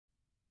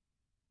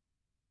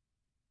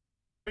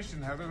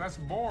Heather, that's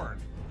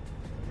born.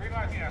 Green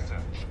light, yes, sir.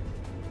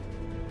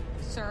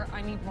 Sir,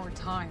 I need more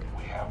time.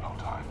 We have no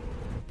time.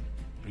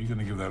 Are you going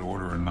to give that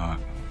order or not?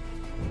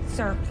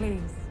 Sir,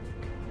 please.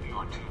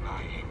 You're too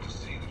naive to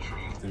see the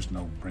truth. There's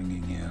no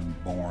bringing in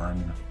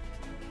Bourne.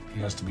 He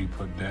has to be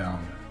put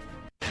down.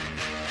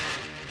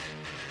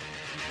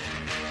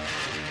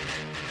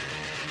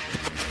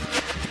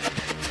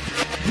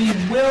 We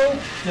will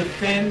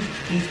defend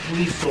these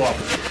police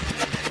officers.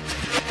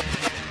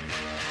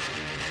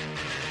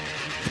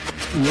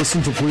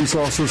 Listen to police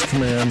officers'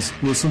 commands,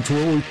 listen to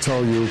what we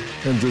tell you,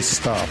 and just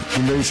stop.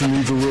 The nation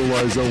needs to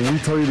realize that when we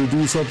tell you to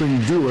do something,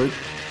 do it.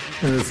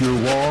 And if you're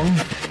wrong,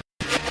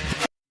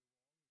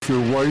 if you're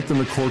right, then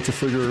the courts will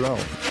figure it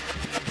out.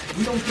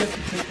 We don't get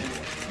to take the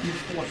law, we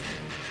enforce it.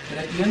 But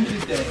at the end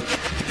of the day,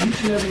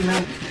 each and every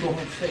man should go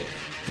home safe.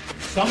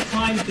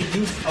 Sometimes the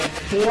use of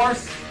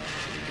force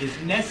is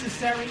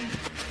necessary.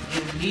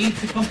 You need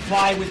to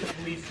comply with the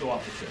police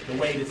officer the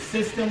way the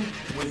system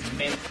was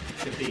meant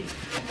to be.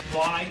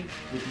 Comply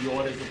with the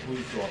orders of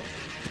police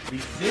officers.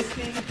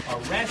 Resisting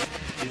arrest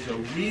is a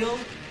real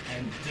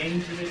and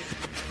dangerous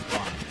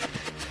crime.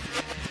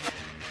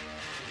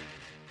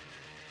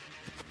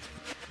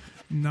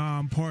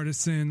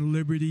 Nonpartisan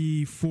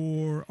Liberty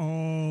for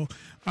All.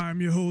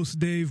 I'm your host,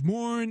 Dave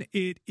Morin.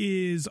 It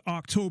is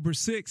October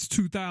 6,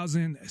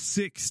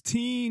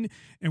 2016,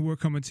 and we're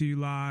coming to you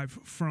live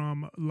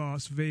from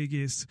Las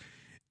Vegas,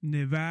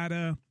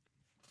 Nevada.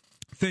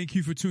 Thank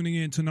you for tuning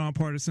in to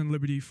Nonpartisan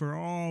Liberty for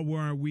All.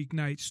 We're on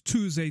weeknights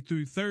Tuesday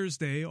through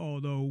Thursday,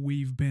 although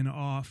we've been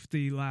off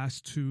the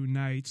last two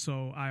nights,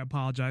 so I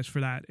apologize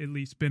for that, at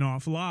least been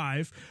off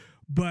live.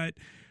 But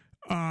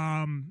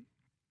on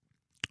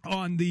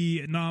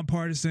the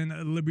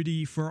Nonpartisan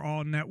Liberty for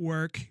All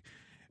network,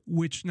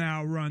 which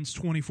now runs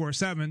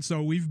 24/7.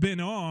 So we've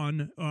been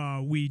on,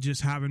 we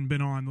just haven't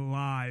been on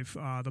live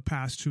the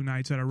past two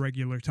nights at a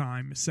regular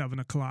time, 7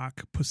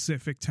 o'clock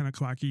Pacific, 10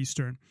 o'clock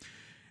Eastern.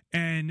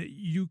 And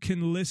you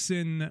can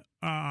listen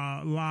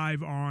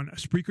live on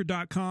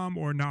Spreaker.com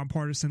or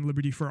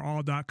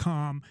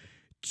nonpartisanlibertyforall.com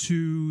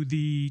to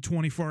the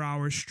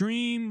 24-hour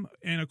stream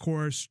and, of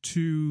course,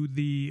 to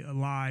the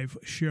live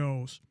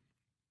shows.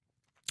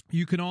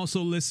 You can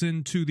also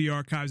listen to the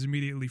archives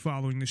immediately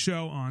following the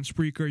show on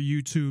Spreaker,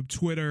 YouTube,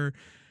 Twitter,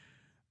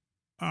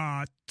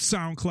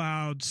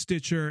 SoundCloud,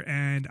 Stitcher,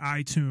 and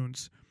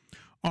iTunes.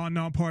 On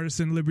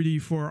Nonpartisan Liberty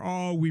for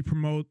All, we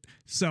promote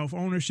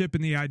self-ownership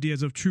and the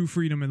ideas of true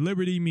freedom and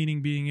liberty,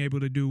 meaning being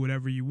able to do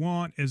whatever you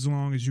want as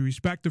long as you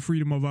respect the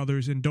freedom of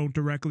others and don't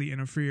directly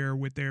interfere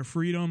with their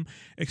freedom.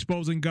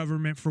 Exposing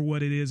government for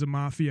what it is, a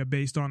mafia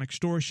based on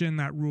extortion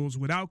that rules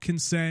without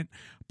consent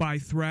by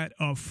threat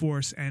of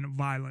force and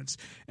violence.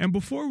 And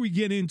before we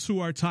get into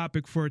our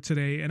topic for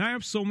today, and I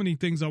have so many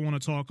things I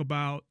want to talk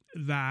about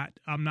that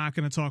I'm not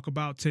going to talk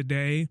about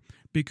today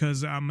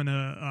because I'm going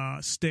to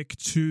stick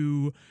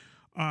to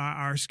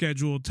our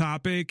scheduled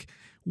topic,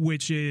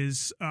 which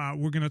is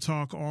we're going to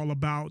talk all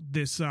about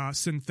this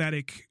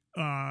synthetic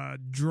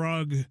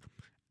drug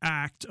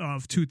act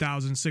of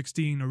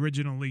 2016,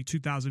 originally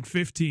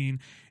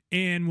 2015,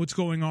 and what's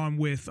going on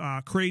with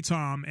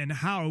Kratom and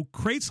how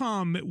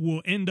Kratom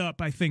will end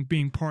up, I think,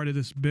 being part of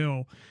this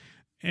bill,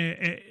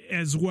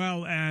 as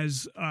well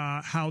as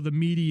how the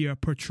media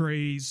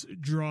portrays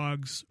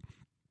drugs,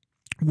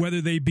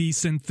 whether they be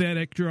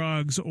synthetic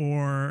drugs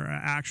or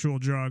actual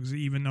drugs,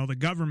 even though the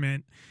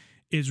government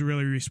is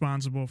really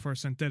responsible for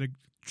synthetic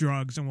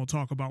drugs, and we'll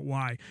talk about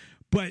why.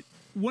 But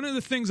one of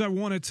the things I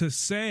wanted to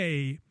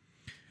say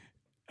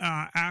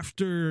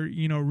after,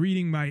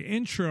 reading my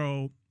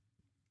intro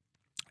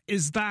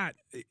is that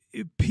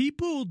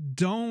people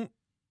don't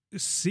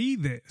see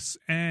this,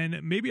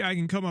 and maybe I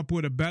can come up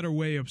with a better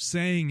way of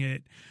saying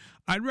it.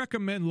 I'd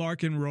recommend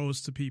Larkin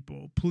Rose to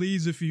people.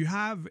 Please, if you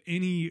have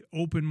any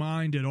open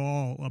mind at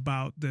all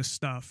about this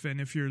stuff, and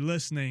if you're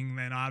listening,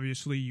 then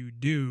obviously you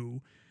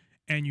do,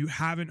 and you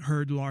haven't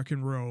heard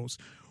Larkin Rose,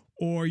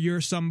 or you're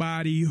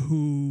somebody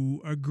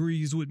who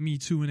agrees with me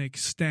to an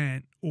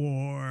extent,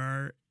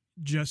 or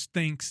just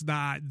thinks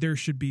that there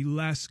should be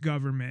less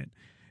government,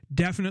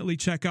 definitely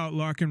check out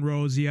Larkin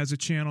Rose. He has a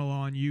channel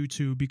on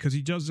YouTube because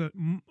he does a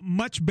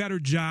much better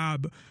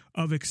job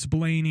of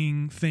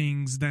explaining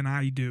things than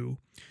I do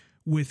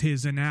with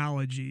his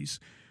analogies.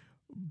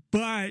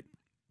 But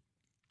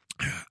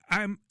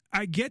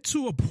I get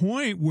to a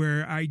point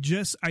where I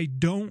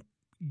don't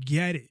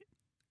get it,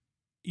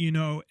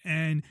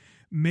 and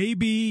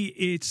maybe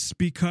it's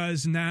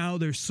because now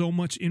there's so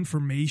much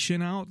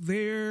information out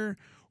there,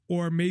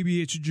 or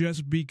maybe it's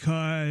just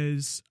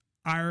because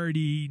I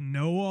already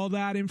know all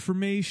that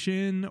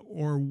information,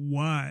 or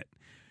what.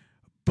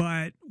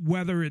 But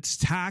whether it's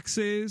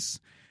taxes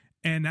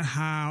and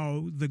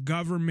how the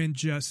government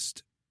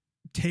just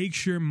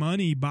takes your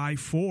money by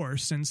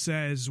force and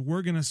says,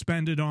 we're going to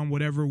spend it on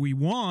whatever we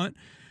want,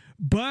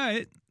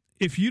 but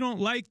if you don't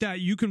like that,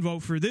 you can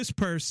vote for this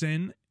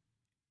person,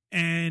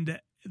 and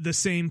the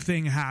same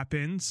thing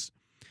happens.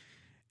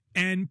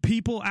 And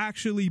people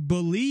actually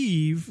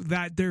believe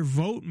that their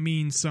vote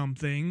means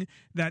something,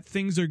 that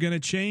things are going to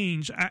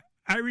change.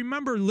 I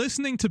remember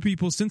listening to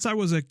people since I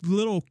was a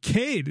little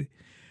kid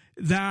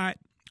that,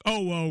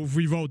 oh, well,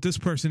 we vote this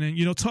person in,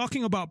 you know,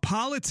 talking about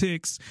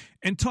politics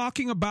and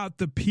talking about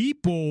the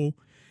people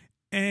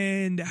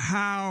and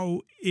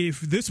how if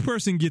this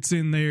person gets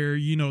in there,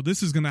 you know,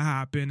 this is going to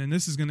happen and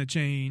this is going to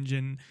change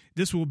and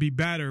this will be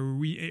better.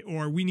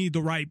 We need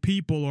the right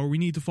people, or we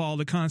need to follow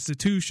the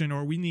Constitution,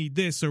 or we need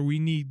this, or we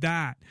need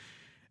that.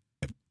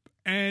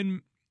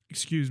 And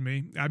excuse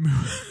me, I'm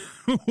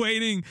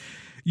waiting.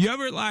 You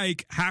ever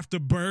like have to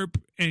burp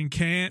and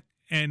can't?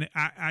 And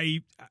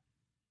I've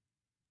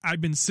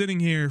been sitting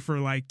here for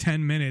like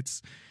 10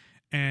 minutes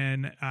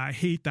and I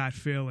hate that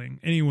feeling.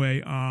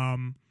 Anyway,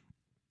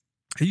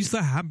 it used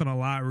to happen a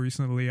lot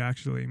recently,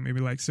 actually,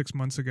 maybe like 6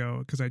 months ago,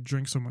 because I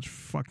drink so much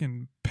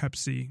fucking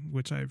Pepsi,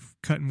 which I've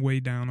cut way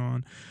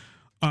down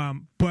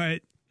on.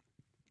 But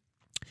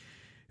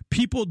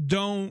people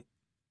don't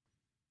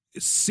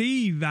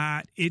see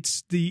that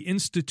it's the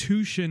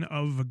institution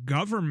of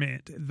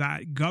government,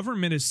 that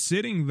government is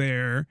sitting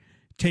there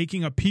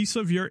taking a piece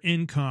of your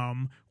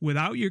income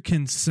without your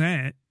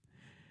consent.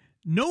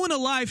 No one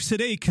alive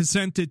today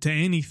consented to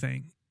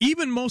anything.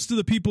 Even most of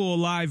the people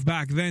alive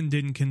back then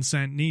didn't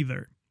consent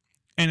neither.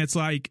 And it's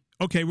like,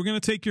 okay, we're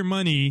going to take your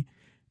money,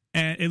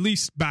 and at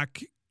least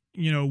back,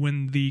 you know,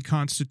 when the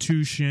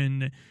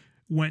Constitution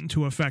went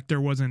into effect,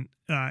 there wasn't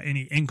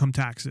any income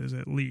taxes,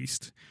 at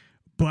least.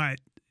 But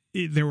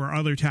there were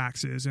other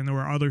taxes and there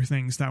were other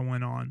things that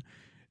went on.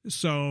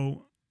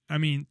 So, I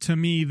mean, to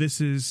me,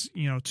 this is,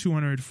 you know,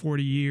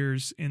 240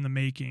 years in the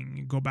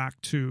making. Go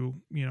back to,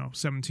 you know,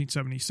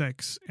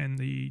 1776 and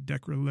the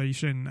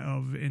Declaration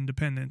of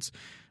Independence.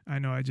 I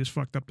know I just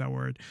fucked up that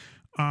word.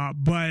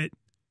 But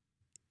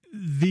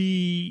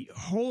the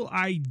whole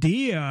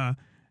idea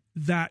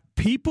that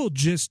people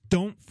just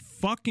don't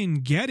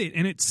fucking get it.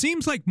 And it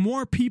seems like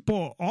more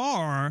people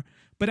are,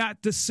 but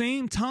at the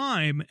same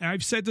time,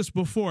 I've said this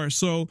before,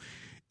 so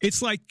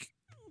it's like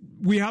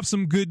we have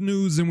some good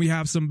news and we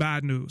have some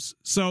bad news.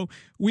 So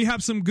we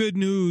have some good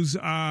news.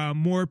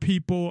 More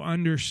people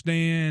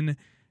understand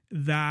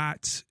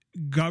that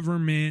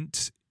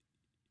government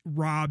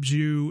robs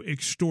you,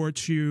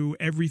 extorts you.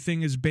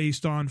 Everything is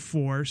based on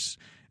force.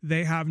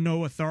 They have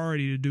no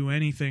authority to do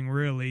anything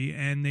really,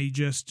 and they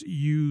just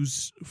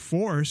use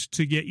force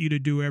to get you to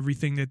do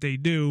everything that they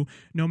do.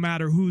 No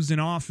matter who's in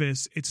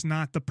office, it's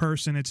not the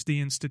person, it's the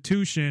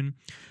institution.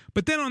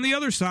 But then on the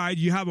other side,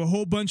 you have a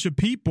whole bunch of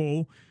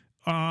people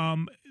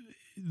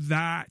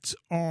that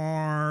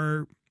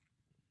are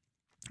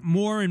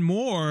more and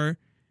more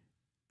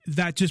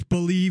that just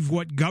believe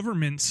what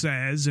government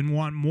says and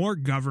want more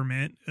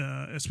government,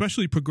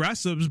 especially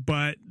progressives,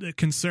 but the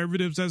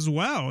conservatives as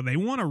well. They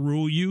want to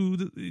rule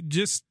you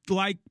just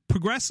like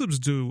progressives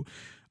do.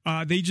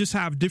 They just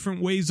have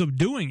different ways of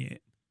doing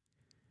it.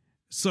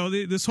 So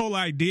this whole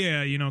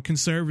idea, you know,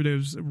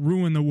 conservatives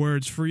ruin the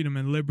words freedom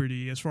and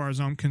liberty as far as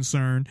I'm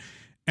concerned,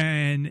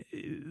 and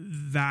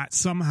that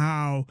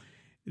somehow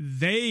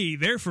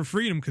they're for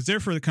freedom because they're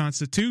for the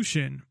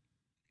Constitution,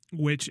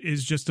 which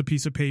is just a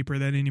piece of paper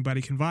that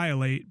anybody can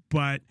violate.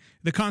 But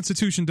the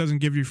Constitution doesn't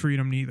give you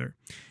freedom neither.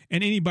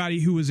 And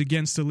anybody who is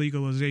against the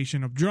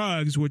legalization of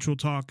drugs, which we'll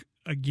talk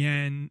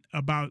again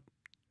about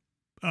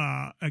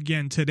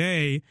again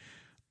today,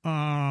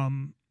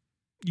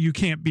 you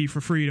can't be for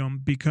freedom,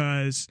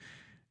 because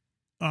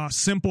a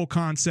simple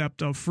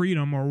concept of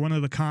freedom, or one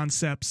of the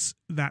concepts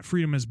that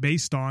freedom is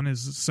based on,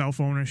 is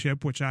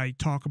self-ownership, which I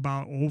talk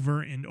about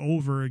over and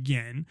over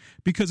again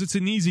because it's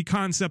an easy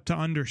concept to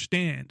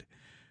understand.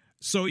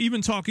 So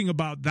even talking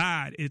about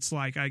that, it's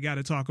like I got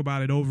to talk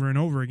about it over and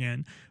over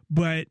again.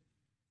 But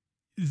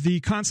the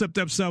concept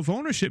of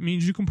self-ownership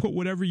means you can put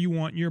whatever you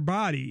want in your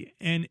body.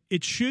 And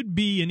it should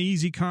be an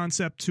easy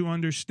concept to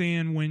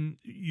understand when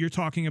you're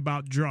talking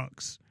about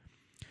drugs.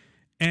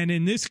 And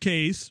in this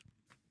case,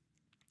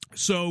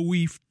 so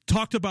we've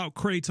talked about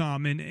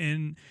Kratom,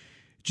 and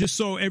just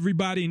so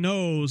everybody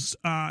knows,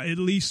 at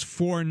least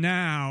for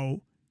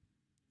now,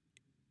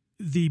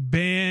 the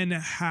ban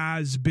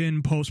has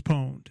been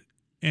postponed.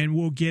 And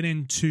we'll get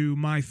into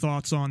my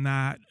thoughts on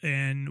that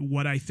and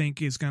what I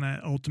think is going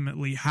to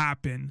ultimately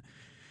happen,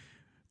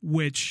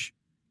 which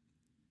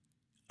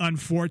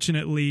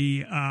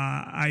unfortunately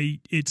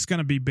it's going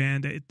to be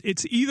banned.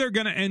 It's either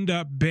going to end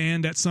up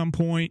banned at some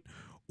point,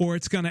 or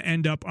it's going to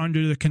end up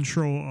under the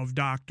control of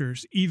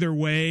doctors. Either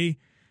way,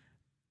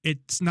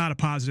 it's not a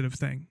positive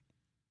thing.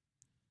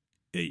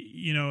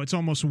 You know, it's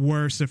almost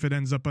worse if it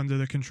ends up under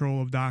the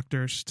control of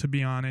doctors, to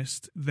be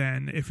honest,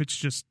 than if it's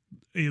just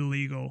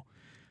illegal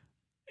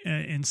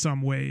in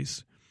some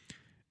ways.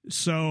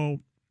 So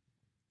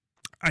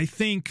I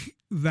think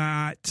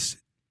that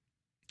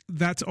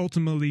that's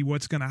ultimately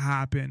what's going to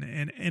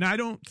happen. And I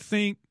don't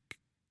think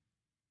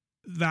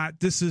that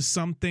this is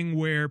something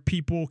where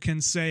people can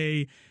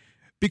say,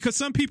 because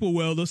some people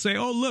they'll say,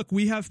 oh, look,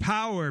 we have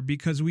power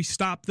because we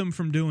stopped them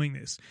from doing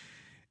this.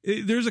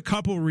 There's a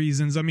couple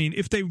reasons. I mean,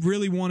 if they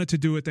really wanted to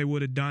do it, they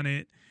would have done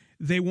it.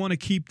 They want to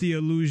keep the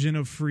illusion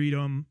of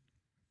freedom.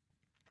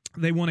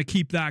 They want to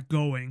keep that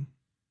going.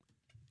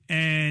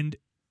 And,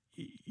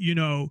 you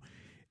know,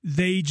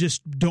 they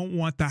just don't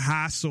want the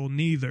hassle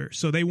neither.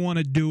 So they want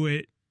to do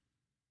it,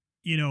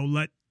 you know,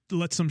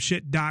 let some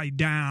shit die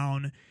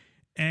down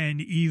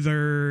and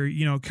either,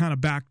 you know, kind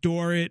of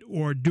backdoor it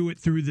or do it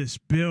through this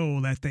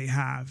bill that they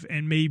have.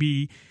 And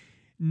maybe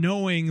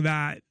knowing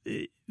that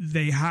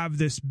they have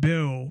this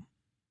bill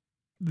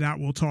that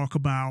we'll talk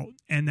about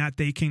and that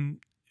they can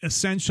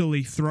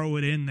essentially throw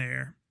it in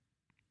there.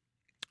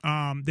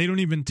 They don't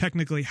even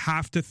technically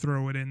have to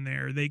throw it in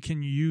there. They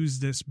can use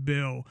this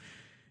bill.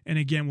 And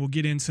again, we'll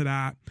get into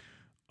that,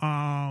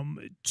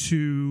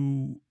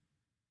 to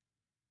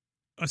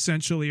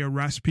essentially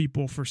arrest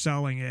people for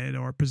selling it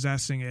or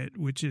possessing it,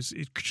 which is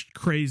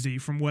crazy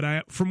from what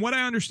I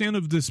understand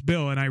of this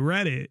bill. And I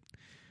read it.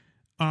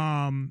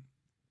 Some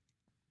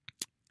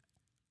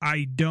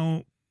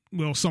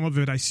of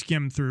it I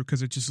skimmed through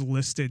because it just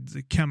listed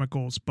the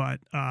chemicals, but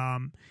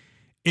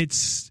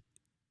it's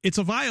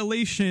a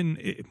violation,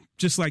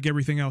 just like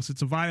everything else.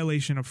 It's a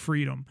violation of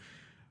freedom.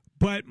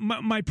 But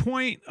my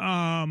point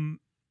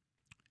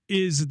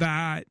is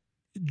that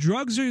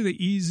drugs are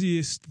the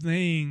easiest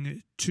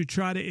thing to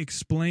try to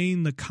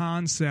explain the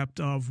concept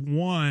of,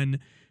 one,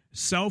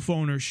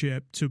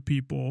 self-ownership to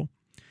people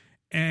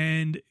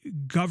and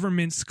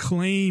government's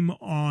claim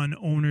on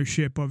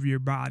ownership of your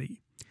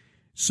body.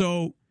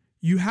 So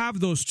you have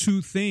those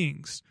two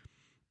things.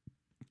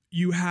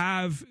 You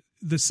have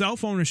the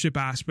self-ownership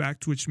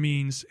aspect, which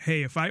means,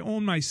 hey, if I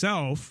own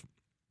myself,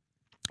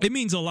 it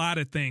means a lot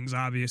of things,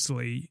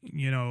 obviously.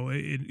 You know,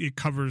 it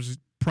covers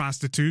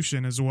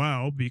prostitution as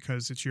well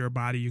because it's your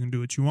body. You can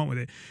do what you want with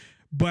it.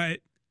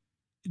 But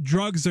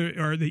drugs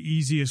are the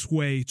easiest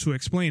way to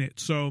explain it.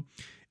 So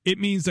it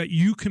means that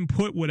you can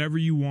put whatever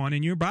you want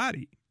in your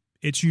body.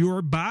 It's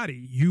your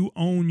body. You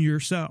own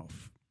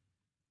yourself.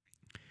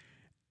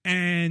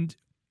 And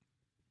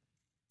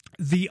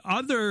the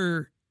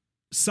other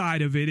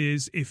side of it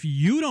is, if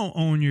you don't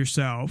own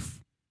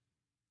yourself,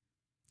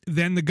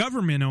 then the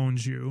government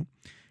owns you,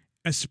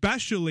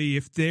 especially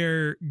if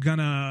they're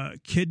gonna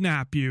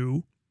kidnap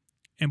you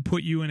and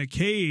put you in a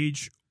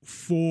cage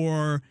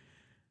for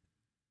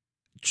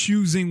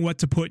choosing what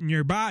to put in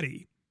your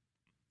body.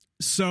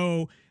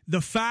 So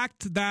the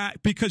fact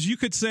that, because you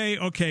could say,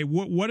 okay,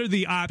 what are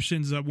the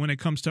options when it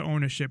comes to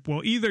ownership?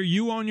 Well, either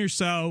you own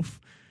yourself,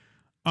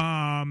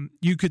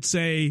 you could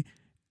say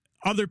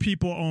other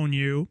people own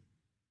you,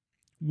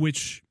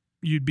 which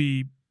you'd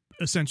be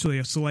essentially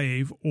a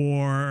slave,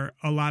 or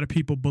a lot of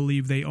people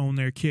believe they own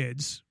their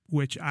kids,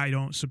 which I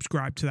don't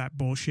subscribe to that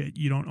bullshit.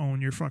 You don't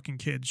own your fucking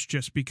kids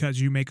just because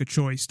you make a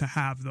choice to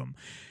have them.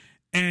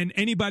 And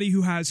anybody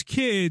who has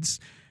kids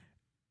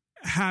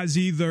has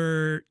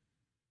either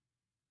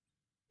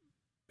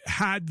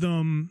had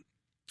them,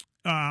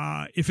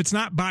 if it's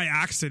not by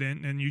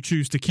accident and you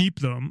choose to keep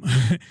them,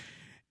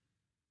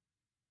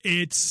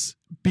 it's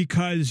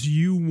because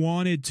you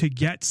wanted to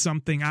get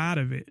something out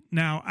of it.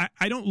 Now,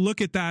 I don't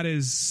look at that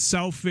as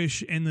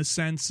selfish in the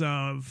sense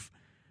of,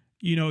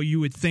 you know, you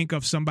would think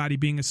of somebody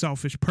being a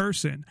selfish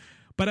person.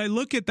 But I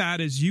look at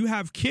that as you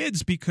have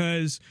kids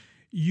because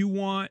you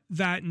want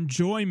that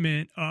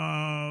enjoyment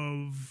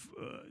of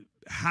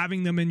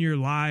having them in your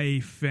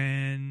life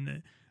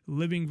and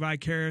living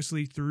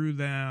vicariously through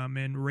them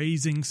and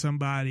raising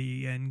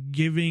somebody and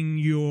giving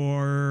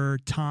your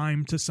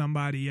time to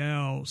somebody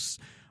else.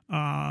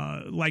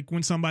 Like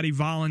when somebody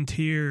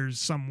volunteers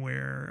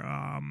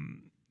somewhere,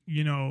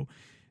 you know,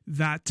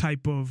 that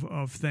type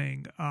of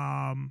thing.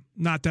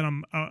 Not that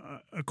I'm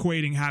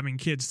equating having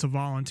kids to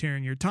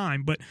volunteering your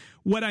time, but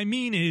what I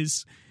mean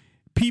is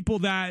people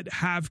that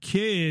have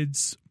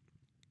kids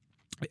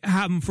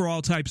have them for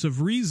all types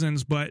of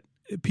reasons, but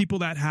people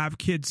that have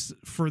kids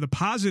for the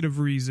positive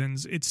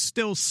reasons, it's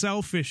still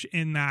selfish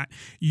in that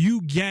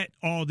you get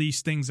all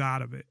these things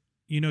out of it.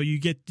 You know, you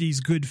get these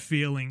good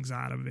feelings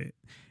out of it.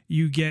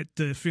 You get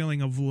the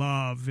feeling of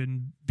love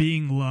and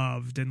being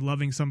loved and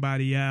loving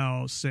somebody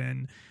else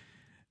and,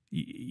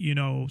 you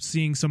know,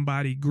 seeing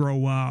somebody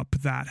grow up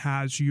that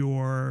has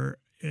your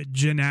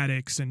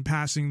genetics and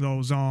passing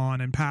those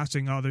on and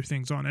passing other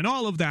things on and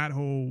all of that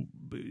whole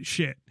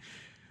shit.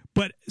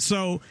 But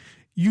so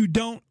you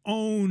don't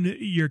own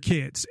your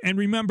kids. And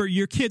remember,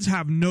 your kids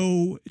have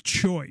no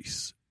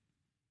choice.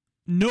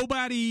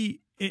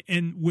 Nobody,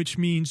 and which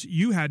means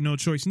you had no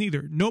choice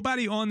neither.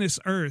 Nobody on this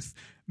earth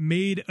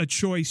made a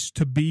choice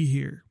to be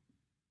here.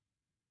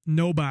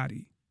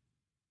 Nobody.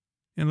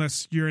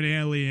 Unless you're an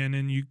alien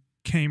and you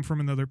came from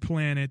another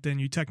planet, then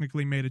you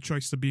technically made a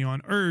choice to be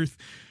on Earth,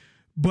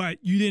 but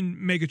you didn't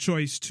make a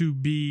choice to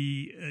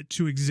be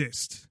to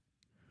exist.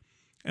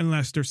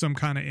 Unless there's some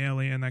kind of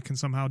alien that can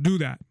somehow do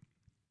that.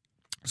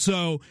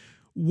 So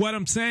what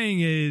I'm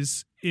saying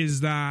is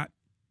that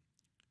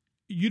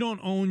you don't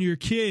own your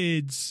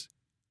kids,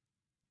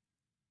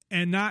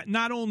 and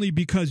not only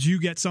because you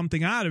get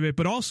something out of it,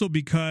 but also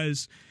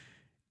because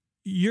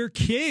your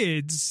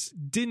kids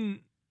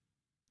didn't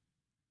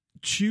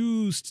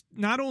choose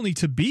not only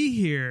to be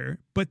here,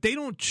 but they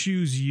don't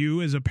choose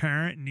you as a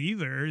parent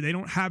neither. They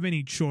don't have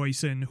any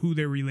choice in who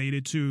they're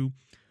related to,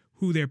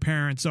 who their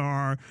parents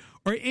are,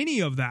 or any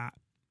of that.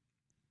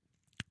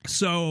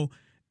 So,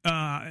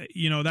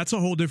 that's a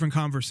whole different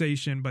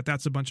conversation, but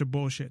that's a bunch of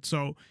bullshit.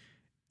 So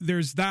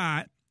there's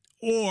that.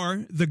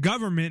 Or the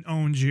government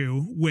owns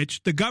you,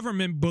 which the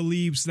government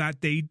believes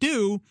that they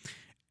do,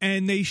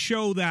 and they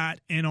show that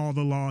in all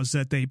the laws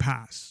that they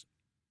pass.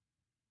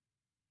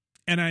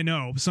 And I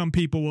know some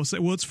people will say,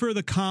 well, it's for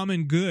the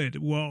common good.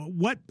 Well,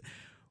 what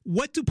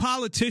do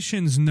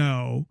politicians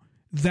know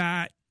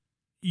that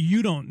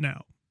you don't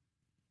know?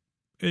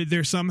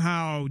 They're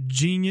somehow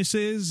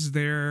geniuses.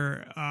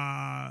 They're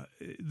all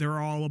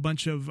a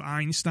bunch of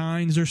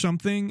Einsteins or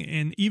something.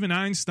 And even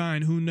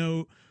Einstein, who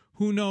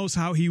knows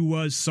how he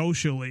was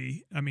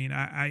socially. I mean,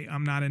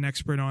 I'm not an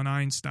expert on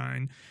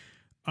Einstein.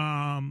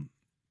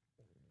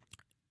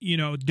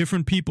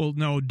 Different people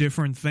know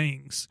different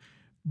things,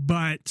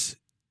 but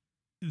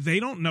they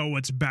don't know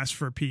what's best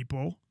for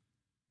people.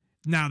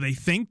 Now, they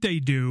think they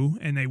do,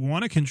 and they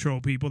want to control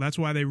people. That's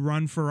why they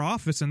run for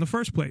office in the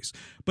first place.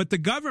 But the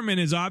government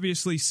is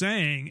obviously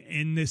saying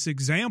in this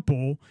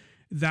example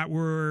that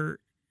we're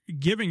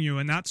giving you,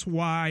 and that's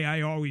why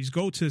I always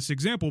go to this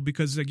example,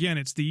 because, again,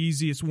 it's the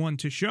easiest one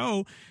to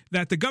show,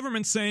 that the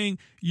government's saying,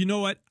 you know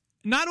what,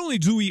 not only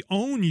do we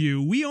own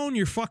you, we own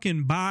your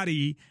fucking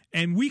body,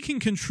 and we can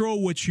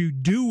control what you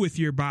do with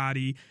your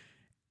body,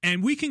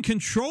 and we can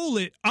control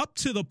it up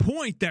to the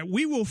point that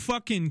we will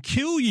fucking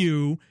kill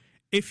you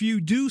if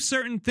you do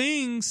certain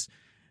things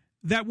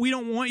that we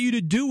don't want you to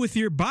do with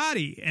your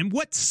body. And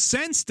what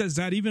sense does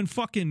that even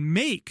fucking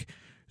make?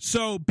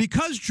 So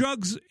because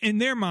drugs, in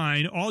their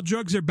mind, all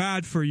drugs are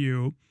bad for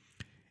you,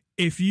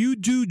 if you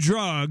do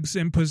drugs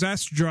and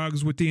possess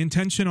drugs with the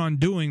intention on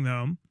doing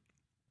them,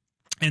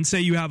 and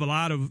say you have a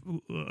lot of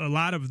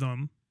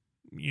them,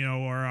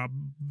 or a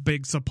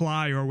big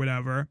supply or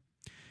whatever,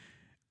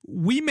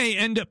 we may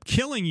end up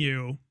killing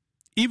you,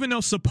 even though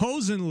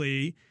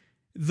supposedly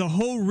the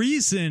whole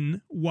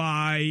reason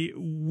why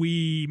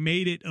we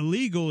made it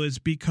illegal is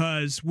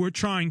because we're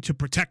trying to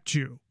protect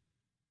you,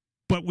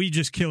 but we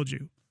just killed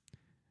you.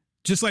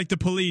 Just like the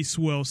police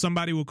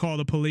somebody will call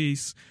the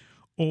police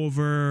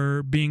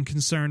over being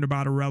concerned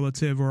about a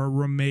relative or a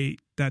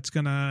roommate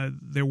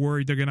they're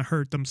worried they're going to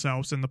hurt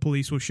themselves, and the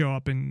police will show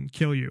up and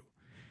kill you.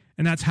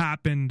 And that's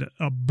happened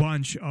a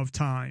bunch of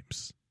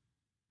times.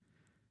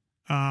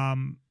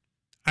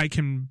 I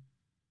can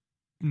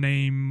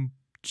name,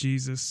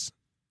 Jesus,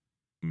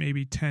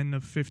 maybe 10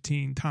 to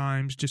 15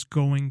 times just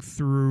going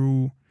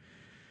through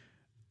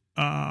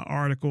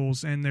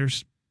articles, and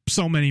there's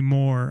so many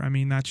more. I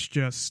mean, that's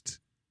just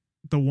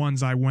the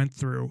ones I went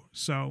through.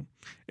 So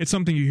it's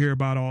something you hear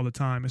about all the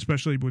time,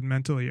 especially with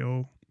mentally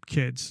ill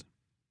kids.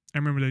 I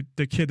remember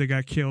the kid that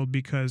got killed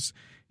because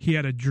he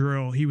had a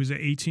drill. He was an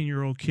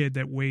 18-year-old kid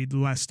that weighed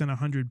less than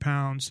 100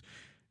 pounds.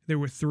 There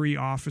were 3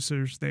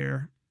 officers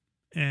there,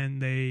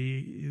 and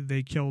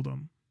they killed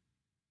him.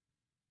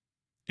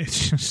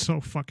 It's just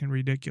so fucking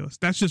ridiculous.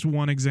 That's just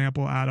one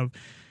example out of,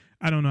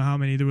 I don't know how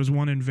many. There was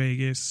one in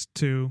Vegas,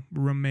 too.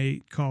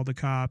 Roommate called the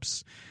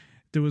cops.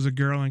 There was a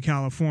girl in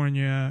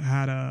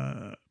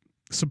California,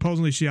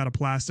 supposedly she had a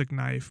plastic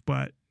knife,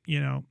 but,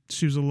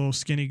 she was a little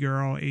skinny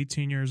girl,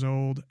 18 years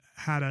old,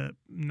 had a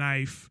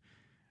knife,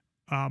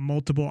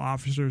 multiple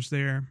officers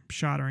there,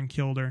 shot her and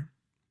killed her.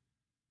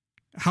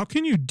 How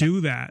can you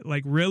do that?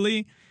 Like,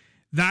 really?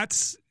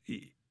 That's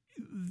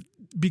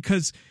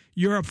because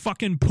you're a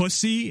fucking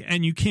pussy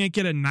and you can't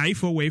get a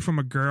knife away from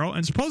a girl.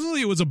 And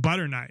supposedly it was a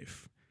butter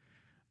knife.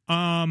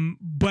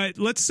 But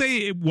let's say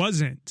it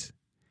wasn't.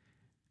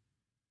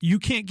 You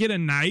can't get a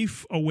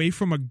knife away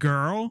from a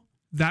girl?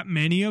 That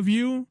many of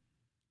you?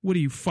 What are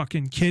you,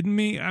 fucking kidding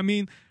me? I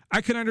mean,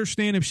 I could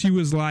understand if she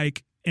was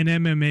like an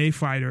MMA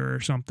fighter or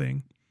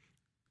something.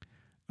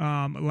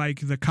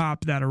 Like the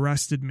cop that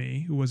arrested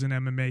me, who was an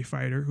MMA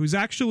fighter, who's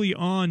actually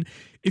on,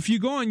 if you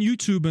go on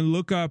YouTube and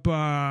look up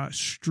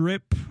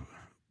Strip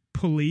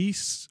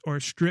Police or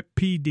Strip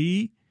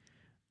PD,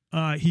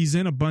 he's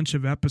in a bunch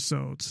of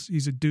episodes.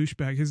 He's a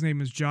douchebag. His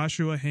name is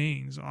Joshua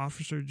Haynes,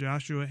 Officer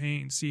Joshua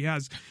Haynes. He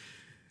has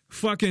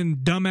fucking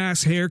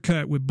dumbass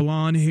haircut with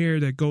blonde hair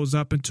that goes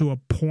up into a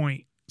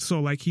point. So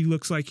like he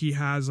looks like he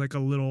has like a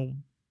little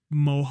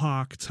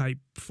mohawk type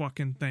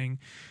fucking thing.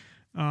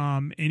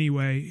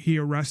 Anyway, he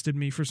arrested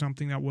me for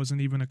something that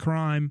wasn't even a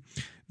crime.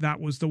 That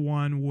was the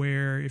one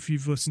where, if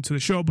you've listened to the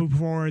show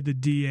before, the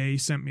DA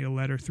sent me a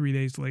letter 3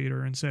 days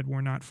later and said,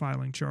 we're not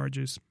filing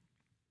charges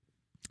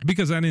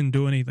because I didn't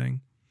do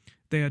anything.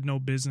 They had no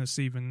business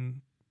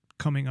even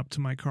coming up to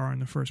my car in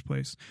the first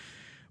place.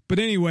 But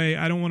anyway,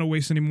 I don't want to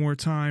waste any more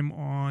time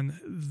on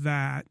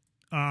that.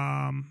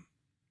 I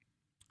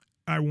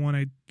want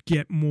to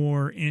get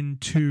more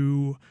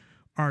into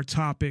our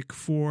topic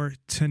for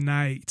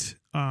tonight.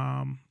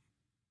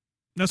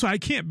 That's why I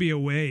can't be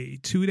away.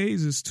 2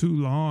 days is too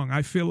long.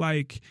 I feel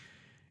like,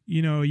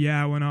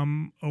 when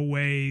I'm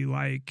away,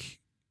 like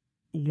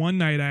one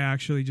night I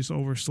actually just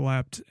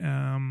overslept.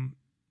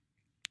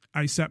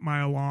 I set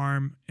my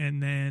alarm,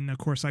 and then of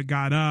course I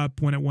got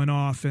up when it went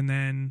off, and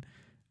then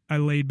I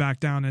laid back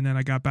down, and then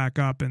I got back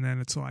up, and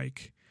then it's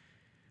like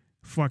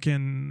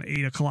fucking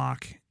 8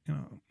 o'clock.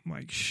 I'm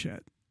like,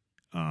 shit.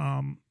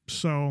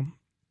 So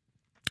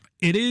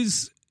it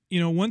is,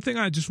 one thing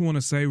I just want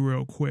to say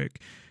real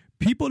quick.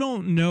 People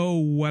don't know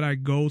what I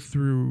go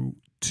through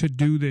to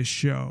do this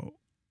show.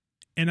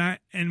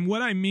 And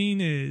what I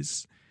mean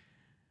is,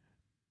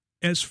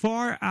 as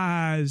far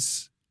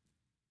as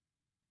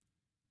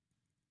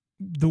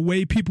the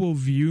way people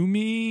view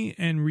me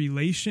and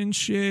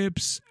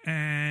relationships,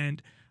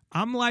 and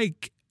I'm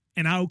like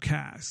an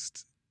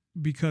outcast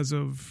because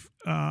of,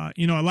 a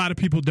lot of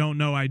people don't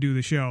know I do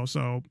the show,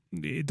 so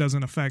it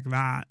doesn't affect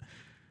that.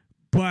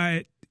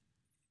 But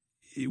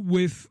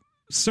with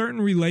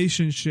certain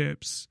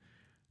relationships,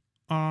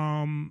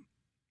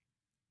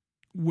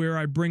 where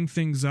I bring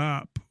things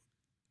up,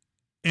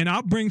 and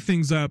I'll bring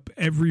things up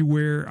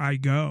everywhere I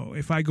go.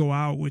 If I go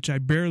out, which I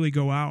barely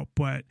go out,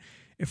 but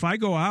if I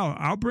go out,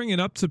 I'll bring it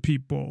up to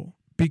people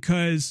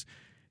because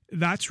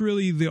that's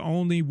really the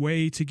only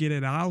way to get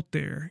it out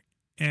there.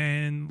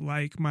 And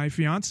like my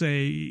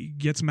fiance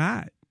gets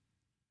mad.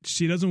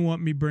 She doesn't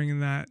want me bringing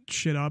that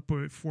shit up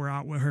if we're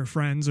out with her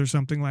friends or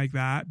something like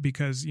that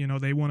because,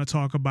 they want to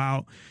talk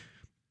about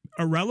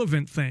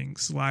irrelevant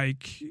things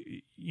like,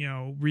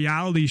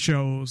 reality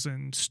shows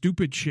and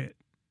stupid shit.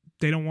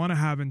 They don't want to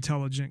have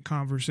intelligent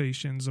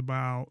conversations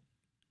about,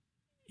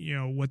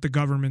 what the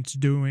government's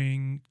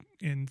doing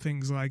and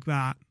things like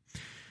that.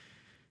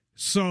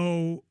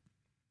 So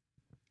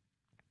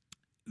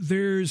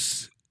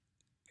there's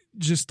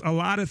just a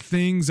lot of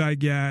things, I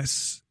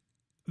guess,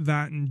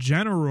 that in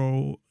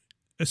general,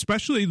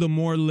 especially the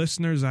more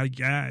listeners I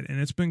get, and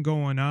it's been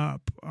going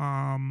up,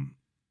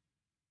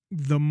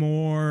 the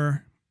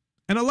more...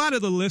 And a lot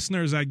of the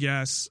listeners, I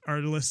guess, are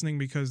listening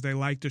because they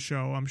like the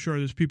show. I'm sure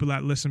there's people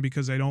that listen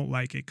because they don't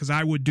like it. Because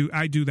I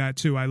do that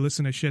too. I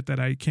listen to shit that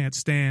I can't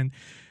stand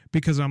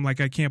because I'm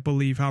like, I can't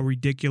believe how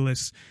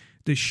ridiculous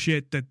the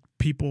shit that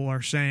people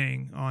are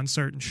saying on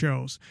certain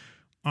shows.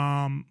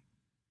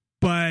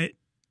 But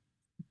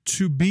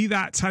to be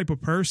that type of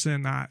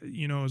person that,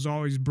 is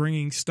always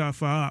bringing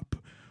stuff up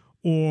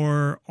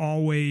or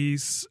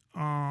always,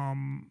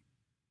 trying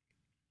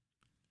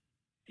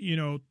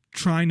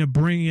to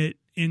bring it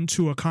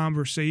into a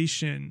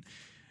conversation,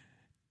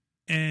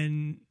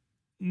 and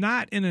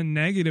not in a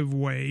negative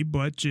way,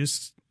 but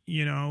just,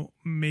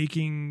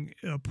 making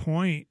a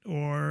point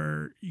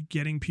or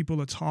getting people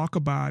to talk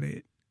about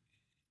it.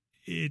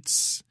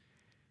 It's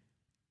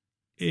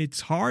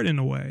hard in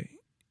a way,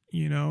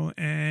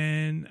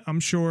 and I'm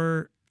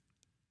sure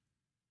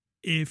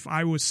if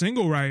I was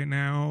single right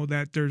now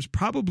that there's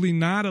probably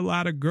not a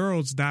lot of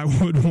girls that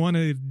would want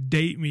to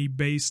date me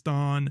based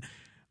on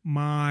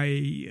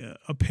my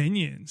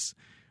opinions.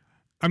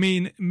 I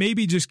mean,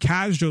 maybe just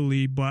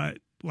casually, but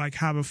like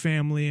have a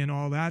family and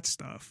all that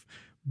stuff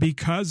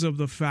because of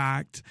the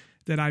fact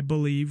that I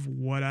believe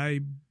what I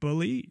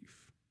believe.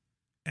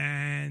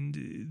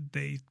 And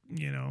they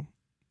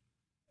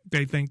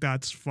think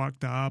that's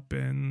fucked up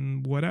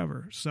and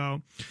whatever.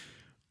 So,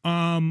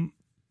 and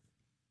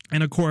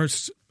of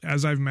course,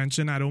 as I've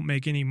mentioned, I don't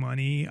make any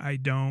money. I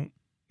don't,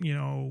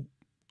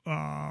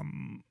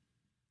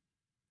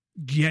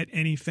 get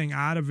anything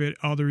out of it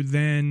other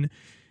than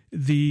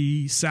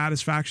the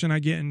satisfaction I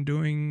get in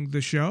doing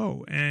the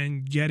show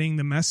and getting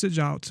the message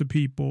out to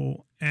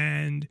people.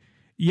 And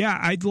yeah,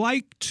 I'd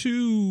like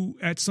to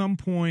at some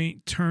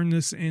point turn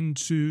this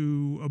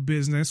into a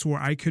business where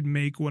I could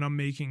make what I'm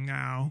making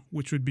now,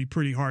 which would be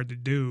pretty hard to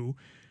do,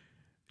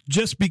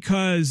 just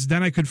because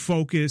then I could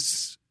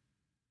focus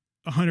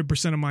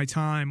 100% of my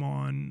time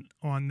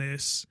on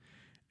this,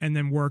 and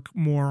then work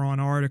more on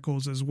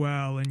articles as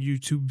well and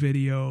YouTube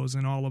videos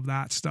and all of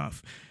that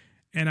stuff.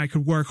 And I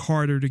could work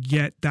harder to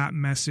get that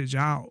message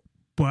out,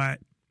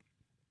 but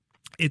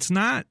it's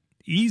not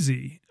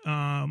easy.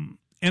 And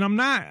I'm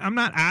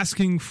not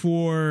asking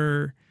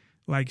for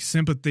like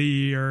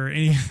sympathy or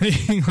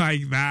anything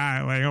like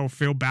that. Like, oh,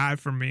 feel bad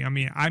for me. I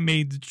mean, I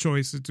made the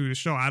choice to do the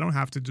show. I don't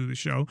have to do the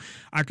show.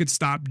 I could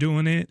stop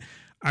doing it.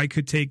 I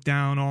could take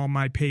down all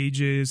my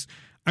pages.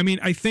 I mean,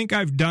 I think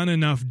I've done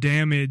enough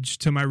damage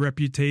to my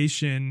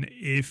reputation.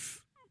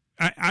 If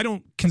I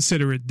don't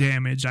consider it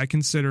damage, I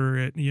consider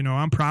it,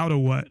 I'm proud of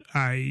what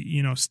I,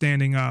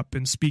 standing up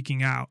and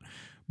speaking out.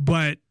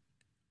 But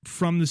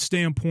from the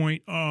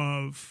standpoint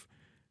of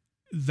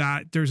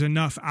that there's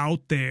enough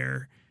out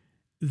there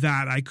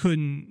that I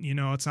couldn't,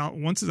 it's out,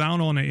 once it's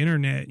out on the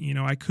internet,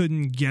 I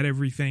couldn't get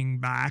everything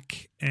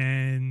back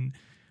and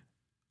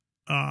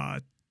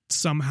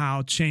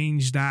somehow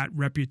change that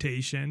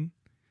reputation.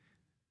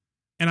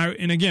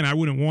 And again, I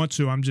wouldn't want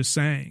to. I'm just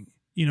saying,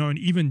 and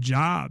even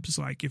jobs,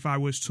 like if I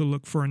was to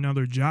look for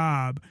another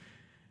job,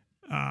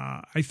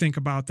 I think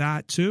about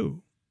that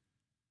too.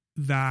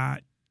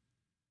 That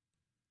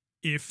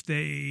if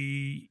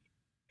they,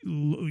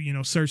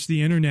 searched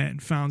the internet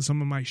and found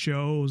some of my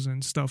shows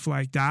and stuff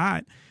like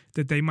that,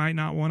 that they might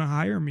not want to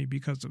hire me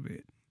because of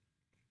it.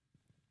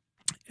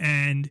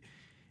 And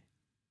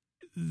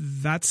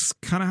that's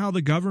kind of how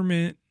the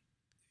government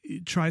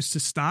tries to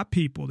stop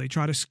people. They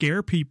try to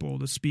scare people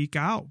to speak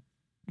out.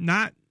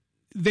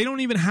 They don't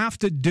even have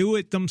to do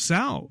it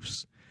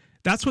themselves.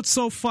 That's what's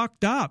so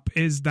fucked up,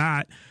 is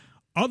that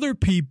other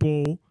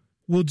people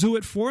will do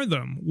it for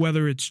them,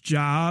 whether it's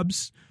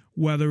jobs,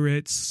 whether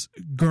it's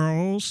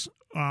girls,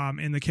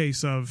 in the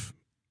case of,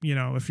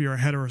 if you're a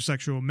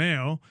heterosexual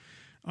male,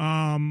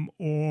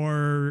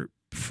 or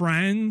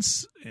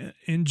friends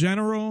in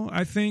general,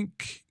 I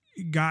think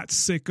got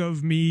sick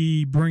of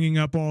me bringing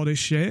up all this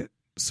shit,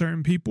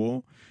 certain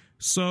people.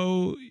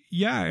 So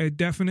yeah, it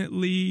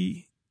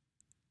definitely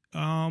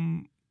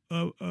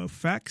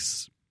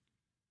affects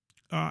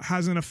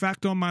has an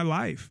effect on my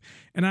life.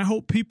 And I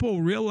hope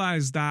people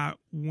realize that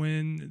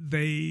when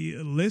they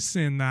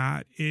listen,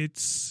 that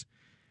it's,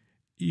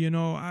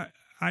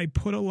 I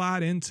put a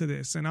lot into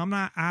this, and I'm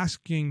not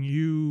asking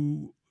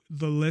you,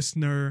 the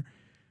listener,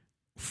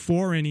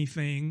 for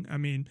anything. I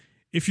mean,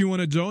 if you want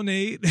to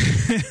donate,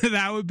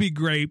 that would be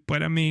great.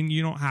 But I mean,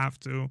 you don't have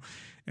to.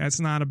 That's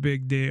not a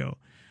big deal.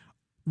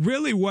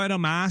 Really, what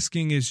I'm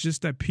asking is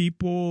just that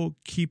people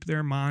keep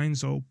their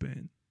minds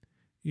open,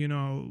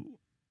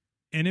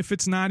 and if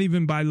it's not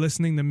even by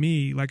listening to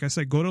me, like I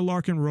said, go to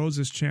Larkin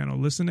Rose's channel,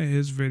 listen to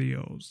his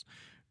videos,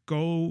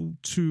 go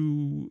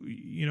to,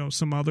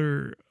 some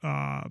other,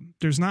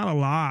 there's not a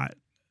lot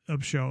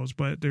of shows,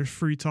 but there's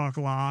Free Talk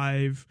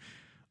Live.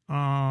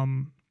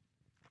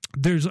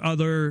 There's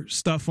other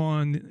stuff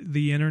on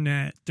the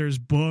internet. There's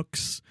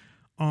books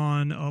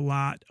on a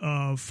lot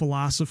of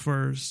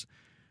philosophers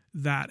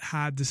that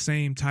had the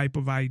same type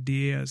of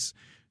ideas.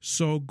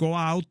 So go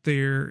out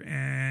there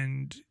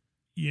and,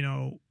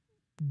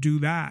 do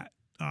that,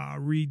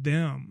 read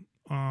them.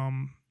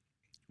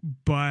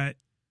 But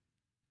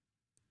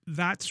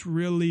that's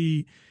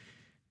really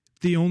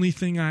the only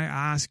thing I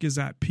ask, is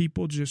that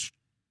people just,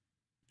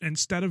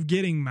 instead of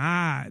getting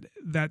mad,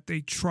 that they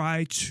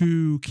try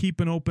to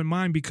keep an open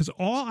mind, because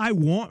all I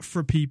want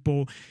for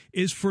people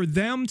is for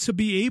them to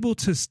be able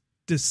to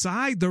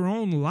decide their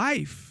own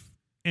life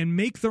and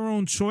make their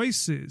own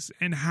choices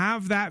and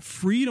have that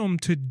freedom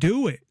to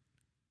do it,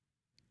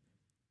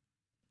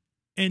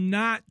 and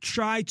not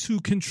try to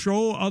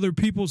control other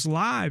people's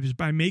lives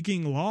by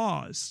making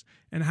laws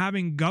and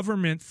having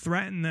government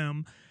threaten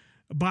them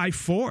by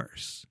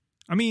force.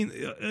 I mean,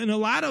 in a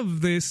lot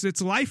of this,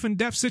 it's life and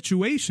death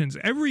situations.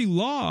 Every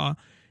law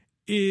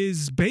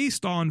is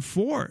based on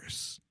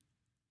force.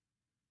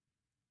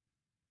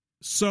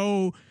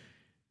 So,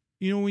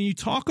 when you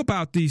talk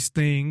about these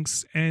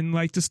things, and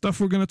like the stuff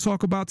we're going to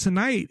talk about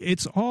tonight,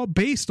 it's all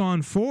based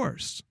on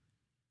force.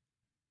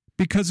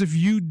 Because if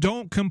you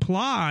don't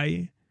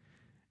comply,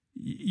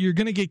 you're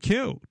going to get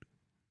killed.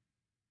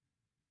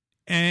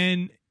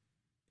 And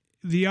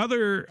the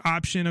other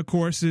option, of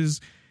course, is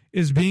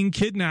being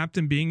kidnapped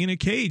and being in a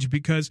cage,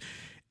 because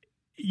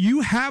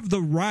you have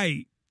the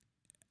right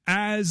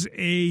as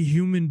a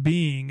human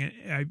being,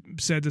 I've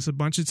said this a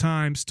bunch of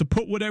times, to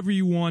put whatever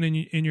you want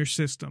in your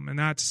system, and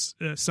that's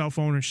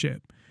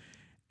self-ownership.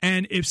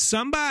 And if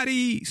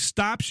somebody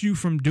stops you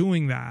from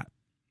doing that,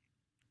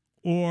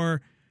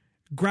 or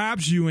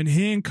grabs you and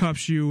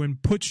handcuffs you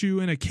and puts you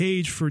in a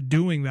cage for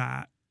doing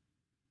that,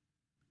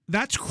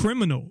 that's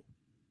criminal.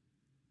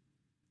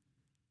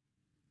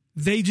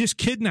 They just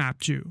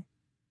kidnapped you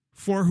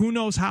for who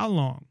knows how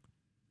long.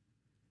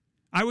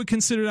 I would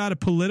consider that a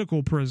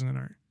political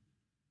prisoner.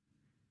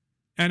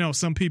 I know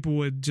some people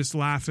would just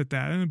laugh at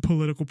that, and a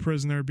political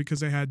prisoner because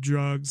they had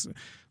drugs,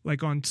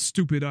 like on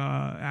stupid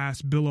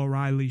ass Bill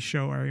O'Reilly's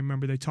show. I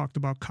remember they talked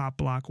about Cop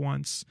Block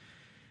once,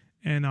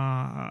 and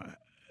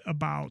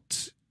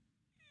about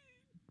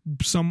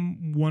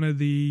one of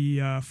the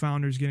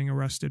founders getting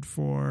arrested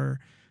for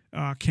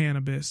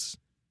cannabis,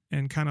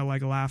 and kind of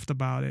like laughed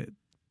about it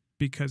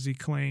because he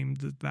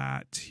claimed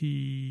that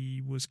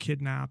he was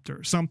kidnapped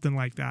or something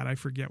like that. I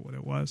forget what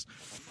it was.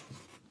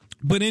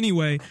 But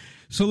anyway,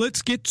 so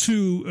let's get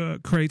to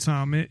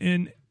Kratom.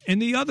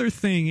 And the other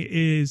thing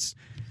is,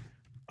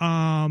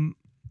 a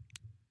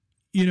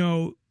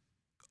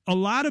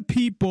lot of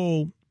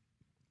people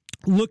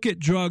look at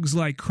drugs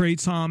like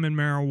Kratom and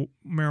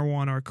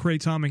marijuana, or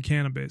Kratom and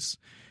cannabis.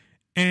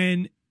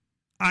 And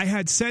I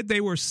had said they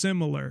were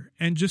similar.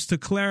 And just to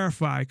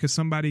clarify, because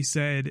somebody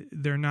said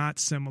they're not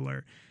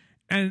similar.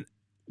 And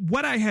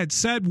what I had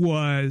said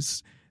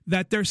was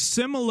that they're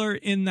similar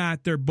in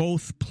that they're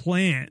both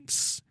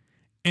plants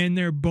and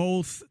they're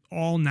both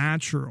all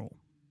natural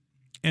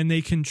and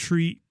they can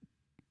treat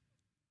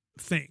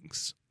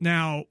things.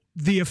 Now,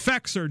 the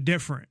effects are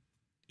different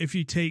if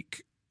you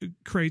take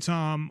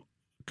Kratom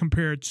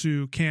compared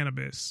to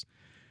cannabis,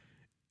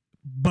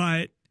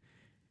 but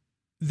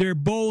they're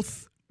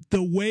both,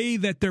 the way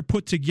that they're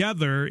put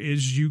together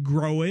is you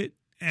grow it,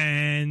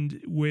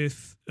 and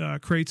with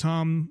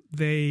Kratom,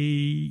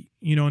 they,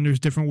 and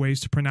there's different ways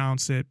to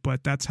pronounce it,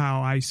 but that's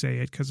how I say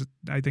it because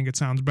I think it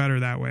sounds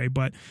better that way.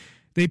 But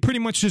they pretty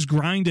much just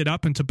grind it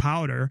up into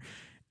powder,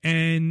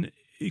 and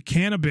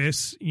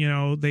cannabis,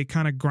 they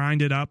kind of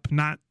grind it up,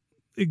 not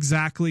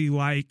exactly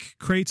like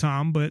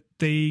Kratom, but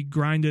they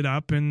grind it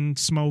up and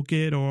smoke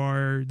it,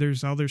 or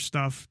there's other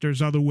stuff,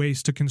 there's other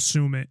ways to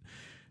consume it.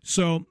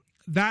 So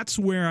that's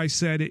where I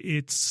said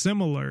it's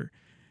similar.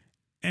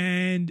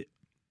 And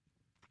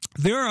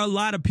there are a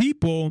lot of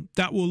people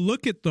that will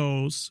look at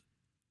those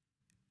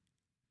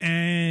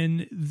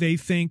and they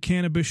think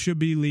cannabis should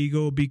be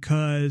legal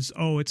because,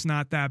 oh, it's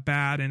not that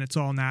bad and it's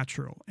all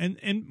natural.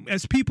 And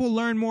as people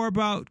learn more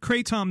about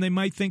Kratom, they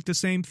might think the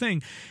same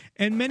thing.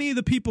 And many of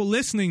the people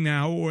listening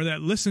now, or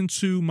that listened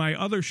to my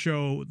other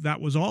show that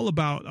was all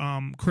about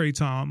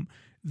Kratom,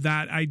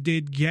 that I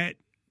did get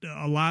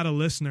a lot of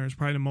listeners,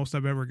 probably the most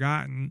I've ever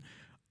gotten,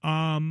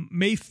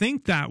 may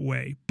think that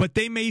way. But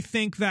they may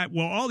think that,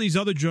 well, all these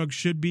other drugs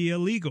should be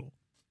illegal.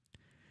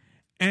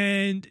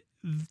 And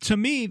to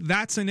me,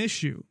 that's an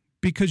issue,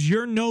 because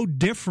you're no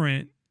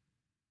different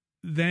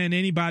than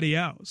anybody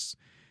else.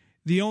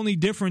 The only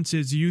difference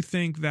is you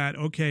think that,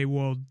 okay,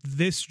 well,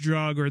 this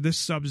drug or this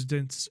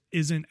substance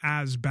isn't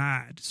as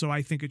bad, so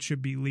I think it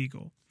should be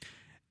legal.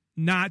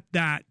 Not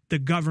that the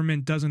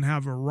government doesn't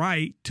have a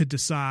right to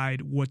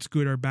decide what's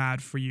good or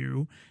bad for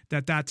you,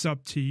 that's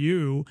up to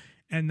you,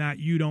 and that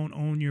you don't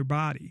own your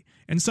body.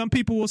 And some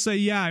people will say,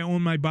 yeah, I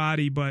own my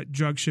body, but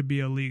drugs should be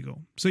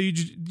illegal. So you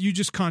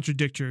just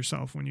contradict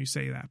yourself when you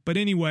say that. But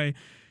anyway,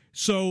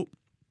 so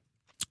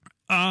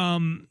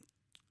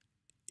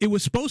it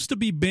was supposed to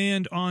be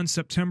banned on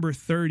September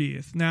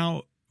 30th.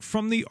 Now,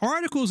 from the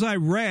articles I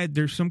read,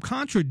 there's some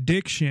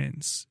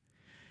contradictions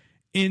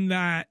in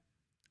that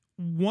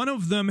one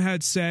of them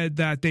had said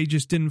that they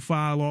just didn't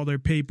file all their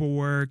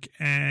paperwork,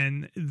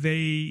 and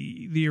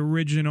the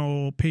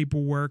original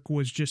paperwork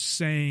was just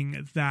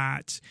saying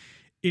that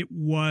it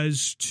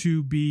was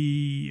to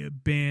be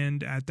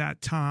banned at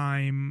that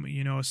time,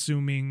 you know,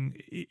 assuming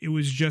it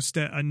was just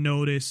a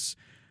notice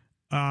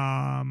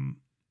to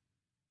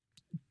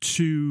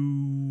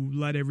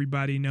let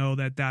everybody know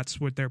that that's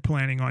what they're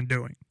planning on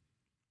doing.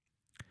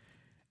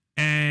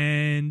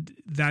 And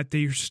that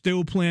they're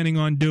still planning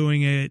on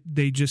doing it.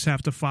 They just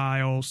have to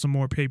file some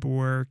more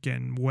paperwork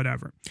and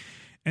whatever.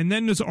 And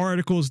then there's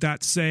articles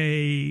that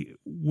say,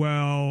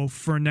 well,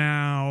 for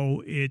now,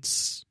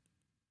 it's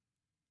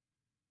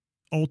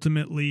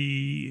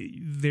ultimately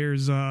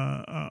there's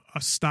a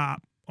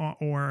stop,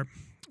 or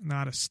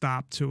not a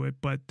stop to it,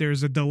 but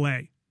there's a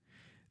delay.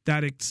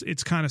 That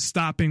it's kind of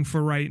stopping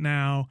for right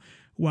now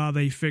while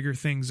they figure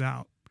things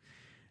out.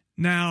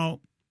 Now,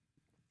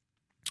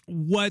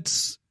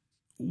 what's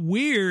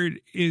weird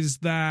is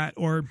that,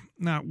 or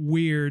not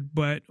weird,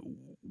 but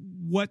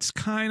what's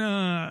kind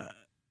of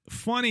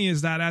funny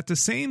is that at the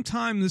same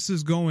time this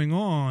is going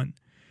on,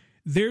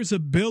 there's a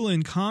bill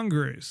in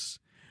Congress,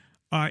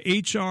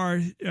 HR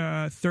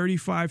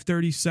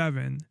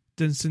 3537,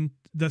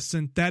 the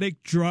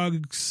Synthetic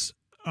Drugs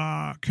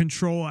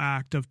Control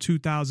Act of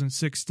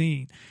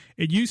 2016.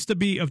 It used to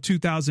be of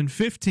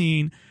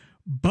 2015,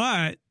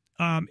 but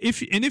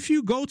if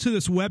you go to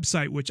this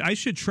website, which I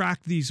should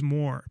track these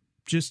more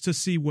just to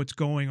see what's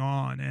going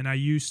on, and I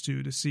used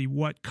to see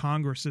what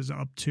Congress is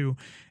up to,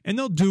 and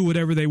they'll do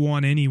whatever they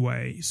want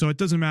anyway, so it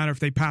doesn't matter if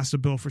they pass a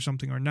bill for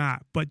something or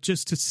not, but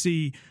just to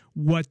see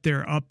what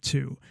they're up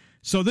to.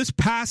 So this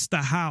passed the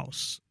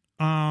House,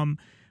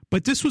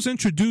 but this was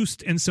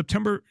introduced in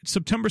September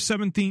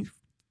 17th,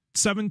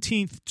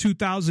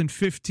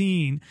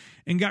 2015,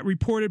 and got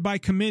reported by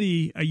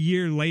committee a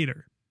year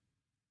later.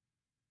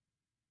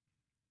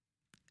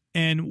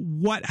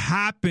 And what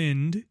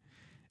happened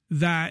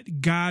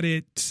that got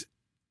it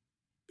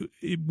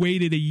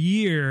waited a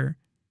year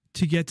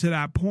to get to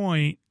that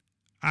point,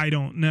 I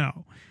don't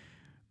know.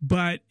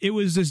 But it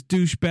was this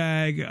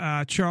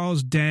douchebag,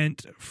 Charles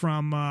Dent,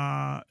 from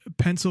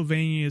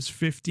Pennsylvania's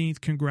 15th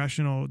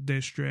Congressional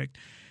District.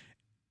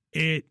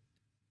 It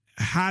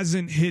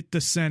hasn't hit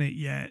the Senate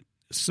yet.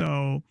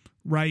 So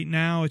right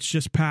now it's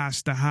just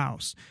passed the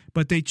House.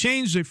 But they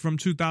changed it from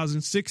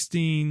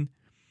 2015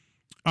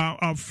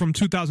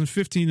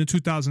 to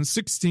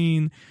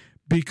 2016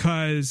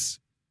 because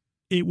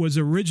it was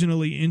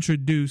originally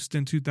introduced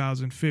in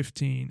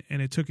 2015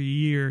 and it took a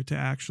year to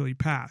actually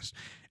pass.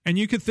 And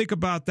you could think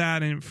about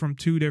that from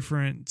two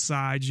different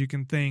sides. You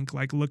can think,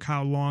 like, look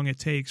how long it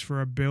takes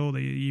for a bill to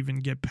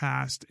even get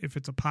passed if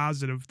it's a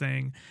positive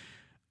thing,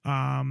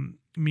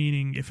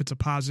 meaning if it's a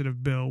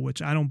positive bill,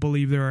 which I don't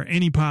believe there are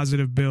any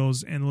positive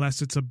bills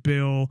unless it's a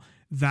bill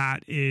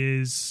that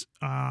is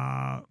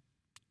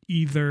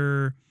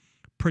either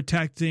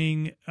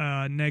protecting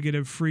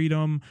negative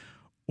freedom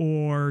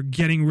or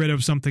getting rid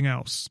of something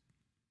else.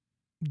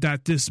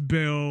 That this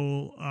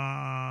bill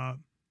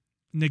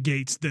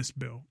negates this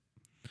bill.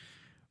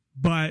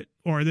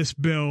 Or this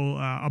bill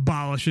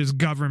abolishes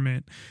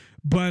government.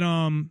 But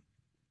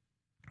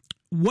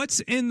what's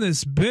in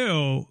this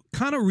bill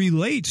kind of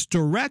relates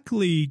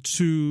directly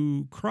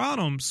to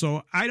Kratom.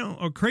 So I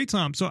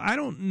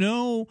don't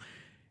know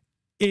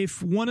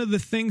if one of the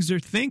things they're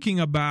thinking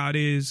about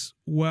is,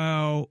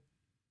 well,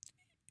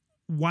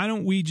 why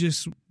don't we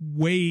just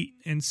wait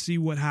and see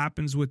what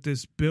happens with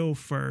this bill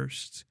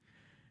first?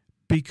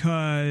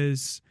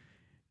 Because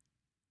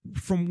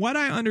from what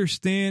I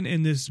understand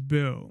in this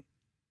bill,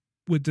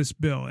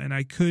 and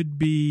I could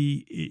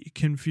be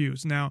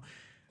confused. Now,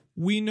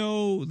 we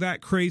know that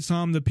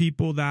Kratom, the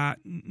people that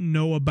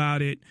know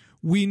about it,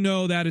 we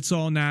know that it's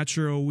all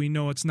natural. We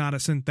know it's not a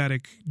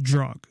synthetic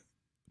drug.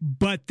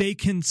 but they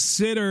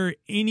consider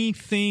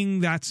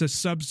anything that's a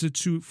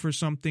substitute for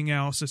something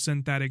else a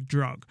synthetic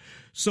drug.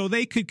 So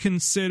they could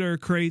consider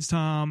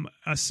Kratom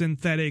a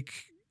synthetic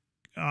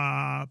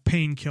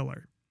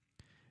painkiller.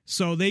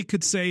 So they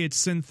could say it's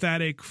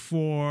synthetic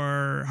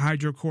for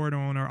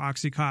hydrocodone or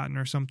Oxycontin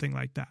or something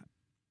like that,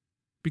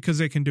 because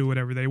they can do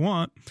whatever they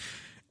want.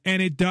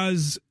 And it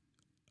does,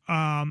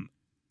 when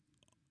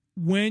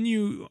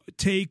you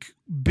take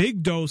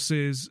big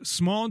doses,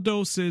 small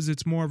doses,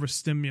 it's more of a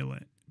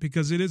stimulant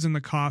because it is in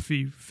the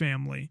coffee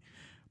family.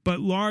 But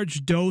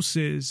large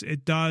doses,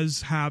 it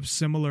does have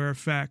similar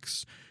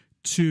effects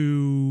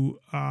to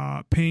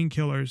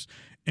painkillers.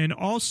 And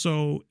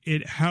also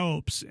it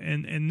helps,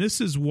 and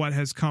this is what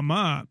has come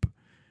up,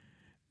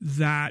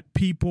 that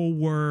people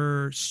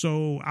were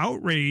so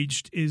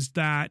outraged, is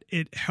that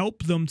it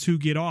helped them to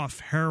get off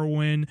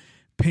heroin,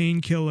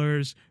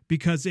 painkillers,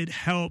 because it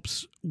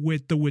helps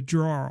with the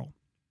withdrawal.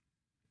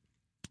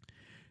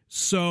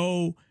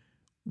 So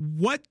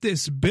what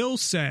this bill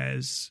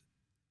says,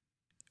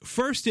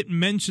 first it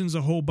mentions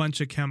a whole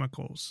bunch of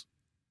chemicals.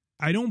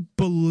 I don't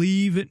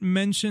believe it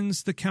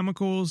mentions the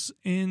chemicals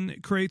in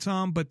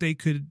Kratom, but they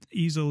could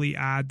easily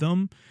add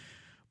them.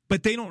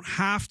 But they don't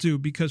have to,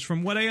 because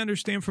from what I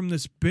understand from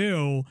this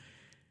bill,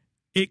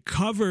 it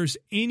covers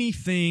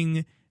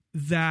anything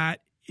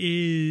that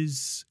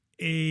is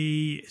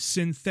a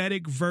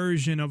synthetic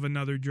version of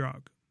another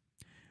drug.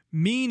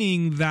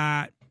 Meaning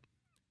that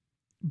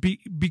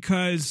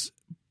because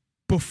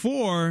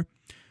before,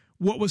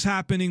 what was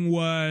happening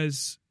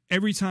was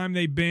every time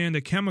they banned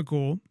a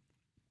chemical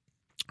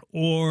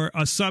or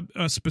a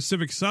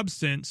specific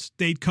substance,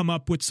 they'd come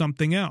up with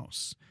something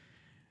else.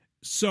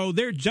 So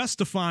they're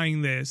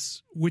justifying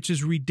this, which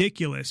is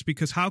ridiculous,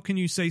 because how can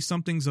you say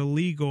something's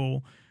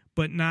illegal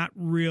but not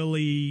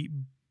really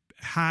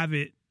have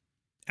it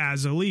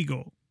as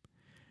illegal?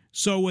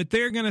 So what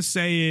they're going to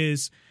say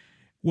is,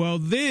 well,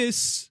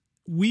 this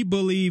we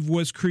believe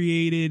was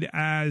created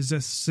as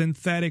a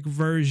synthetic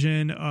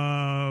version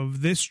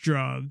of this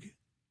drug,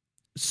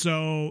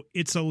 so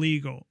it's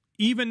illegal.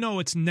 Even though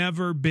it's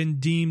never been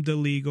deemed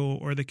illegal,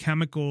 or the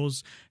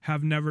chemicals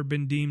have never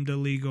been deemed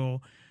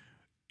illegal,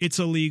 it's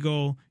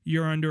illegal.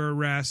 You're under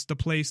arrest. The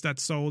place that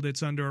sold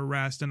it's under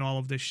arrest, and all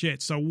of this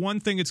shit. So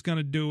one thing it's going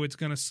to do, it's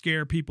going to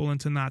scare people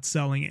into not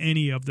selling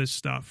any of this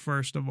stuff,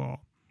 first of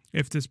all,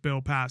 if this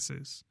bill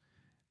passes.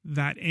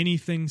 That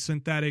anything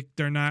synthetic,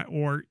 they're not,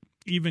 or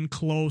even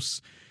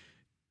close,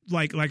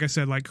 like I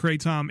said, like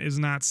Kratom is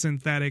not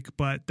synthetic,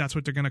 but that's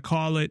what they're going to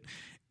call it.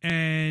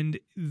 And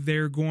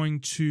they're going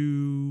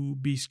to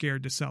be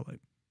scared to sell it.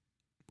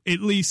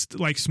 At least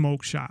like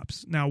smoke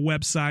shops. Now,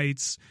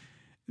 websites,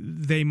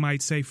 they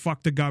might say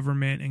fuck the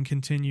government and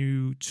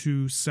continue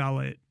to sell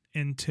it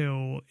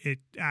until it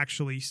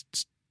actually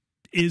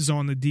is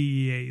on the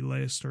DEA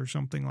list or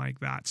something like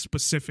that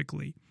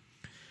specifically.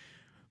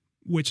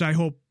 Which I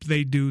hope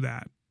they do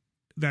that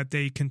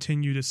they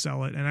continue to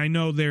sell it. And I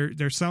know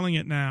they're selling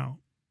it now.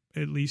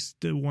 At least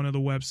one of the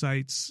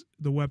websites,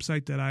 the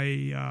website that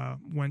I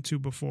went to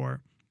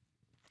before,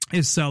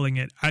 is selling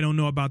it. I don't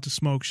know about the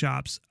smoke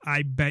shops.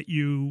 I bet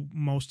you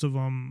most of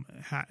them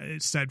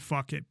said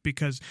fuck it,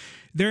 because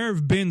there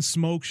have been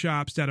smoke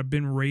shops that have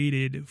been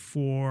raided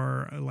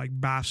for like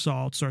bath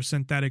salts or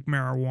synthetic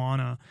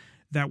marijuana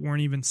that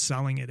weren't even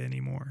selling it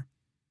anymore.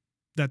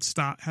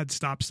 That had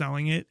stopped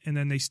selling it, and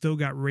then they still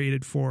got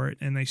raided for it,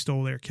 and they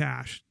stole their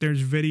cash. There's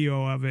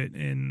video of it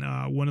in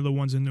one of the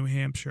ones in New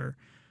Hampshire.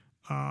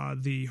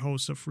 The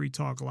hosts of Free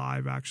Talk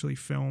Live actually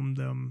filmed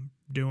them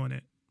doing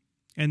it,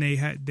 and they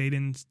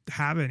didn't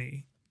have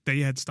any.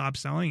 They had stopped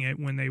selling it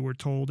when they were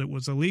told it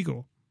was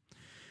illegal.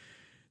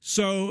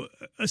 So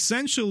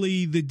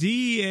essentially, the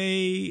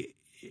DEA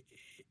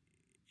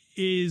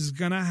is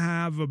gonna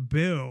have a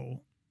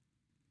bill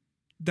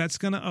that's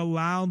gonna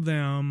allow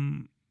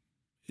them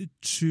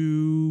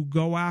to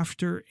go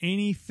after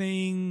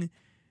anything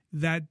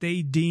that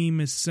they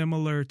deem is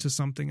similar to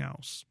something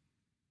else.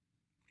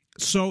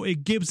 So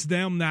it gives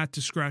them that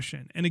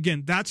discretion. And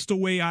again, that's the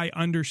way I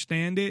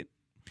understand it.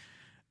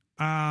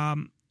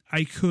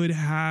 I could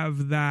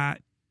have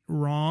that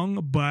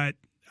wrong, but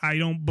I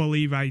don't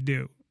believe I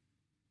do.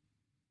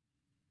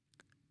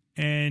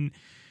 And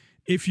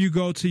if you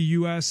go to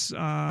US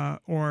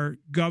or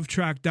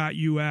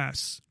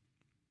govtrack.us,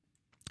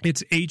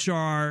 it's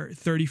HR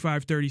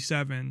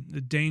 3537,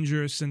 the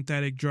Dangerous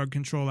Synthetic Drug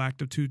Control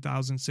Act of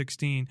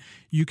 2016.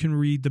 You can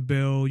read the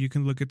bill. You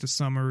can look at the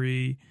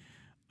summary.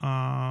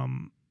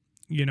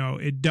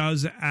 It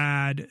does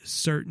add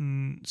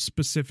certain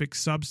specific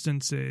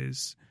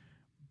substances,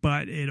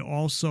 but it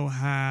also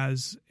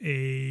has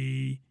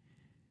a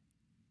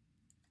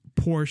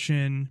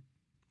portion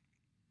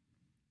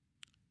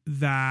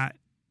that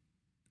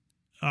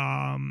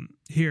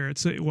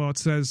it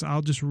says,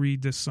 I'll just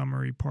read this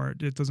summary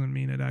part. It doesn't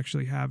mean it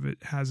actually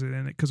has it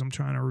in it, because I'm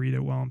trying to read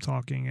it while I'm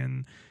talking,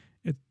 and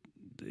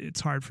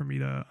it's hard for me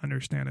to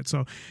understand it.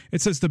 So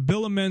it says the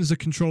bill amends the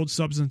Controlled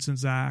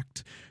Substances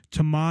Act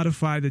to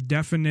modify the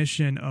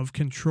definition of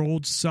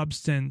controlled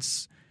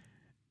substance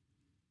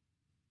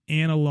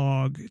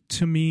analog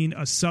to mean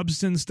a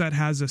substance that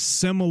has a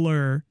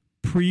similar,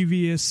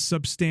 previous,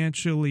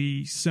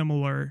 substantially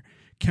similar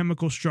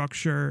chemical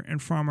structure and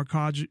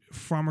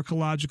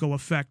pharmacological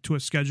effect to a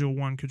Schedule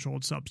 1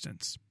 controlled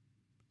substance.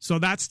 So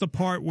that's the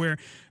part where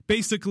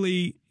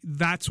basically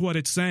that's what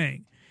it's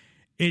saying.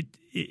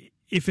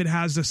 If it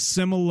has a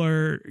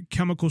similar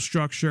chemical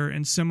structure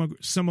and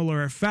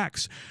similar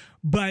effects,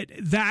 but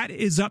that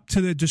is up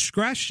to the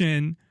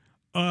discretion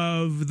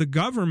of the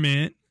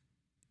government,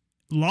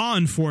 law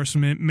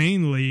enforcement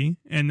mainly,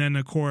 and then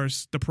of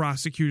course the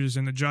prosecutors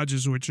and the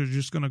judges, which are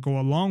just going to go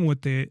along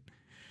with it.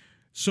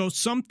 So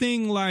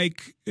something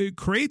like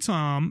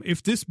Kratom,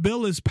 if this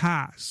bill is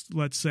passed,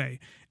 let's say,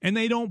 and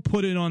they don't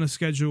put it on a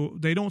schedule,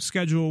 they don't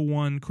Schedule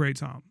 1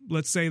 Kratom.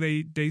 Let's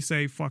say they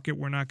say, fuck it,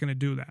 we're not going to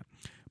do that.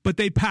 But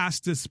they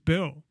passed this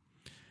bill.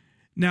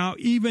 Now,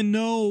 even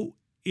though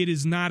it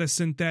is not a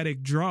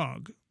synthetic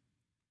drug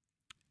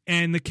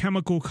and the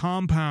chemical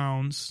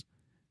compounds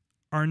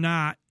are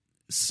not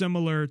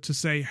similar to,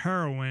 say,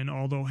 heroin,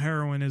 although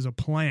heroin is a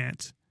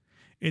plant,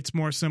 it's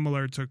more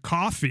similar to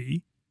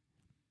coffee.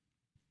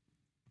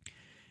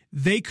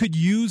 They could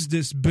use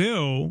this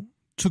bill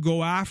to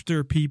go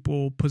after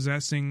people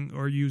possessing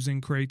or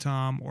using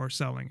Kratom or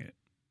selling it.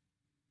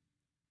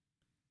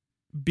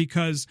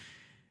 Because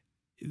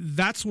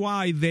that's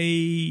why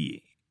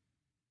they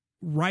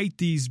write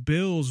these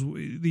bills,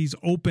 these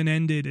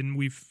open-ended, and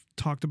we've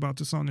talked about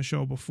this on the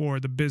show before,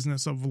 the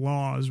business of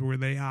laws, where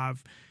they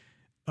have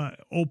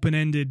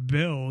open-ended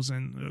bills.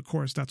 And of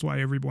course, that's why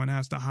everyone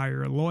has to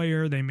hire a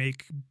lawyer. They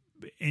make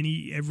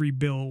every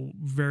bill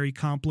very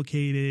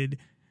complicated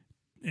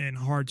and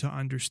hard to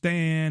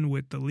understand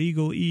with the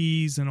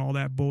legalese and all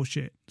that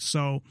bullshit.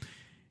 So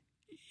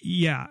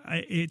yeah,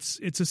 it's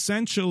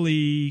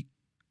essentially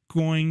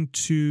going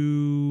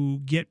to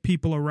get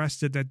people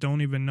arrested that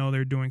don't even know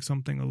they're doing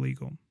something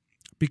illegal,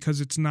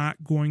 because it's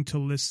not going to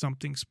list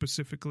something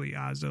specifically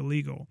as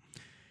illegal.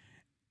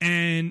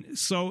 And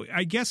so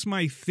I guess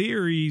my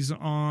theories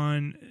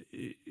on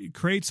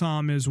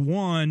Kratom is,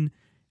 one,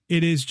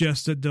 it is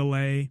just a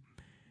delay.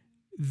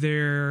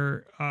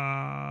 They're,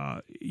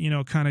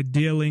 kind of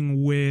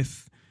dealing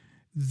with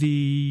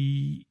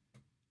the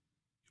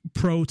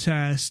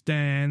protest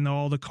and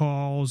all the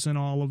calls and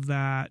all of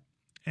that.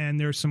 And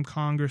there's some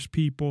Congress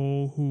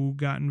people who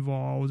got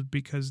involved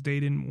because they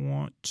didn't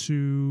want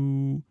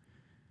to,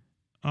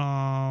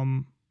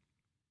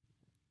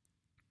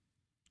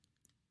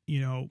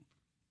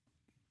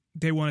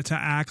 they wanted to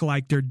act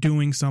like they're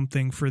doing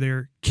something for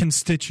their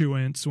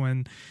constituents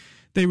when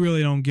they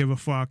really don't give a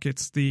fuck.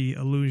 It's the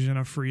illusion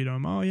of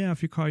freedom. Oh, yeah,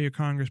 if you call your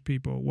Congress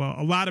people. Well,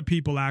 a lot of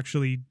people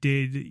actually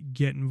did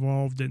get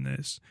involved in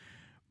this,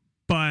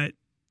 but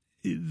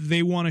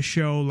they want to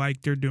show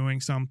like they're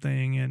doing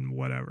something and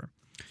whatever.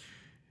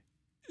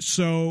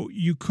 So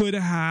you could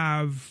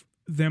have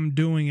them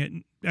doing it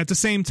at the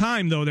same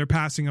time, though, they're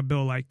passing a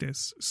bill like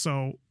this.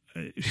 So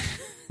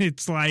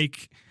it's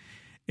like,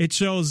 it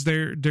shows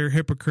they're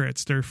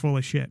hypocrites. They're full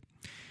of shit.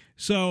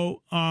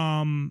 So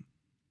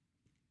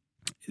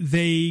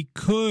they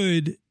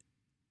could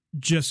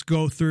just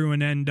go through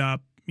and end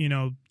up,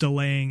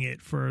 delaying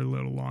it for a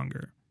little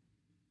longer.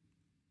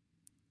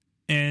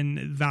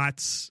 And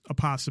that's a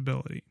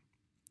possibility.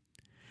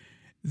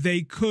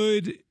 They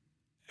could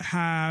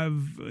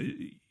have,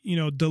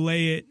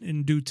 delay it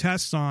and do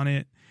tests on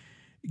it,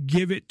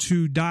 give it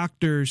to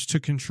doctors to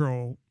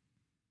control,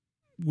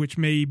 which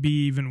may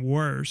be even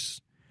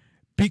worse.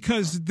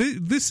 Because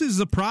this is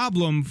a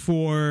problem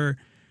for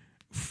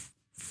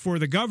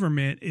the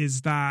government,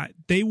 is that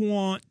they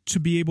want to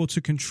be able to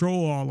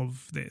control all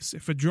of this.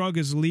 If a drug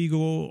is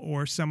legal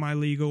or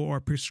semi-legal or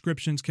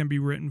prescriptions can be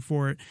written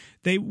for it,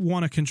 they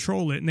want to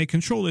control it, and they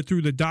control it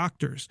through the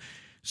doctors.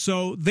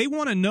 So they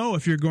want to know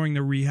if you're going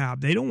to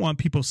rehab. They don't want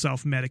people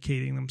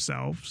self-medicating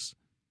themselves.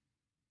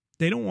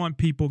 They don't want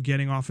people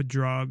getting off of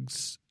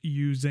drugs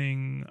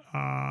using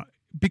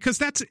because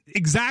that's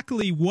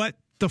exactly what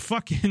the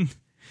fucking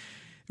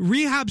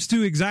rehabs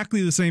do.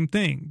 Exactly the same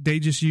thing. They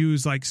just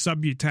use like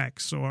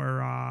Subutex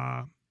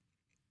or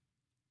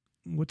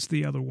what's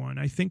the other one?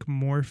 I think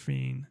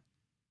morphine.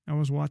 I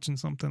was watching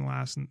something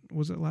last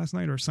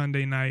night or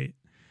Sunday night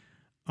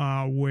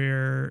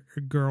where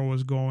a girl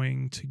was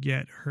going to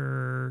get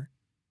her,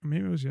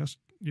 maybe it was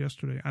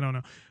yesterday, I don't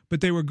know,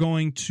 but they were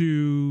going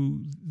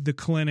to the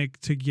clinic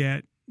to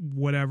get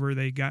whatever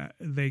they got.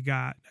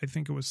 I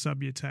think it was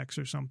Subutex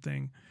or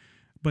something,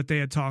 but they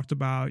had talked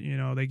about,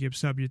 they give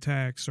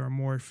Subutex or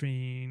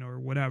morphine or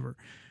whatever.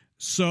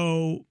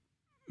 So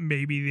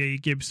maybe they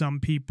give some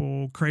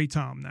people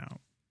Kratom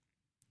now.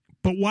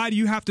 But why do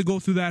you have to go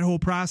through that whole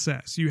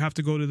process? You have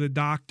to go to the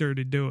doctor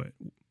to do it.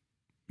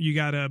 You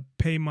got to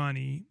pay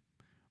money,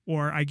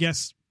 or I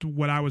guess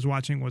what I was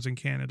watching was in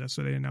Canada,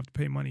 so they didn't have to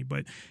pay money,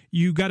 but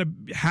you got to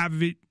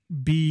have it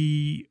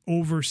be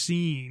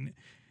overseen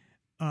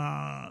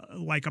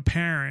like a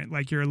parent,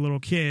 like you're a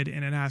little kid,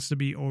 and it has to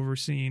be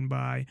overseen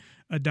by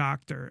a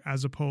doctor,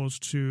 as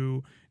opposed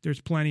to there's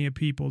plenty of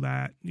people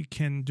that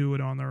can do it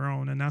on their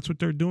own, and that's what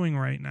they're doing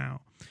right now.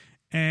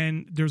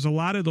 And there's a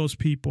lot of those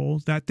people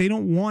that they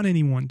don't want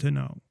anyone to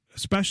know,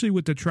 especially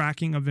with the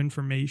tracking of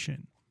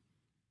information.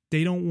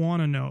 They don't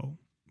want to know,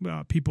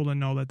 people to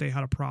know that they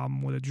had a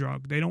problem with a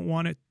drug. They don't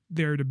want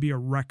there to be a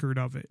record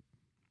of it.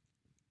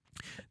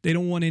 They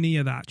don't want any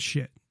of that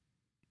shit.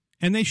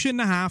 And they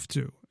shouldn't have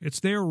to.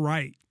 It's their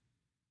right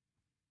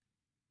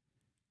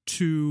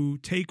to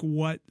take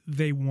what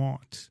they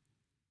want.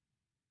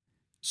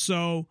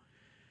 So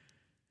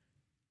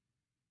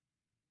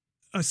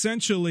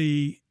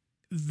essentially,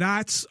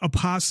 that's a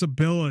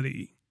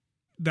possibility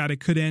that it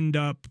could end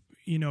up,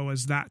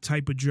 as that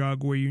type of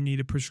drug where you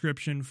need a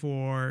prescription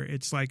for.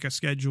 It's like a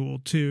Schedule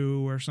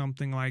 2 or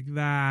something like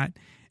that.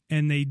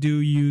 And they do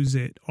use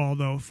it,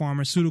 although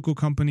pharmaceutical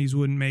companies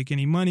wouldn't make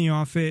any money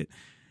off it.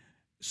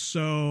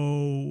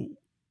 So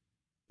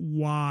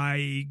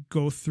why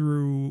go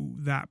through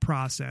that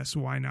process?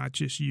 Why not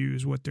just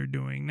use what they're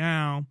doing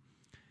now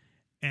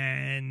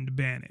and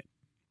ban it?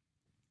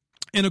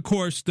 And of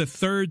course, the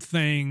third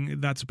thing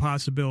that's a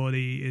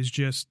possibility is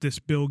just this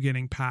bill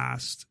getting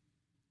passed,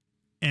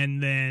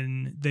 and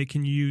then they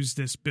can use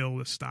this bill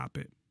to stop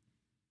it,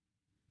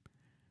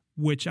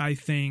 which I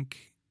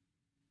think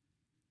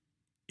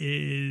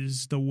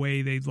is the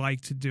way they'd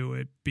like to do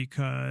it,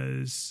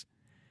 because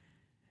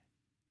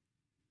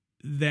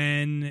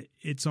then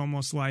it's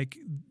almost like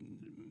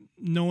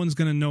no one's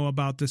going to know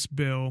about this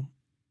bill,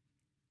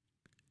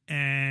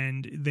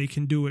 and they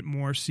can do it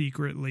more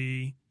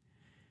secretly.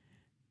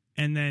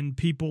 And then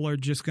people are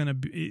just going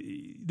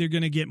to they're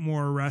going to get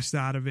more arrests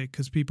out of it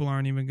because people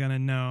aren't even going to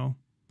know.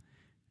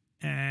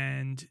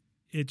 And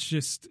it's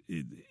just,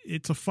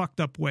 it's a fucked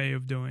up way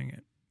of doing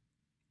it.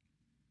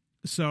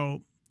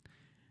 So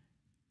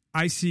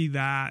I see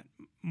that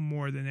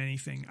more than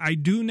anything. I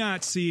do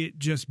not see it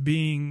just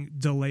being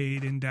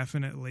delayed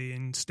indefinitely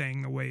and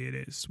staying the way it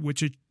is,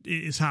 which it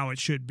is how it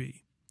should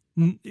be.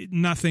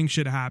 Nothing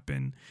should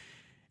happen.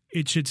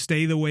 It should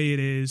stay the way it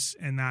is,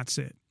 and that's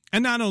it.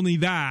 And not only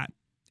that,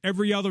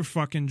 every other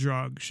fucking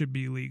drug should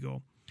be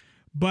legal.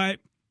 But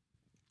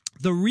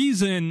the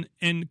reason,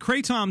 and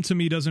Kratom to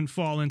me doesn't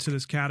fall into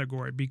this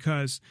category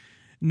because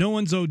no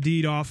one's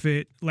OD'd off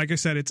it. Like I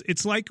said,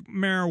 it's like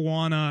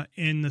marijuana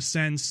in the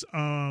sense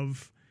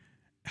of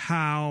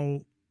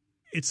how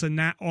it's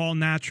a all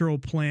natural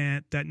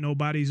plant that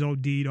nobody's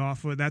OD'd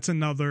off of. That's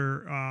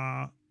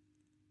another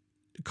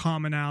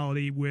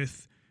commonality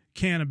with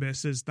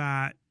cannabis, is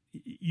that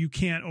you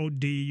can't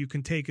OD. You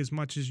can take as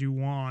much as you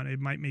want. It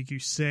might make you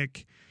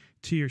sick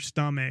to your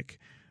stomach,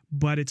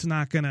 but it's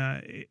not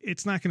gonna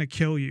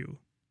kill you.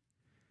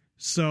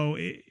 So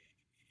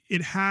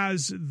it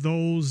has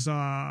those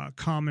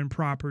common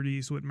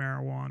properties with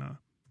marijuana.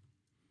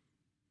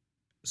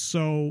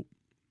 So,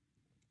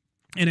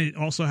 and it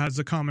also has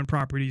the common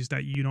properties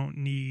that you don't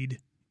need,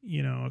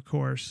 of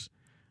course,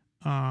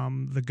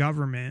 the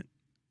government,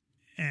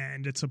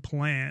 and it's a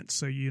plant,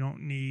 so you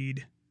don't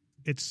need.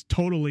 It's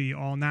totally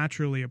all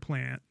naturally a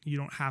plant. You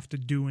don't have to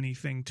do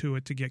anything to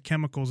it to get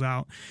chemicals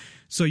out.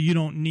 So you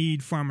don't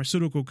need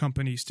pharmaceutical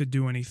companies to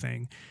do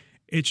anything.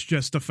 It's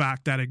just the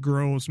fact that it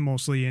grows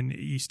mostly in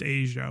East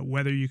Asia.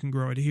 Whether you can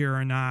grow it here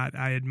or not,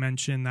 I had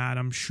mentioned that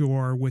I'm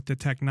sure with the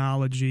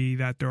technology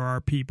that there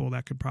are people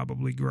that could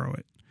probably grow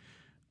it.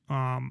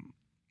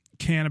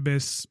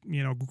 Cannabis,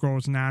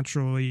 grows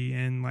naturally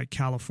in like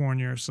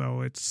California,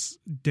 so it's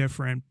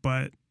different.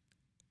 But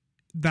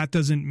that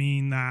doesn't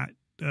mean that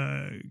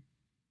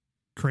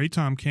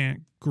Kratom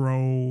can't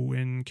grow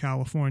in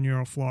California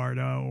or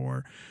Florida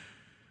or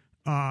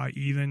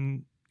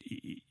even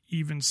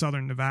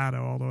southern Nevada,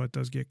 although it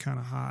does get kind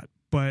of hot.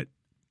 But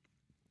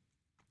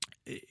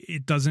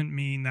it doesn't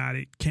mean that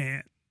it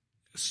can't.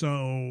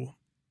 So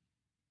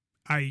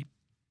I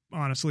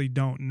honestly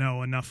don't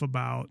know enough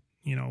about,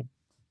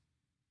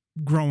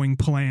 growing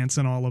plants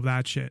and all of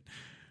that shit.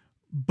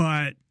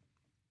 But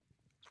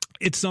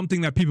it's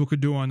something that people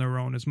could do on their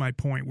own, is my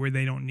point, where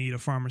they don't need a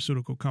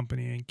pharmaceutical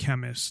company and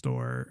chemist,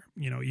 or,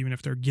 even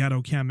if they're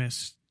ghetto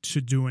chemists,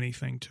 to do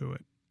anything to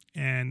it.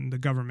 And the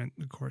government,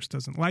 of course,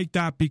 doesn't like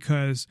that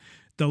because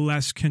the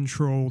less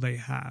control they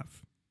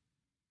have.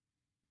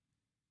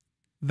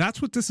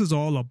 That's what this is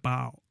all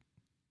about.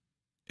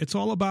 It's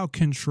all about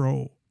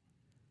control.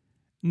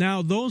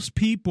 Now, those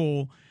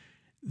people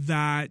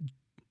that,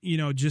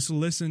 just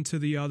listen to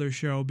the other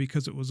show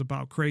because it was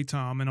about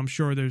Kratom, and I'm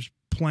sure there's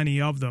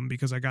plenty of them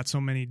because I got so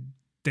many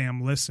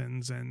damn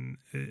listens, and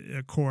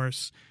of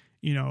course,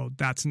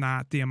 that's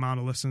not the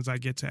amount of listens I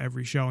get to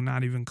every show,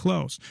 not even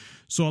close.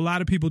 So a lot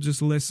of people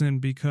just listen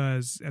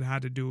because it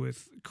had to do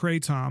with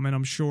Kratom, and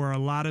I'm sure a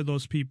lot of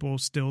those people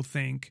still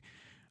think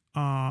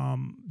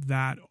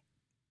that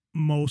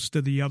most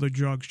of the other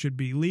drugs should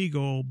be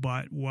legal,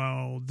 but,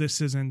 well, this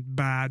isn't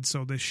bad,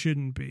 so this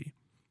shouldn't be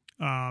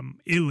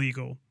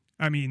illegal.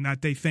 I mean,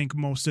 that they think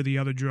most of the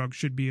other drugs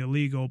should be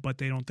illegal, but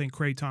they don't think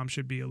Kratom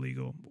should be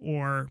illegal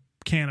or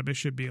cannabis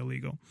should be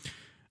illegal.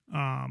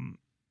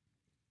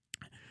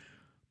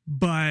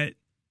 But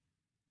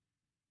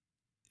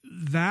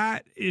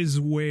that is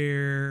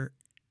where,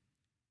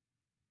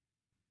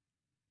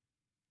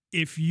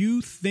 if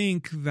you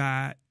think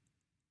that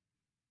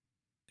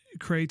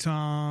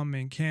Kratom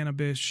and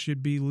cannabis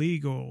should be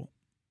legal,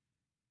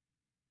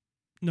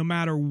 no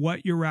matter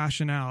what your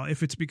rationale,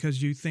 if it's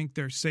because you think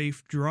they're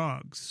safe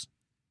drugs,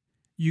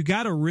 you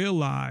got to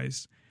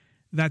realize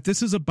that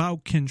this is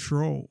about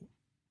control.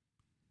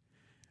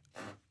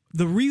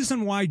 The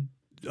reason why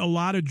a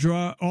lot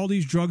of all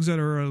these drugs that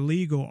are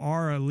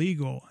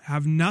illegal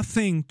have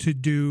nothing to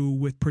do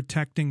with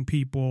protecting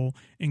people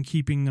and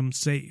keeping them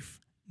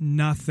safe.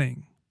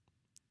 Nothing.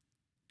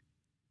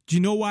 Do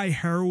you know why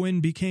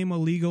heroin became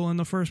illegal in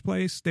the first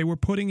place? They were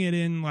putting it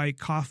in like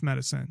cough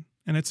medicine,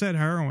 and it said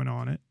heroin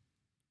on it.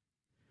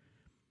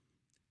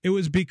 It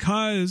was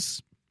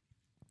because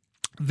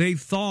they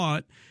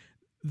thought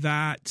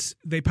that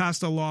they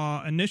passed a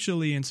law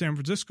initially in San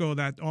Francisco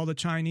that all the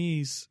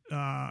Chinese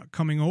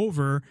coming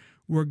over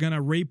were going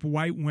to rape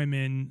white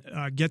women,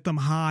 get them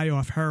high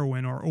off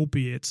heroin or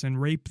opiates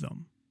and rape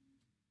them.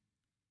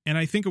 And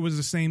I think it was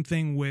the same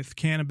thing with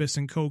cannabis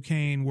and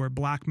cocaine, where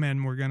black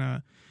men were going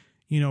to,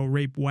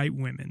 rape white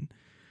women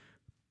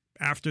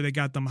after they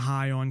got them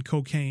high on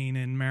cocaine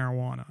and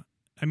marijuana.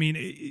 I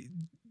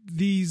mean,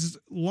 these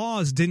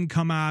laws didn't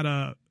come out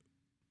of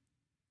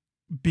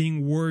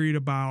being worried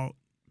about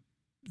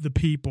the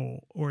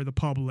people or the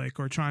public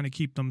or trying to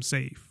keep them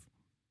safe.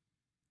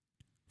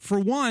 For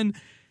one,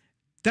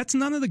 that's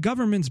none of the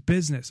government's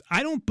business.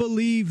 I don't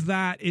believe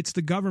that it's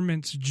the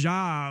government's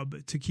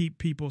job to keep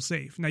people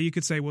safe. Now, you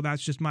could say, well,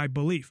 that's just my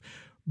belief.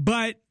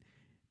 But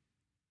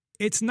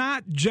it's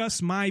not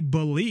just my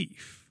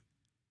belief.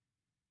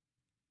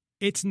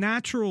 It's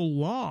natural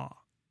law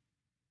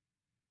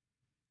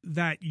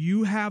that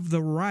you have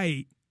the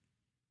right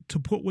to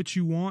put what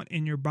you want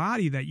in your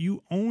body, that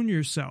you own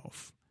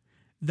yourself,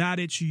 that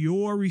it's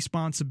your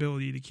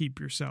responsibility to keep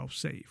yourself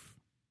safe.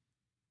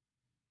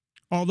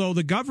 Although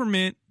the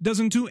government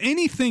doesn't do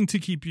anything to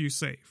keep you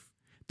safe.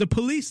 The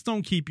police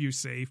don't keep you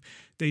safe.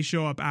 They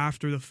show up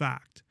after the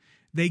fact.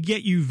 They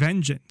get you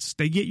vengeance.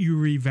 They get you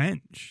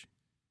revenge.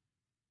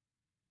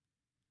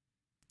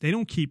 They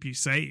don't keep you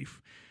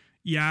safe.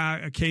 Yeah,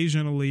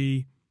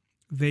 occasionally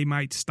they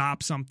might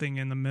stop something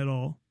in the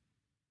middle,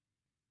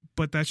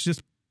 but that's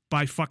just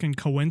by fucking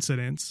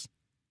coincidence.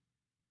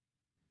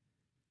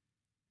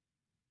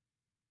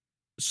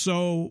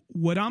 So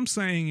what I'm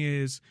saying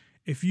is,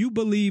 if you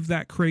believe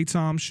that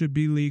Kratom should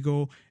be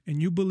legal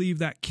and you believe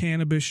that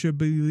cannabis should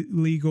be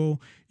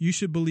legal, you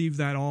should believe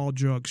that all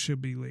drugs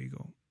should be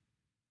legal.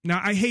 Now,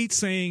 I hate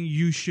saying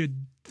you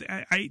should,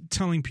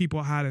 telling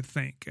people how to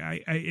think.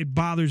 It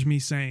bothers me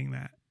saying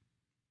that.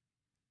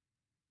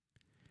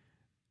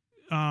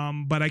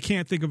 But I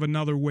can't think of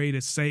another way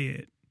to say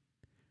it.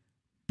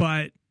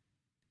 But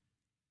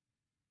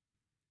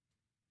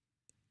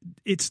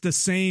it's the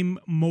same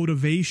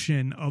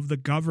motivation of the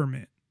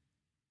government.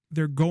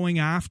 They're going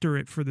after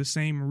it for the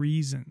same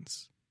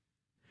reasons.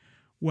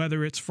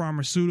 Whether it's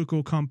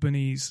pharmaceutical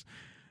companies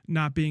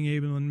not being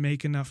able to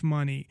make enough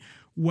money,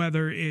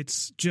 whether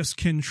it's just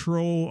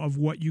control of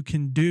what you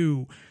can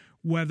do,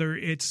 whether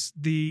it's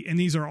and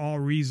these are all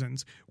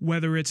reasons,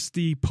 whether it's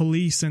the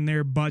police and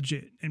their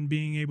budget and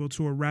being able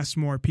to arrest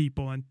more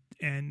people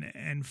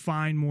and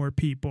fine more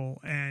people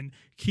and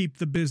keep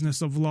the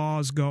business of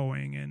laws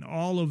going, and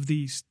all of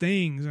these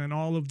things and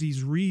all of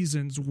these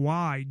reasons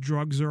why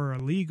drugs are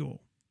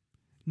illegal.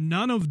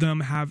 None of them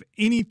have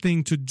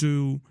anything to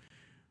do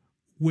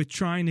with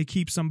trying to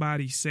keep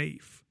somebody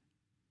safe.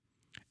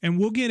 And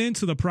we'll get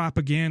into the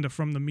propaganda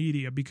from the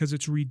media because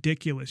it's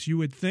ridiculous. You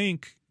would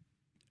think,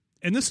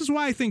 and this is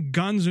why I think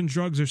guns and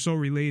drugs are so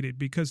related,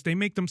 because they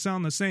make them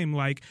sound the same.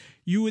 Like,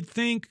 you would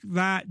think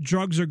that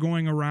drugs are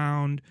going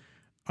around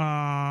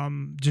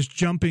just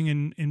jumping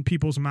in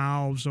people's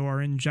mouths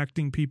or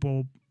injecting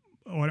people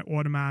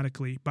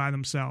automatically by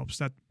themselves,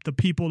 that the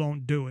people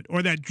don't do it,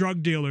 or that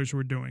drug dealers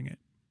were doing it.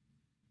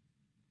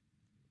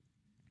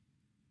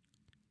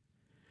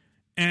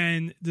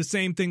 And the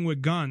same thing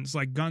with guns.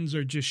 Like, guns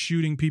are just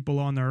shooting people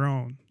on their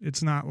own.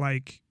 It's not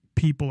like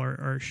people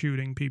are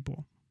shooting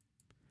people.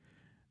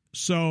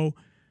 So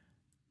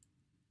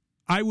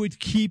I would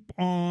keep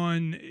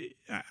on,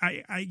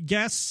 I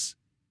guess,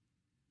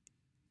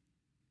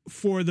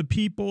 for the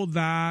people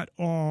that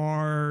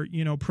are,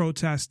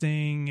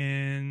 protesting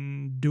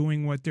and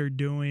doing what they're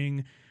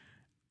doing,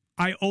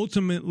 I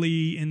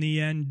ultimately, in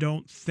the end,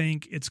 don't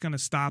think it's going to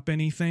stop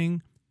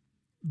anything.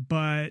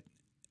 But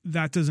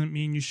that doesn't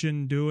mean you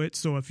shouldn't do it.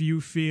 So if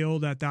you feel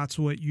that that's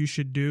what you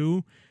should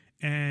do,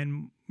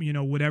 and,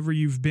 whatever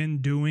you've been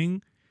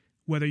doing,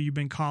 whether you've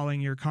been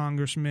calling your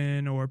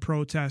congressman or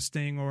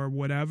protesting or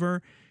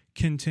whatever,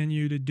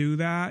 continue to do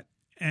that.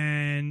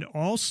 And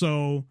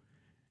also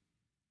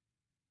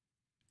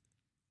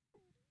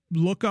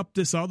look up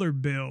this other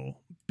bill,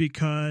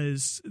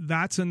 because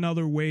that's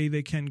another way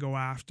they can go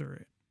after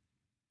it.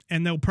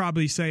 And they'll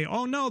probably say,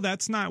 oh, no,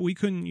 we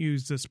couldn't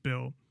use this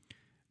bill.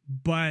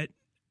 But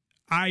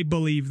I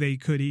believe they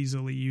could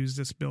easily use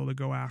this bill to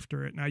go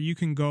after it. Now, you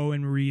can go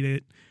and read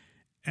it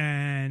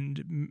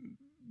and,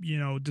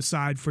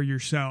 decide for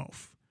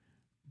yourself.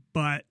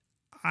 But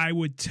I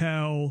would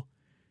tell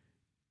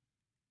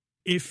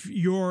if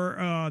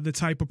you're the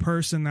type of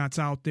person that's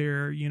out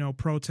there, you know,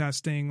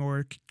 protesting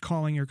or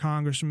calling your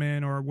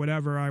congressman or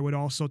whatever, I would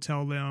also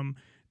tell them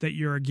that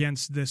you're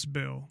against this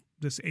bill,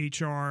 this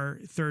HR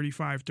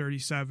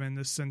 3537,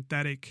 the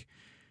Synthetic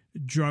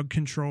Drug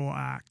Control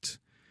Act,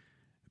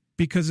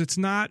 because it's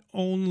not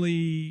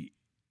only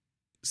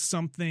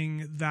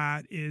something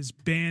that is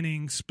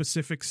banning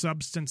specific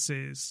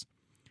substances,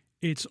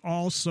 it's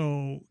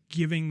also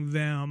giving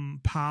them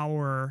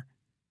power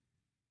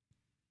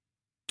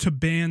to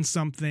ban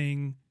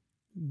something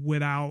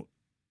without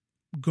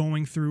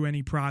going through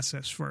any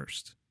process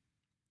first.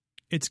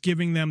 It's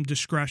giving them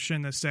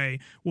discretion to say,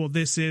 well,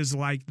 this is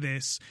like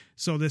this,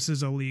 so this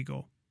is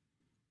illegal.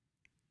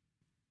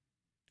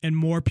 And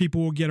more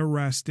people will get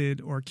arrested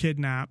or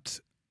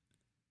kidnapped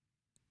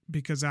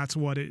because that's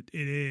what it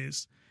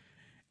is.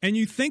 And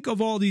you think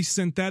of all these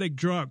synthetic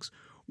drugs.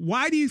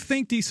 Why do you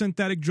think these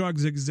synthetic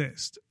drugs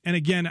exist? And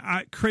again,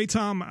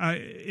 Kratom,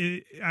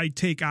 I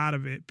take out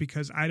of it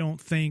because I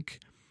don't think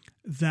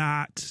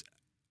that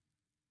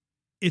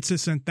it's a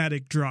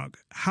synthetic drug.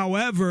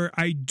 However,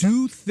 I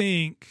do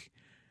think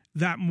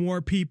that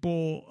more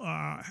people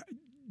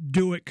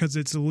do it because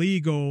it's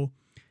illegal.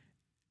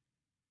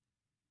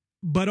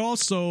 But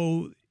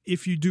also,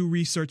 if you do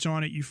research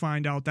on it, you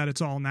find out that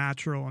it's all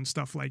natural and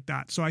stuff like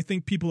that. So I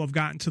think people have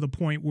gotten to the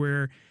point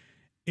where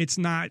it's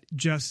not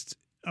just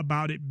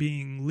about it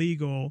being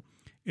legal,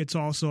 it's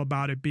also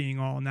about it being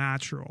all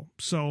natural.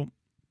 So,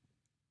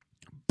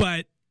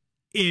 but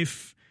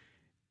if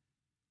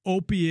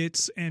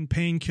opiates and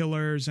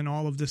painkillers and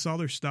all of this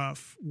other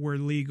stuff were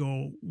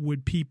legal,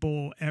 would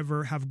people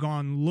ever have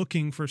gone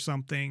looking for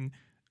something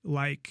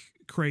like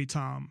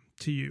Kratom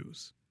to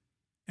use?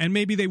 And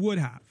maybe they would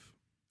have.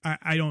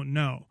 I don't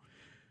know.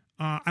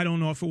 I don't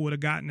know if it would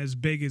have gotten as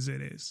big as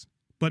it is,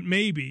 but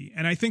maybe.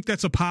 And I think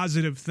that's a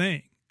positive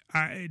thing.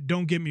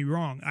 Don't get me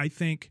wrong. I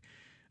think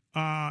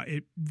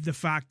the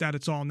fact that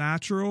it's all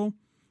natural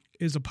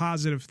is a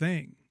positive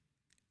thing.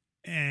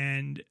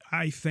 And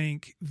I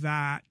think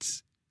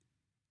that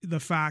the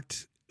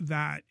fact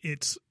that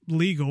it's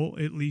legal,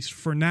 at least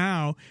for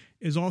now,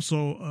 is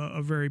also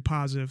a very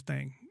positive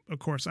thing. Of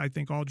course, I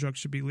think all drugs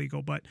should be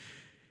legal, but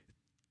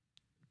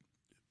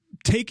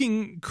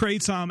taking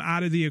Kratom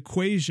out of the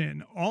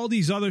equation, all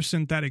these other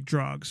synthetic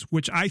drugs,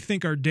 which I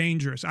think are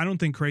dangerous. I don't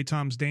think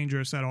Kratom's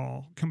dangerous at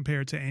all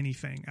compared to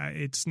anything.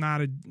 It's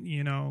not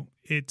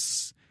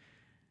it's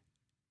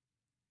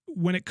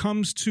when it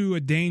comes to a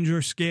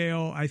danger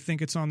scale, I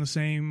think it's on the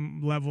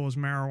same level as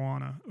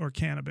marijuana or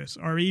cannabis,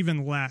 or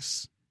even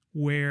less,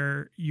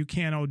 where you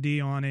can't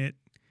OD on it.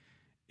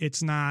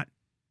 It's not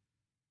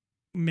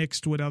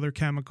mixed with other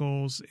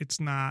chemicals. It's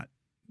not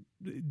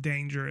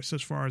dangerous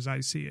as far as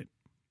I see it.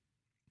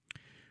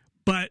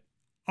 But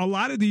a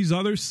lot of these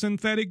other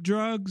synthetic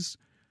drugs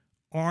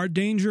are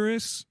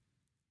dangerous,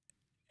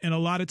 and a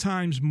lot of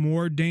times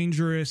more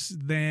dangerous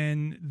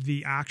than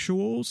the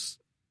actuals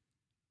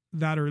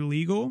that are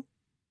legal,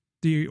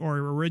 or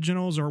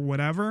originals or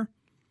whatever.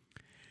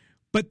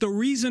 But the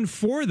reason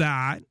for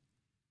that,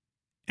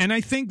 and I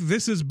think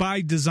this is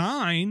by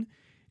design,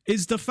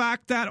 is the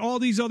fact that all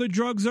these other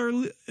drugs are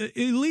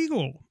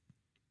illegal.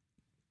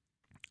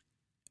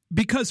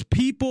 Because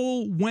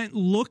people went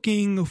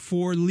looking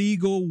for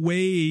legal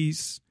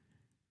ways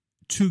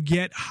to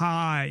get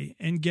high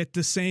and get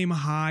the same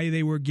high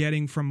they were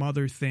getting from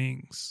other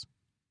things.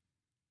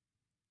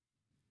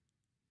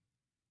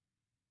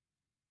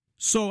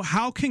 So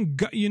how can,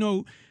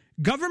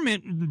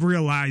 government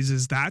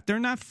realizes that. They're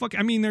not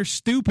they're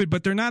stupid,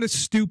 but they're not as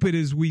stupid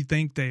as we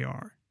think they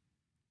are.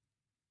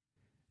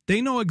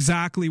 They know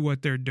exactly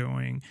what they're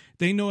doing.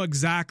 They know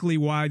exactly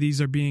why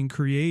these are being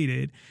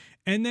created.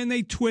 And then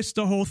they twist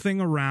the whole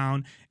thing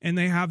around and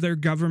they have their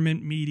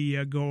government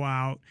media go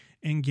out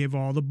and give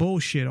all the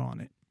bullshit on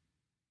it.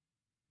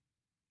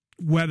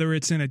 Whether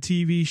it's in a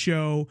TV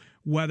show,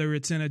 whether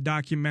it's in a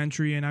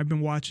documentary, and I've been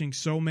watching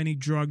so many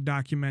drug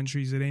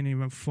documentaries it ain't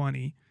even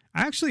funny.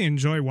 I actually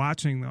enjoy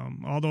watching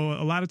them, although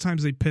a lot of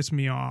times they piss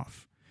me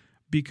off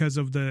because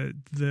of the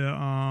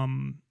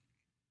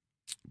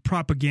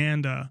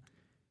propaganda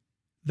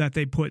that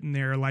they put in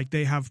there. Like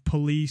they have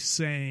police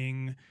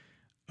saying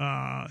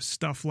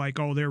stuff like,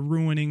 oh, they're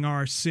ruining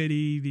our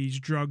city, these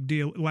drug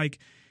deal, like,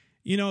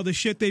 the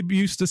shit they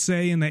used to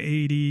say in the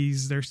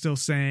 80s, they're still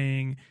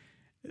saying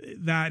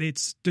that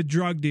it's the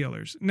drug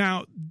dealers.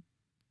 Now,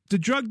 the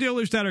drug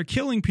dealers that are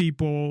killing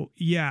people,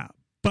 yeah,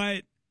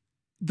 but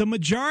the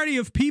majority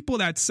of people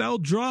that sell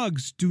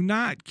drugs do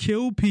not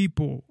kill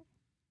people.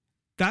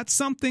 That's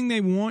something they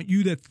want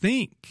you to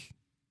think,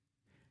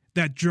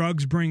 that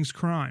drugs brings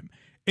crime.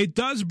 It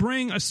does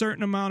bring a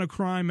certain amount of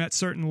crime at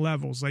certain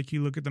levels, like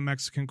you look at the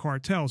Mexican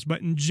cartels.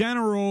 But in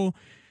general,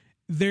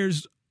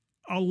 there's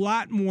a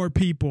lot more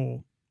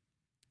people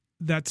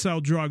that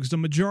sell drugs, the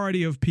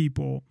majority of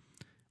people,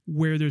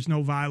 where there's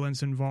no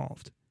violence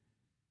involved.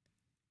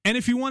 And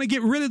if you want to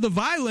get rid of the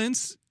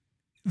violence,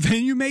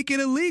 then you make it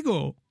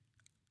illegal.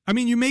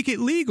 You make it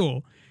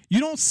legal. You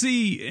don't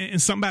see,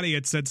 and somebody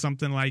had said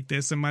something like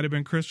this, it might have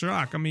been Chris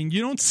Rock.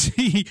 You don't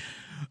see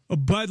a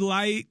Bud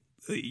Light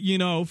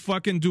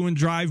fucking doing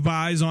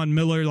drive-bys on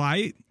Miller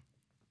Lite.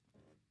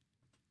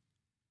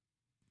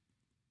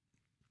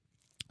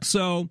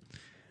 So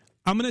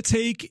I'm going to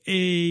take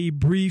a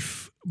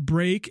brief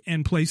break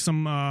and play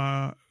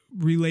some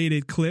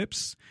related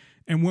clips.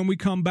 And when we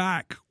come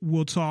back,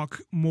 we'll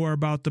talk more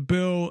about the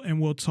bill,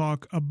 and we'll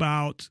talk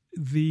about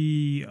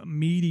the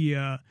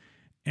media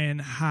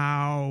and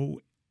how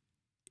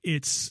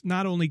it's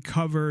not only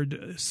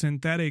covered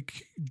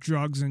synthetic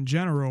drugs in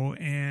general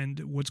and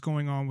what's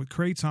going on with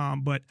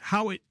Kratom, but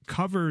how it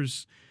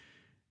covers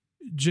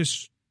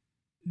just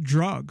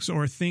drugs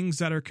or things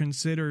that are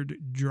considered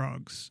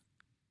drugs.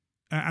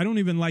 I don't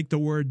even like the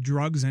word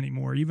drugs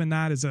anymore. Even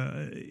that is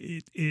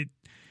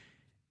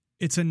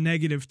it's a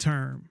negative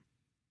term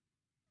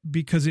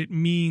because it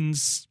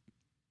means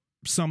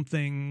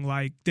something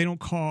like they don't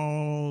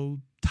call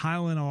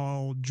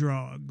Tylenol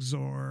drugs,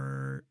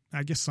 or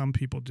I guess some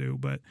people do,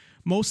 but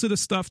most of the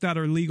stuff that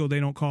are legal,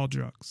 they don't call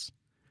drugs.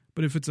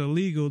 But if it's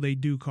illegal, they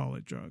do call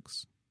it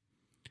drugs.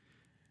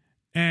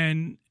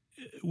 And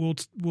we'll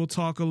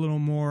talk a little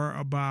more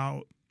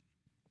about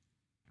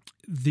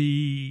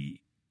the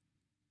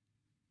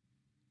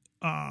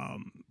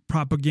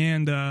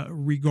propaganda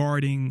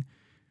regarding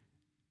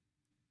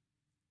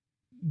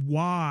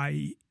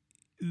why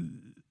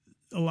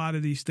a lot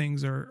of these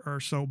things are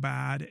so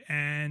bad,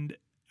 and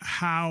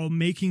how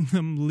making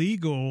them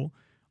legal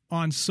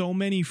on so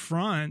many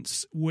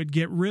fronts would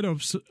get rid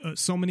of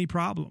so many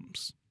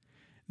problems,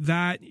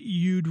 that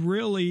you'd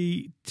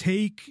really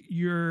take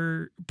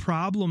your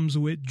problems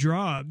with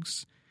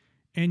drugs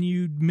and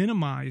you'd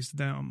minimize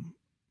them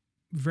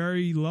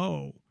very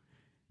low.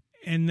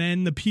 And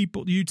then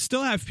you'd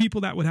still have people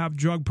that would have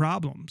drug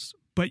problems,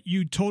 but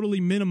you totally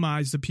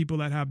minimize the people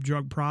that have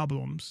drug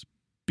problems,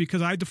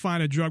 because I define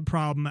a drug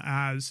problem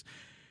as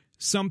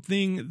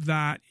something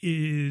that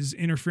is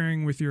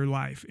interfering with your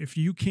life. If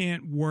you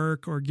can't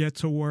work or get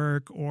to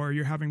work, or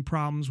you're having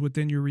problems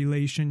within your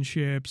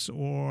relationships,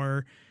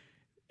 or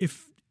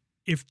if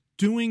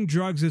doing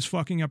drugs is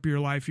fucking up your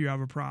life, you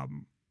have a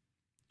problem.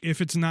 If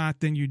it's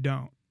not, then you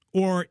don't.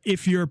 Or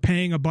if you're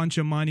paying a bunch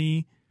of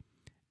money,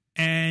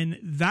 and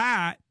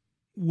that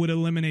would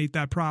eliminate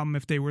that problem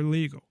if they were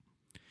legal.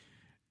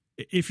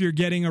 If you're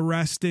getting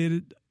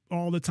arrested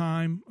all the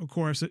time, of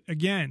course,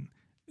 again,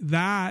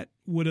 that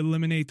would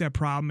eliminate that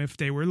problem if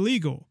they were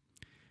legal.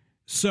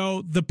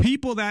 So the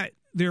people that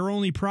their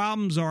only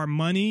problems are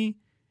money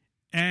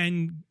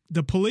and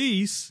the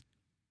police,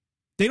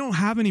 they don't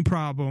have any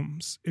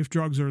problems if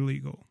drugs are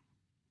legal.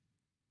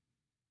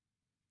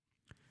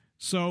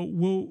 So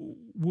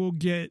we'll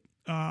get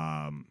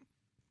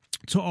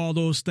to all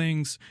those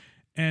things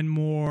and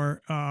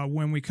more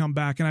when we come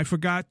back. And I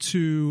forgot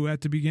to,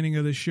 at the beginning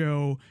of the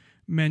show,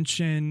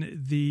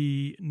 mention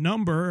the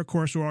number. Of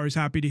course, we're always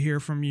happy to hear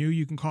from you.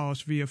 You can call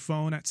us via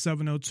phone at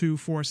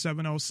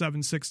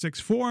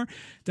 702-470-7664.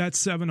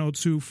 That's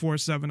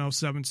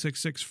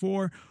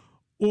 702-470-7664.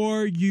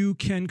 Or you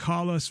can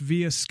call us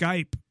via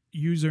Skype,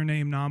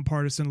 username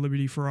Nonpartisan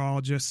Liberty for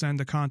All. Just send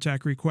a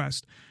contact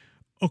request.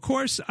 Of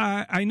course,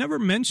 I never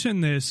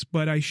mentioned this,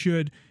 but I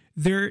should.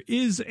 There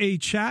is a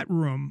chat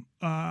room.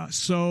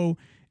 So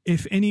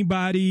if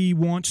anybody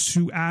wants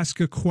to ask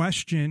a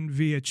question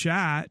via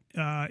chat,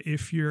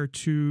 if you're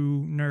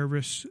too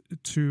nervous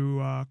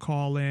to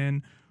call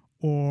in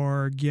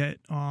or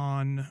get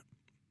on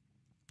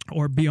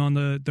or be on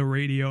the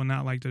radio,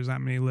 not like there's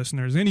that many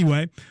listeners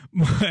anyway,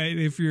 but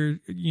if you're,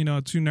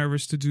 too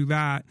nervous to do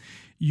that,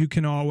 you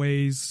can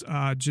always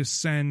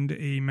just send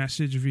a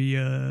message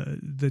via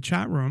the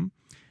chat room,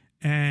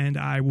 and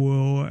I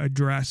will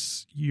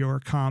address your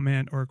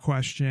comment or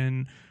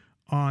question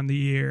on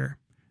the air.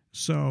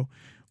 So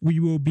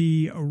we will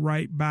be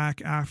right back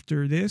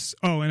after this.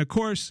 Oh, and of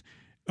course,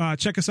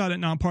 check us out at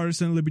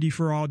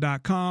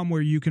nonpartisanlibertyforall.com,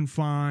 where you can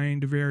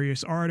find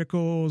various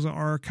articles,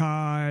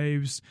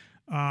 archives.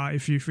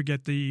 If you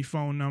forget the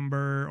phone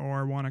number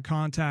or want to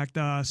contact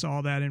us,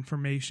 all that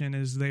information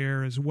is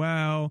there as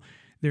well.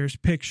 There's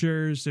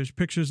pictures. There's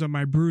pictures of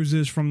my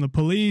bruises from the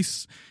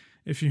police,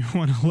 if you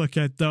want to look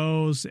at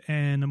those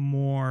and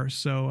more.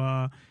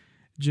 So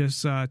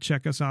just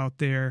check us out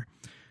there.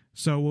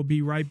 So we'll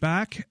be right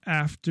back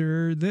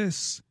after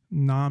this.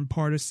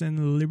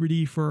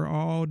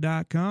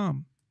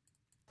 NonpartisanLibertyForAll.com.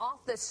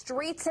 Off the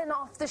streets and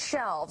off the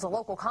shelves, a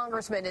local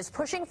congressman is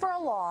pushing for a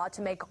law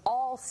to make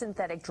all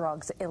synthetic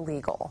drugs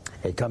illegal.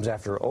 It comes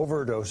after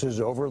overdoses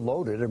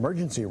overloaded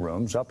emergency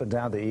rooms up and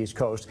down the East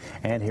Coast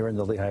and here in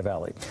the Lehigh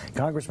Valley.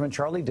 Congressman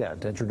Charlie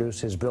Dent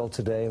introduced his bill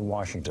today in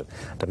Washington.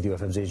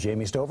 WFMZ's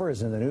Jamie Stover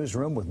is in the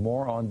newsroom with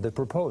more on the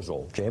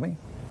proposal. Jamie?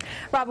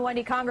 Rob and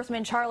Wendy,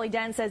 Congressman Charlie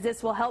Dent says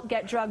this will help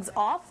get drugs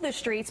off the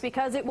streets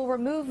because it will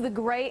remove the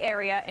gray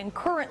area in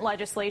current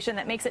legislation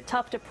that makes it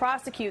tough to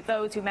prosecute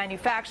those who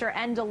manufacture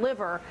and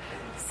deliver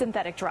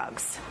synthetic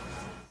drugs.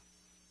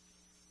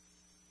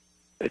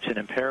 It's an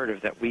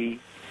imperative that we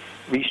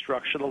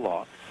restructure the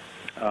law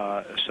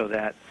so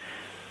that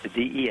the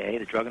DEA,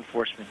 the Drug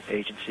Enforcement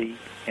Agency,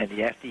 and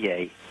the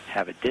FDA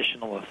have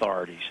additional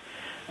authorities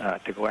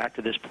to go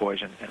after this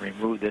poison and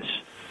remove this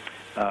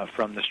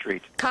from the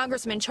street.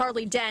 Congressman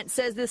Charlie Dent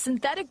says the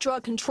Synthetic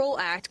Drug Control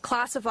Act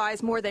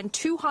classifies more than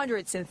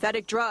 200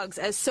 synthetic drugs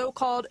as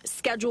so-called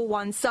Schedule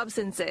I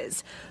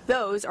substances.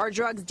 Those are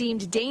drugs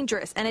deemed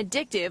dangerous and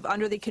addictive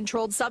under the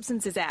Controlled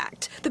Substances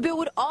Act. The bill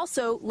would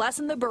also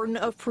lessen the burden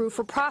of proof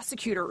for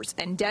prosecutors,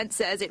 and Dent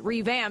says it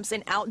revamps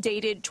an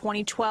outdated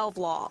 2012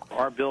 law.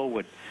 Our bill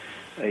would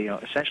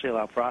essentially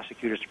allow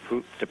prosecutors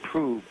to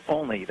prove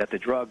only that the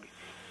drug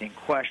in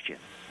question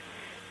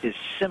is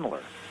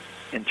similar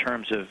in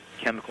terms of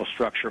chemical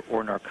structure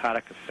or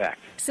narcotic effect.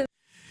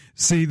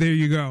 See, there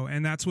you go.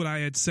 And that's what I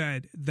had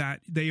said,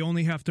 that they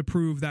only have to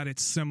prove that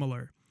it's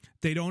similar.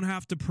 They don't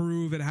have to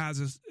prove it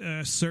has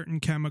a certain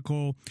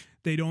chemical.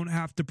 They don't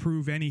have to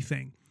prove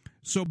anything.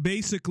 So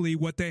basically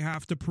what they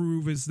have to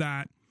prove is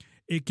that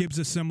it gives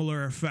a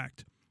similar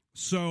effect.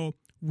 So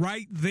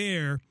right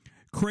there,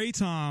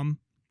 Kratom,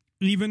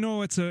 even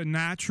though it's a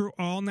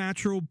all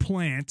natural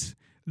plant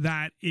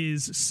that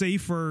is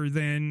safer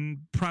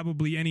than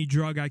probably any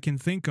drug I can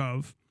think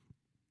of,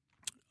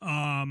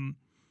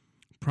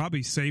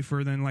 probably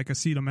safer than like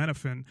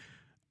acetaminophen,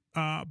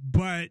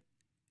 but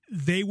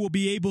they will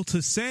be able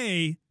to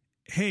say,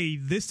 hey,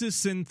 this is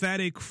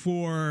synthetic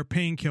for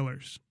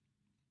painkillers,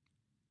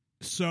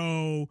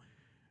 so,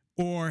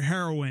 or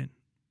heroin.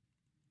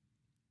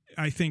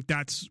 I think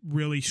that's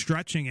really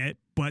stretching it,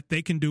 but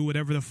they can do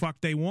whatever the fuck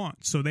they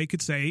want. So they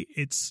could say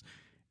it's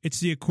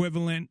the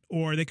equivalent,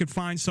 or they could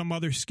find some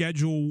other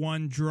Schedule I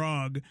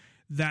drug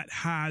that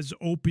has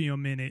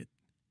opium in it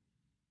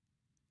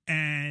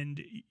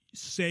and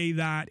say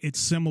that it's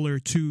similar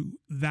to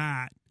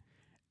that,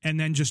 and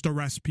then just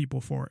arrest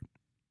people for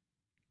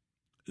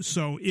it.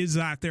 So is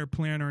that their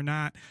plan or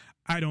not?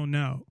 I don't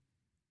know.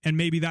 And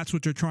maybe that's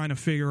what they're trying to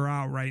figure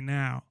out right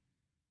now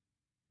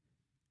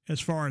as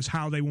far as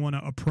how they want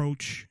to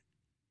approach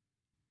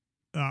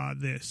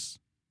this.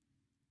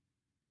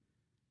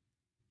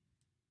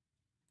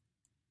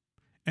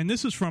 And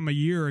this is from a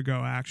year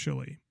ago,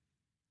 actually.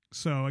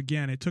 So,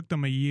 again, it took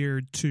them a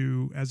year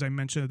to, as I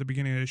mentioned at the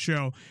beginning of the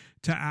show,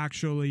 to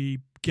actually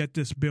get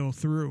this bill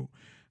through.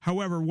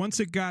 However,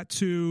 once it got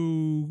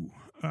to,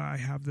 I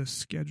have the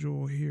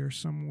schedule here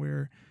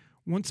somewhere.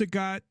 Once it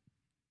got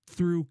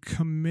through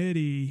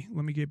committee,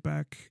 let me get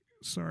back,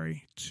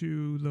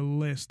 to the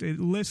list. It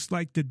lists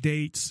like the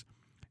dates,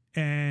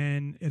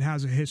 and it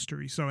has a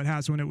history. So it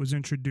has when it was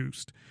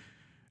introduced.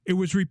 It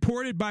was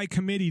reported by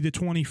committee the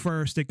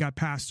 21st. It got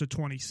passed the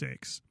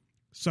 26th.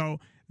 So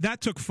that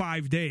took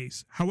 5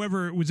 days.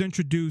 However, it was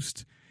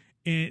introduced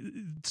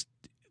in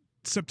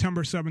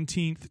September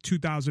 17th,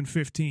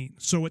 2015.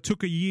 So it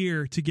took a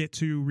year to get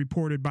to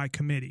reported by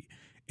committee.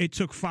 It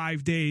took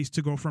 5 days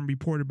to go from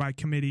reported by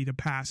committee to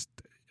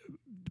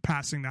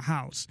passing the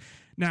House.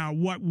 Now,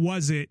 what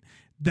was it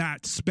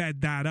that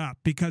sped that up?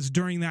 Because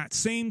during that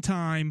same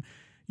time,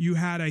 you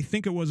had, I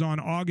think it was on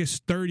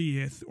August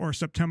 30th or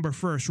September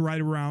 1st, right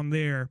around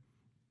there,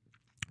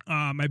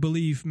 I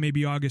believe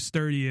maybe August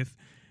 30th,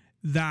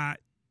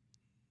 that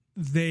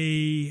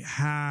they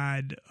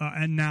had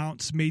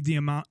made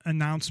the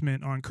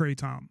announcement on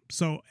Kratom.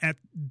 So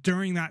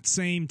during that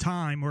same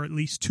time, or at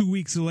least 2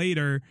 weeks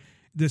later,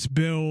 this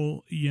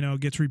bill,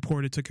 gets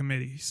reported to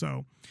committee.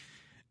 So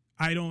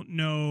I don't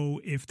know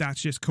if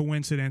that's just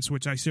coincidence,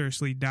 which I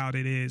seriously doubt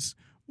it is,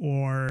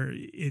 or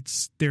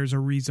there's a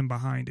reason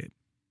behind it.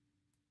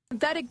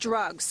 Synthetic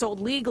drugs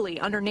sold legally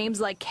under names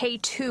like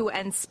K2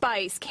 and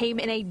Spice came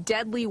in a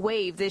deadly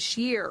wave this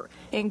year,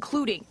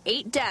 including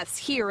 8 deaths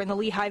here in the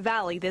Lehigh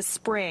Valley this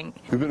spring.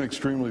 We've been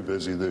extremely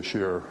busy this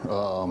year,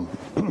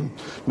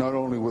 not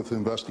only with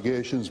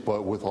investigations,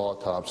 but with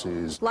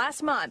autopsies.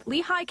 Last month,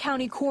 Lehigh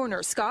County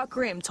Coroner Scott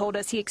Grimm told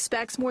us he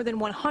expects more than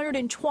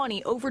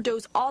 120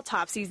 overdose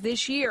autopsies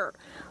this year.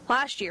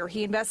 Last year,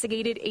 he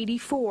investigated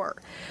 84.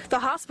 The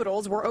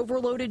hospitals were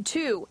overloaded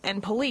too,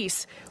 and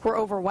police were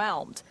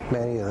overwhelmed.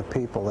 Many of the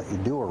people that you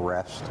do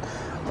arrest,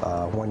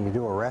 when you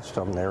do arrest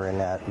them, they're in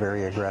that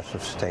very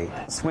aggressive state.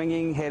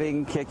 Swinging,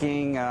 hitting,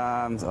 kicking,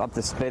 up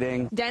to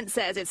spitting. Dent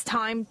says it's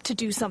time to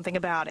do something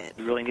about it.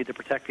 We really need to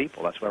protect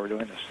people. That's why we're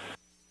doing this.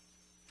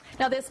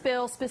 Now, this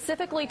bill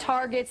specifically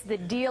targets the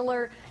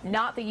dealer,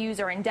 not the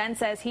user, and Dent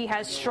says he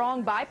has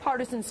strong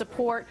bipartisan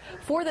support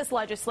for this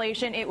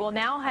legislation. It will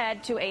now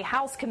head to a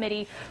House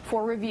committee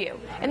for review.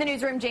 In the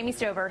newsroom, Jamie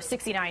Stover,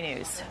 69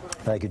 News.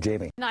 Thank you,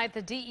 Jamie. Tonight,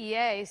 the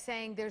DEA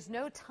saying there's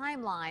no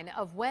timeline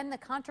of when the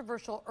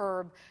controversial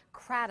herb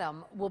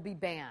Kratom will be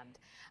banned.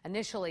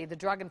 Initially, the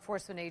Drug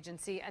Enforcement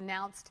Agency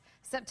announced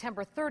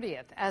September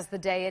 30th as the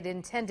day it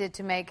intended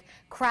to make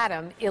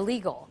Kratom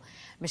illegal.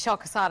 Michelle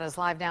Casada is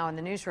live now in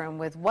the newsroom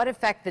with what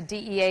effect the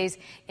DEA's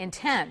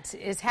intent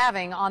is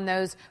having on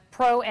those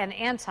pro and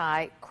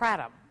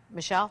anti-Kratom.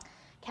 Michelle?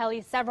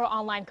 Kelly, several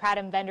online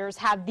Kratom vendors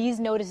have these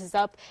notices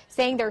up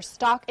saying their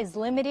stock is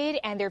limited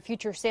and their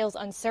future sales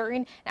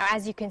uncertain. Now,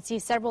 as you can see,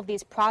 several of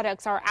these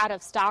products are out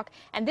of stock,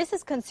 and this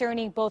is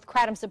concerning both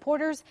Kratom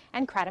supporters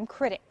and Kratom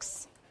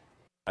critics.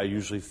 I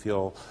usually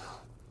feel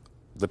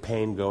the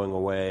pain going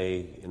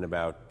away in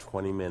about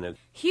 20 minutes.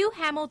 Hugh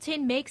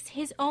Hamilton makes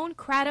his own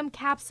Kratom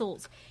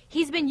capsules.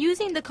 He's been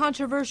using the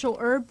controversial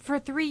herb for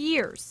 3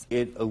 years.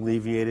 It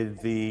alleviated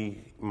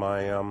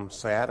my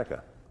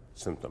sciatica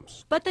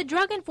symptoms. But the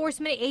Drug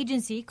Enforcement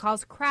Agency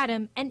calls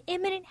Kratom an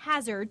imminent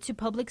hazard to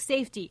public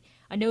safety,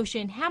 a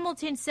notion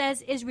Hamilton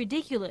says is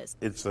ridiculous.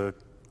 It's a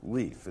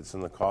leaf. It's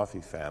in the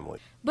coffee family.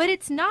 But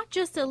it's not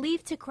just a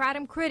leaf to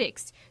Kratom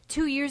critics.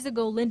 2 years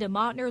ago, Linda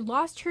Mottner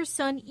lost her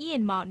son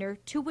Ian Mottner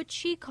to what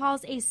she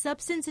calls a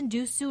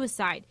substance-induced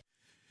suicide.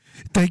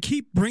 They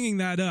keep bringing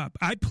that up.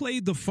 I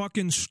played the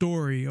fucking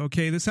story,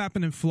 okay? This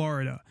happened in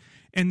Florida.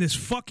 And this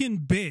fucking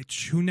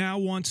bitch who now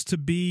wants to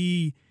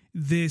be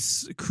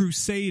this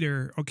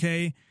Crusader,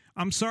 okay?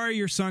 I'm sorry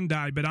your son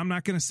died, but I'm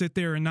not going to sit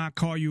there and not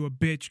call you a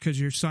bitch because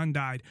your son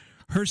died.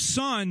 Her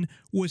son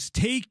was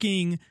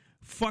taking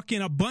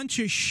fucking a bunch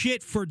of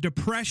shit for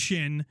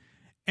depression,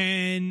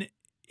 and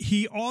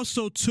he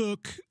also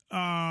took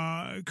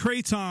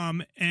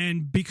Kratom,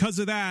 and because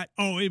of that,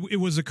 it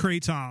was a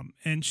Kratom,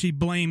 and she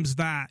blames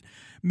that.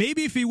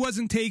 Maybe if he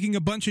wasn't taking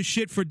a bunch of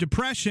shit for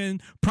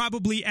depression,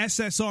 probably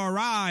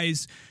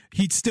SSRIs,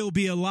 he'd still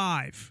be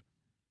alive.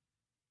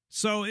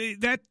 So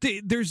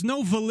there's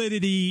no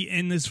validity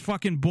in this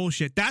fucking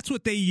bullshit. That's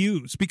what they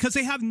use because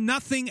they have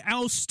nothing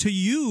else to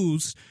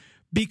use,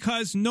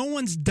 because no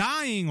one's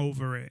dying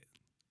over it,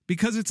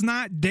 because it's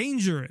not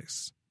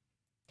dangerous.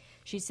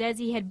 She says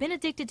he had been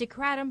addicted to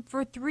Kratom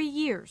for 3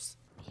 years.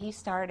 He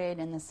started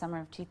in the summer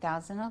of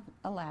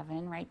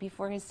 2011, right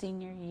before his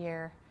senior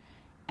year,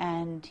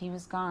 and he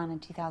was gone in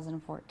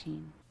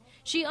 2014.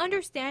 She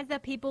understands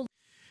that people...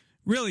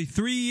 Really,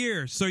 3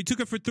 years. So he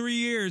took it for 3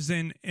 years,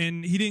 and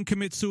he didn't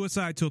commit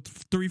suicide till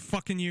 3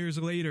 fucking years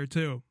later,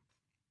 too.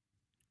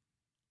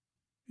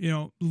 You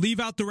know, leave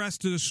out the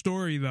rest of the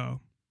story, though.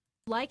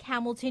 Like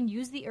Hamilton,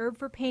 use the herb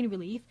for pain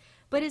relief,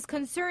 but is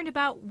concerned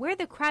about where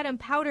the Kratom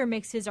powder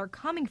mixes are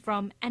coming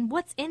from and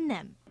what's in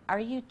them. Are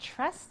you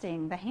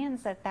trusting the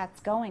hands that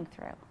that's going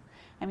through?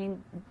 I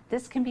mean,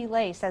 this can be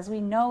laced. As we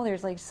know,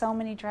 there's like so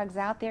many drugs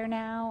out there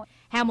now.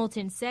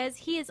 Hamilton says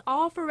he is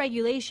all for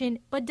regulation,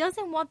 but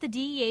doesn't want the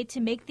DEA to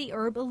make the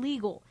herb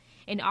illegal.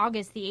 In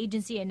August, the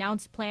agency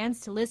announced plans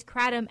to list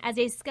Kratom as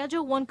a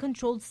Schedule I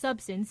controlled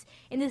substance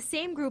in the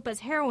same group as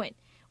heroin.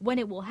 When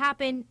it will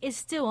happen is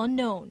still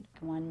unknown.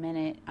 1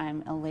 minute,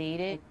 I'm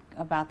elated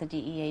about the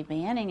DEA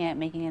banning it,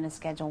 making it a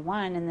Schedule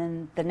I, and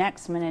then the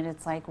next minute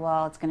it's like,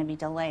 well, it's going to be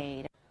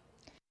delayed.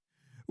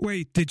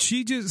 Wait, did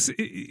she just...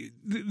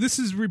 This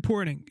is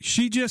reporting.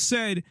 She just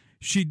said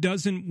she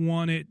doesn't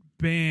want it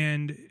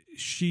banned.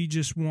 She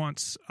just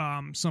wants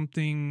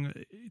something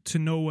to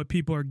know what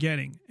people are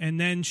getting. And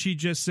then she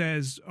just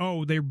says,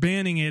 oh, they're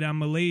banning it.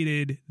 I'm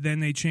elated. Then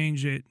they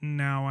change it. And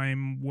now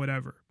I'm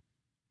whatever.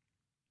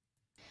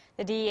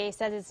 The DEA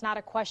says it's not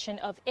a question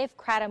of if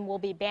Kratom will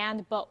be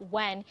banned, but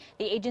when.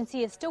 The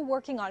agency is still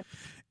working on...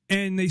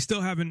 And they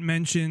still haven't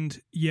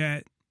mentioned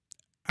yet.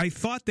 I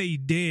thought they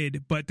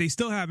did, but they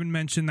still haven't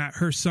mentioned that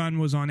her son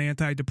was on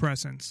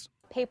antidepressants.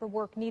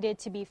 Paperwork needed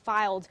to be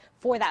filed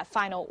for that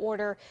final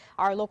order.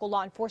 Our local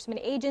law enforcement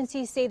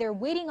agencies say they're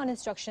waiting on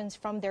instructions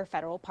from their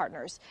federal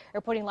partners.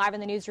 Reporting live in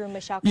the newsroom,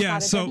 Michelle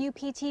Casada,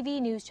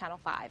 WPTV News Channel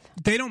 5.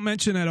 They don't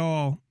mention at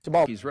all.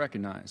 He's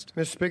recognized.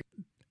 Mr. Speaker.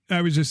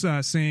 I was just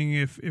seeing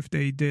if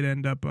they did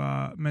end up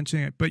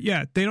mentioning it. But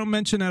yeah, they don't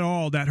mention at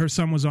all that her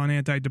son was on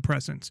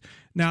antidepressants.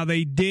 Now,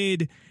 they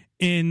did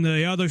in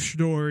the other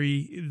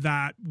story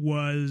that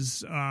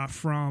was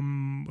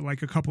from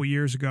like a couple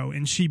years ago,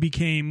 and she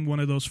became one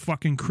of those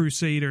fucking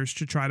crusaders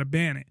to try to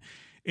ban it.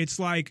 It's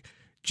like,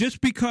 just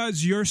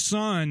because your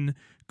son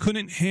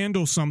couldn't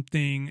handle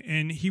something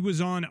and he was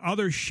on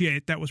other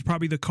shit that was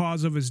probably the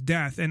cause of his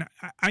death. And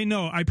I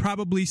know I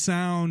probably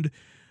sound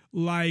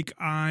like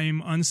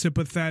I'm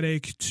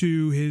unsympathetic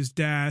to his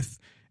death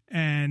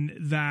and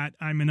that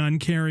I'm an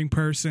uncaring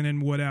person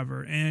and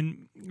whatever.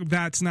 And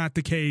that's not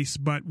the case,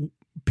 but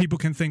people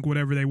can think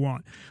whatever they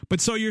want.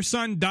 But so your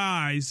son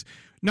dies.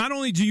 Not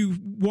only do you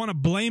want to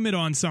blame it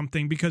on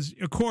something, because,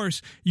 of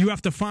course, you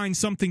have to find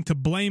something to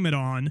blame it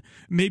on.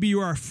 Maybe you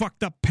are a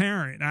fucked up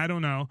parent. I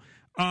don't know.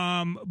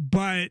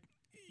 But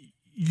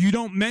you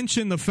don't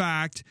mention the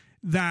fact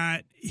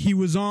that he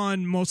was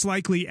on most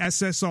likely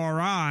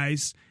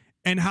SSRIs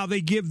and how they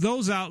give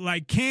those out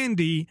like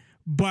candy,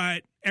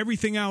 but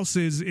everything else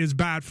is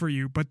bad for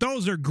you. But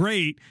those are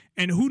great,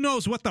 and who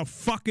knows what the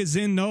fuck is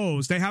in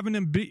those. They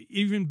haven't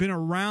even been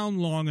around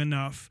long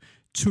enough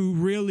to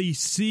really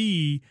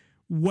see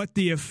what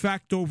the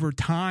effect over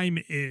time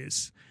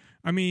is.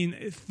 I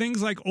mean,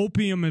 things like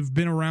opium have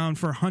been around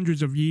for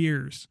hundreds of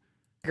years.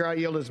 I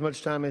yield as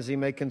much time as he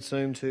may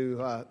consume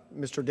to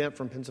Mr. Dent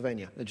from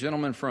Pennsylvania. The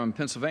gentleman from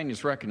Pennsylvania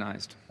is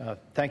recognized.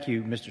 Thank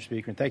you, Mr.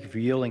 Speaker, and thank you for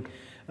yielding.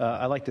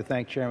 I'd like to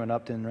thank Chairman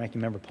Upton,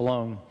 Ranking Member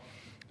Pallone,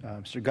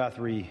 Mr.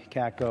 Guthrie,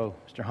 Katko,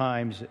 Mr.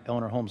 Himes,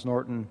 Eleanor Holmes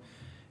Norton,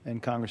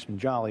 and Congressman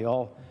Jolly,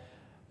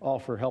 all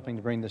for helping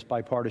to bring this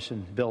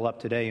bipartisan bill up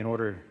today in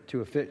order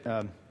to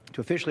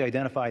officially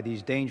identify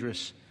these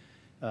dangerous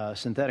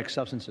synthetic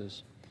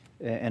substances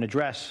and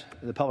address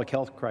the public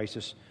health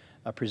crisis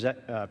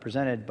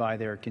presented by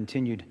their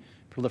continued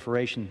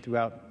proliferation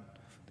throughout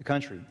the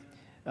country.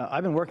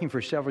 I've been working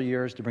for several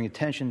years to bring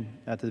attention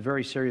to the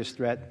very serious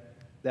threat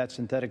that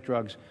synthetic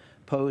drugs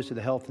pose to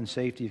the health and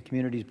safety of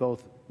communities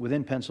both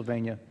within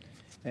Pennsylvania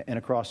and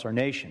across our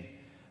nation.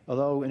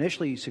 Although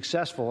initially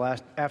successful,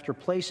 after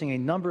placing a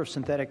number of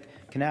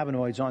synthetic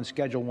cannabinoids on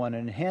Schedule 1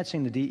 and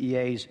enhancing the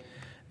DEA's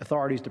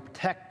authorities to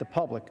protect the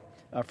public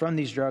from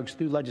these drugs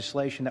through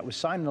legislation that was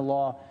signed into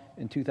law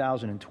in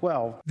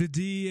 2012. The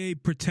DEA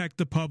protect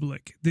the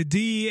public. The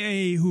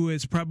DEA, who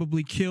has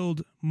probably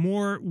killed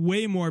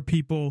way more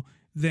people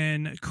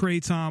than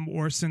Kratom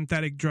or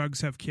synthetic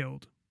drugs have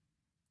killed.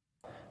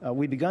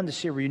 We've begun to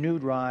see a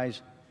renewed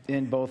rise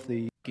in both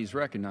the... He's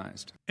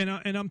recognized. And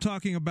I'm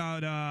talking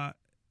about...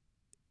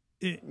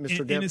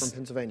 Mr. Dent from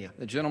Pennsylvania.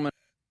 The gentleman...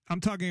 I'm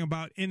talking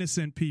about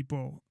innocent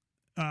people.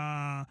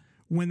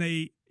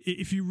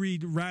 If you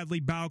read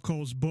Radley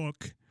Balco's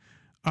book,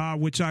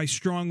 which I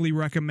strongly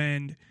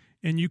recommend,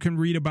 and you can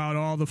read about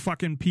all the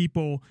fucking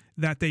people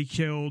that they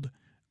killed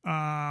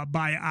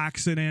by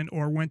accident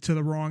or went to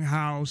the wrong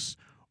house,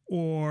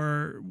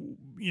 or,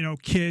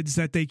 kids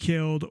that they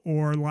killed,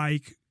 or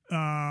like...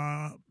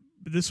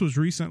 this was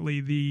recently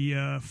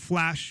the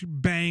flash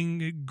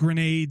bang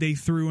grenade they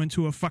threw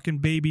into a fucking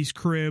baby's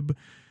crib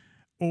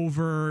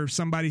over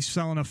somebody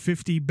selling a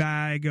 50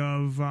 bag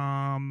of,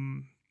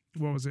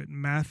 what was it,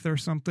 meth or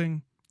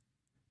something.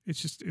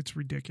 It's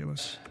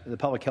ridiculous. The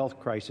public health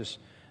crisis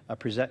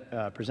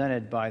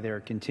presented by their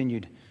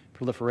continued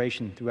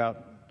proliferation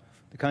throughout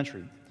the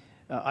country.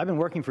 I've been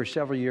working for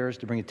several years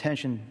to bring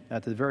attention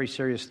to the very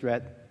serious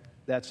threat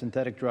that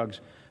synthetic drugs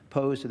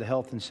pose to the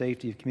health and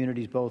safety of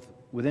communities both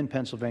within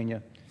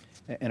Pennsylvania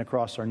and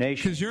across our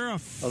nation. Because you're a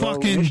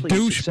fucking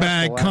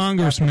douchebag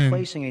congressman. After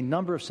placing a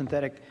number of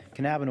synthetic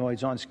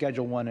cannabinoids on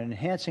Schedule 1 and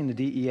enhancing the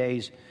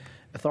DEA's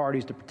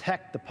authorities to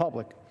protect the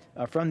public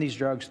from these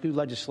drugs through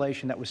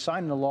legislation that was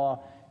signed into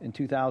law in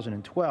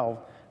 2012,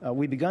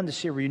 we've begun to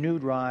see a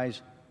renewed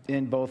rise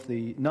in both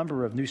the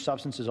number of new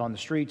substances on the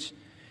streets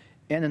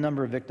and the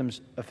number of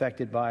victims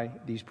affected by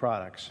these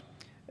products.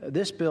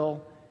 This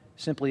bill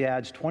simply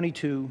adds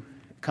 22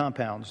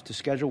 compounds to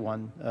Schedule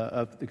 1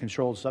 of the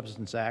Controlled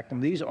Substances Act,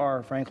 and these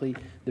are, frankly,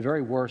 the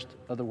very worst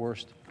of the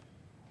worst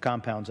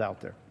compounds out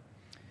there.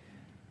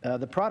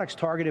 The products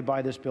targeted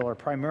by this bill are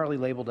primarily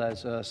labeled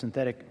as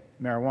synthetic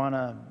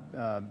marijuana,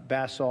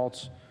 bath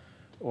salts,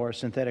 or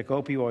synthetic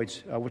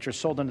opioids, which are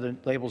sold under the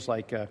labels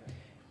like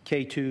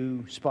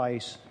K2,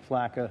 Spice,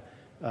 Flakka,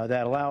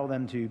 that allow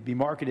them to be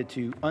marketed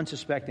to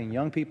unsuspecting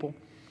young people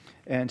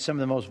and some of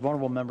the most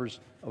vulnerable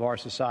members of our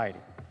society.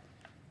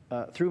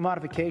 Through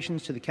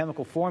modifications to the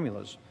chemical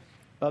formulas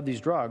of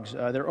these drugs,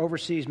 their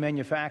overseas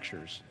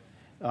manufacturers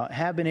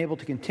have been able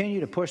to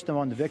continue to push them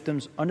on the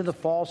victims under the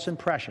false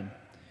impression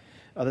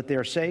that they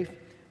are safe,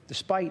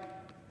 despite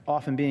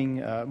often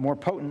being more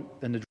potent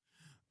than the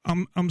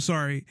drugs. I'm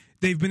sorry.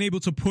 They've been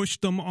able to push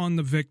them on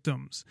the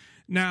victims.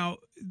 Now,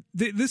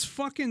 this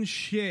fucking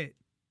shit,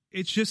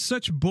 it's just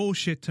such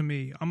bullshit to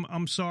me.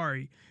 I'm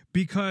sorry.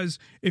 Because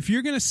if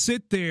you're going to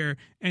sit there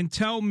and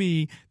tell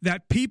me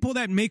that people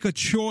that make a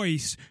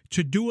choice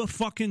to do a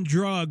fucking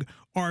drug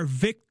are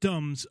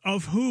victims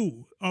of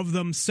who? Of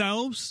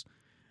themselves?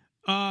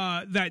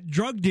 That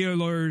drug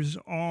dealers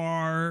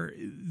are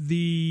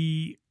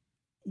the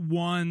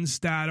ones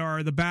that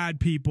are the bad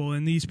people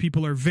and these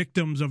people are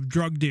victims of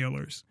drug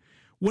dealers.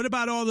 What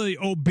about all the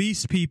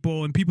obese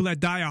people and people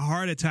that die of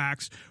heart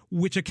attacks,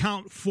 which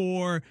account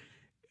for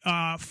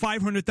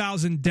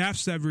 500,000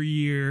 deaths every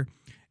year?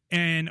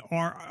 And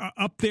are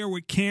up there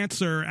with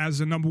cancer as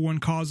the number one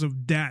cause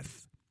of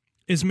death?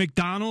 Is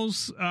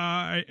McDonald's,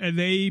 are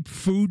they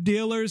food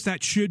dealers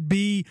that should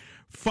be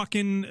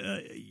fucking,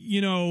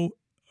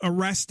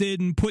 arrested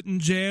and put in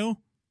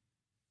jail?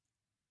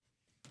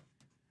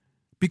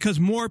 Because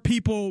more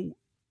people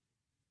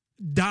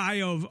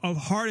die of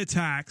heart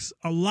attacks,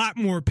 a lot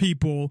more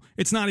people,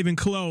 it's not even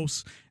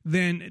close,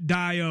 than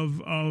die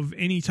of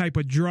any type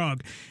of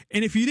drug.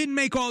 And if you didn't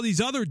make all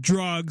these other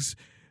drugs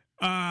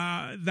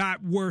that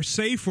were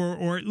safer,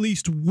 or at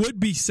least would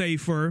be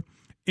safer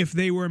if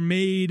they were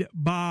made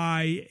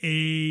by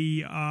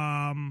a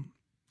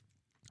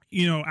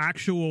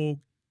actual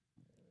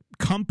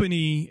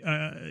company,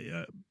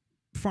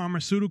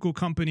 pharmaceutical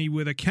company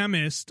with a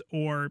chemist,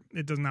 or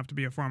it doesn't have to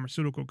be a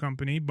pharmaceutical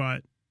company,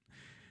 but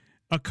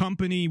a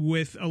company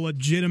with a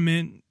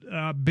legitimate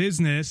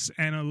business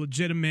and a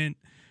legitimate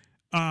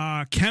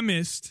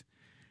chemist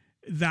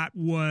that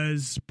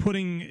was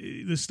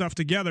putting the stuff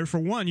together. For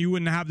one, you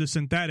wouldn't have the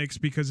synthetics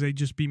because they'd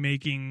just be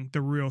making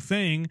the real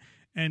thing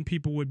and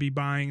people would be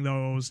buying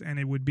those and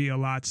it would be a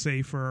lot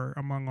safer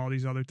among all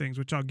these other things,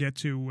 which I'll get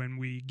to when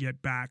we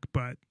get back.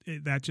 But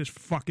that just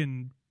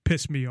fucking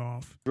pissed me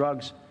off.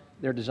 Drugs,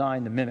 they're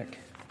designed to mimic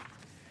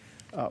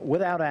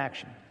without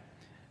action.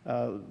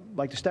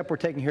 Like the step we're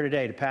taking here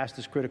today to pass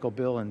this critical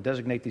bill and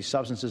designate these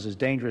substances as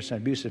dangerous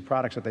and abusive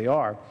products that they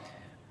are,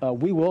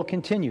 we will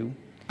continue.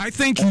 I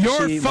think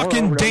you're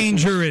fucking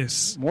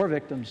dangerous. More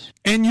victims.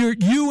 And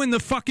you and the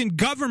fucking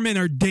government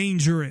are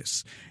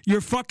dangerous.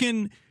 You're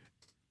fucking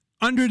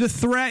under the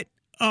threat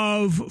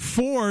of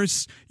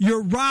force,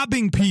 you're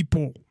robbing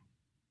people,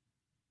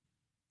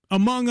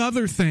 among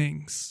other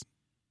things.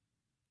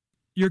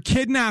 You're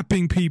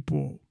kidnapping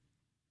people.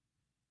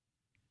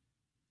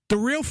 The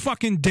real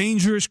fucking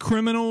dangerous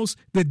criminals,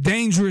 the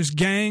dangerous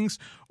gangs,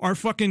 are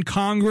fucking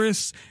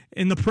Congress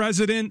and the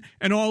president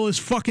and all his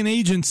fucking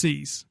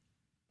agencies.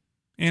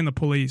 And the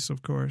police,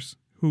 of course,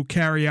 who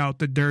carry out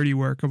the dirty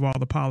work of all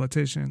the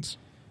politicians.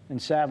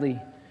 And sadly,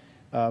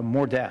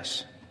 more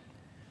deaths.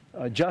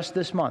 Just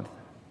this month,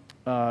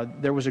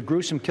 there was a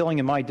gruesome killing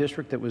in my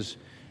district that was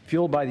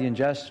fueled by the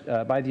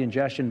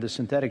ingestion of the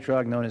synthetic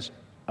drug known as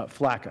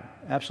flakka.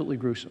 Absolutely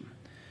gruesome.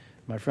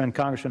 My friend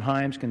Congressman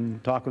Himes can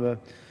talk of a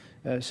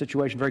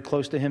situation very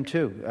close to him,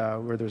 too,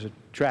 where there's a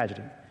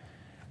tragedy.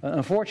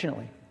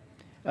 Unfortunately,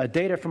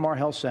 data from our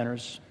health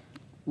centers,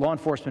 law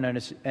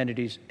enforcement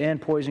entities, and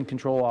poison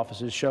control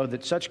offices show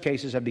that such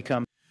cases have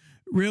become...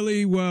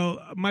 Really? Well,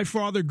 my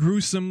father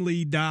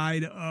gruesomely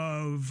died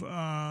of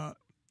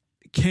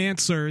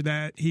cancer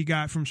that he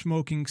got from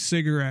smoking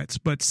cigarettes.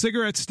 But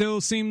cigarettes still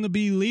seem to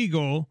be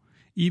legal,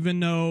 even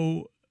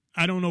though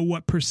I don't know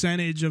what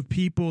percentage of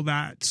people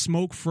that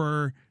smoke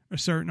for a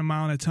certain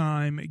amount of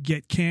time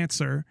get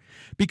cancer,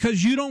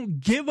 because you don't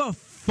give a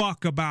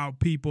fuck about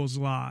people's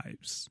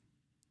lives.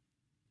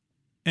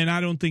 And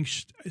I don't think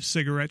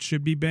cigarettes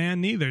should be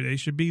banned either. They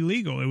should be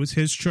legal. It was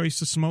his choice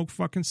to smoke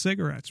fucking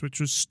cigarettes, which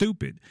was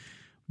stupid.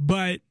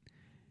 But,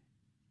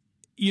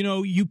 you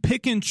know, you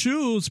pick and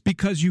choose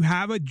because you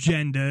have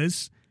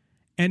agendas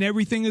and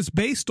everything is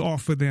based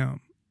off of them.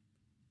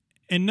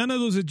 And none of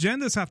those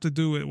agendas have to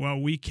do with, well,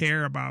 we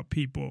care about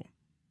people.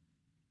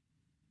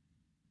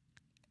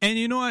 And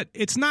you know what?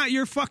 It's not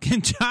your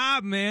fucking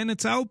job, man, to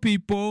tell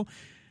people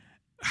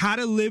how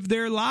to live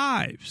their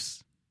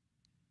lives.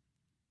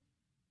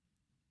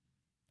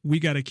 We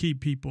got to keep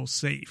people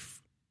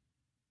safe.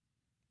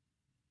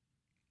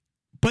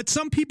 But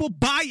some people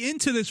buy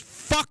into this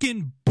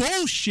fucking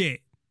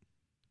bullshit.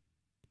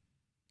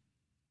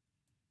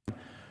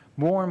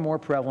 More and more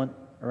prevalent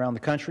around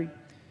the country,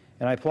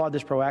 and I applaud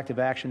this proactive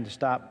action to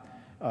stop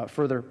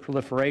further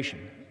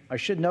proliferation. I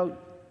should note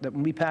that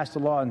when we passed the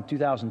law in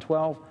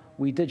 2012,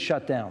 we did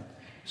shut down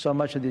so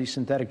much of these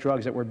synthetic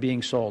drugs that were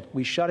being sold.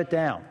 We shut it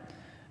down,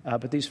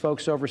 but these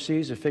folks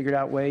overseas have figured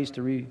out ways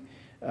to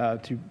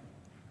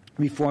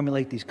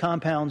reformulate these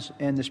compounds,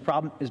 and this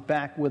problem is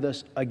back with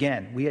us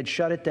again. We had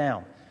shut it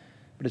down,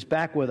 but it's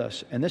back with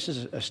us, and this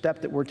is a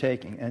step that we're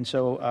taking. And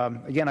so,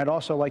 again, I'd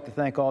also like to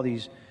thank all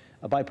these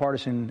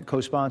bipartisan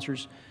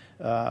co-sponsors,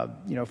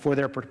 for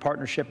their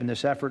partnership in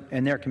this effort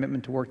and their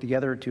commitment to work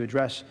together to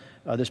address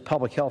this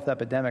public health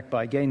epidemic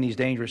by getting these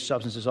dangerous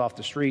substances off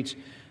the streets.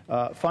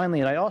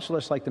 Finally, and I'd also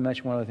just like to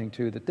mention one other thing,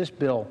 too, that this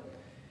bill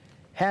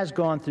has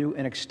gone through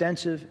an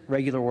extensive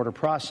regular order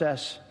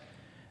process.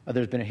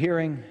 There's been a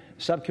hearing,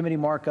 subcommittee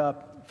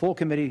markup, full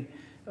committee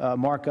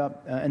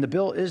markup, and the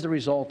bill is the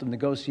result of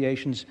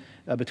negotiations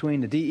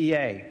between the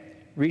DEA,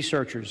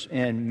 researchers,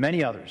 and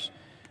many others.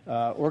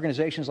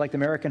 Organizations like the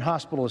American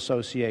Hospital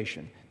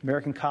Association,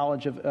 American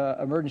College of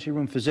Emergency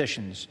Room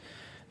Physicians,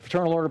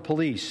 Fraternal Order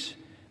Police,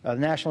 the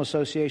National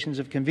Associations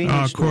of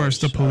Convenience Of course,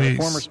 stores, the police.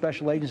 Former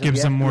special agents gives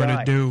of the them more FBI,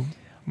 to do,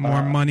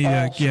 more money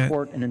to get.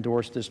 Support and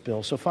endorse this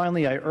bill. So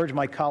finally, I urge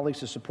my colleagues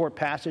to support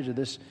passage of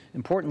this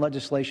important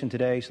legislation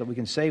today so that we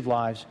can save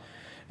lives.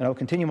 And I will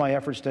continue my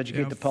efforts to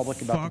educate the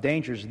public about the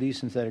dangers of these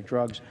synthetic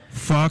drugs.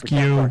 Fuck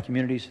protect you. our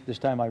communities. This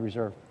time I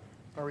reserve.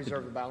 I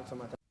reserve the balance of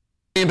my time.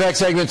 The Impact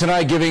segment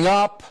tonight, giving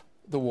up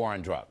the war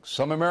on drugs.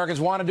 Some Americans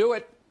want to do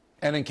it.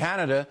 And in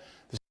Canada,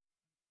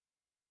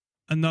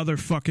 Another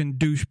fucking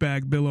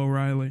douchebag, Bill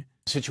O'Reilly.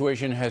 the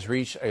situation has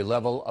reached a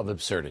level of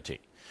absurdity.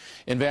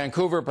 In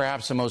Vancouver,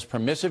 perhaps the most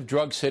permissive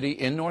drug city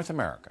in North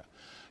America,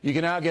 you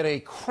can now get a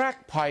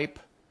crack pipe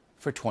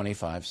for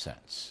 25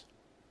 cents.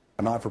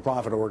 A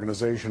not-for-profit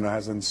organization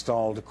has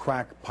installed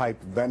crack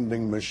pipe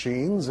vending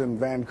machines in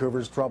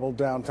Vancouver's troubled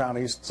downtown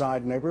East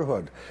Side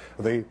neighborhood.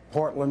 The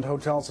Portland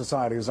Hotel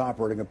Society is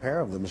operating a pair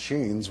of the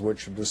machines,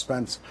 which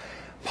dispense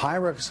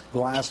Pyrex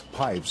glass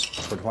pipes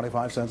for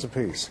 25 cents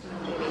apiece.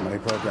 Many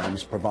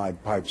programs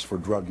provide pipes for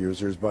drug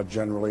users, but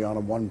generally on a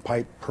one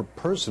pipe per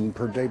person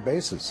per day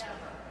basis.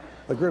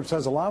 The group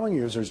says allowing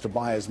users to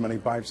buy as many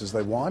pipes as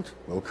they want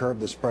will curb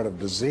the spread of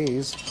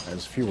disease,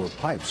 as fewer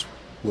pipes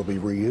will be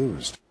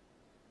reused.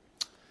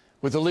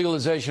 With the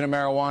legalization of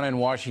marijuana in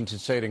Washington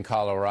State and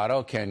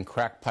Colorado, can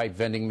crack pipe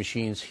vending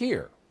machines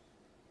here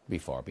be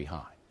far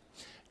behind?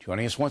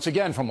 Joining us once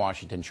again from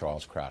Washington,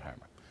 Charles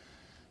Kratheimer.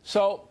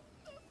 So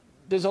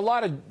there's a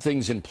lot of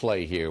things in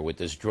play here with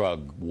this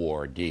drug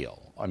war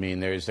deal. I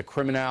mean, there's the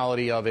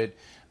criminality of it.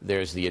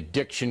 There's the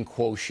addiction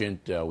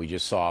quotient. We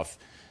just saw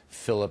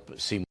Philip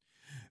C.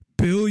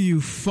 Bill, you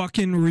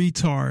fucking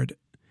retard.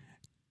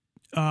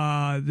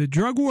 The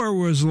drug war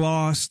was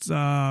lost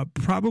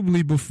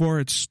probably before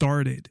it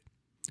started.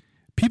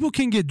 People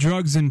can get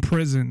drugs in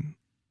prison.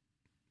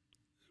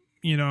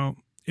 You know,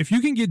 if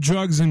you can get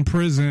drugs in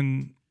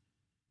prison,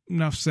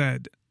 enough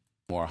said.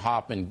 Or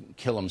hop and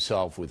kill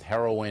himself with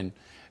heroin.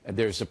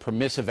 There's a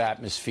permissive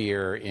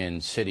atmosphere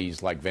in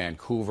cities like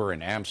Vancouver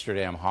and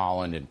Amsterdam,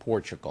 Holland, and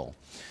Portugal.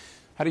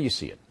 How do you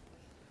see it?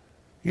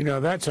 You know,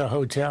 that's a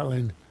hotel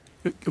in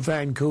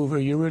Vancouver.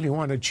 You really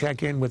want to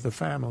check in with the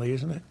family,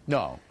 isn't it?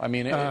 No. I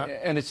mean,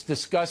 and it's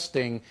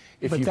disgusting.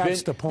 If but you've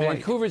that's been, the point.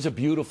 Vancouver's a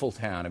beautiful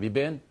town. Have you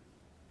been?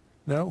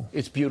 No.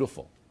 It's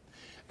beautiful.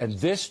 And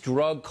this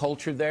drug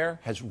culture there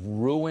has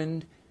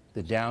ruined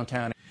the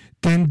downtown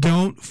Then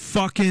don't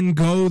fucking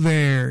go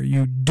there,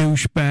 you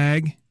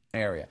douchebag.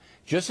 area,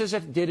 just as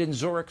it did in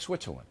Zurich,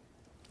 Switzerland.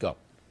 Go.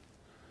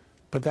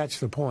 But that's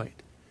the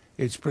point.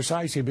 It's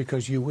precisely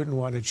because you wouldn't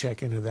want to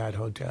check into that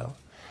hotel,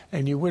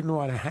 and you wouldn't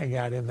want to hang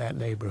out in that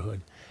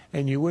neighborhood,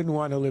 and you wouldn't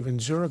want to live in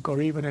Zurich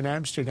or even in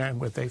Amsterdam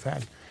where they've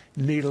had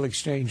needle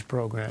exchange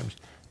programs,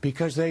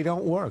 because they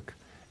don't work,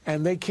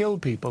 and they kill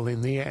people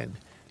in the end.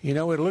 You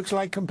know, it looks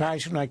like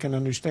compassion. I can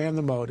understand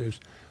the motives.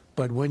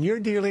 But when you're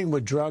dealing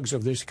with drugs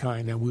of this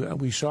kind, and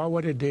we saw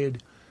what it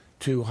did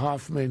to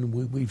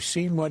Hoffman, we've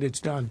seen what it's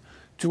done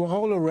to a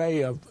whole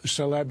array of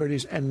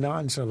celebrities and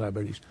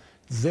non-celebrities.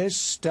 This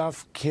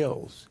stuff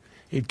kills.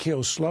 It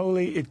kills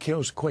slowly, it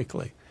kills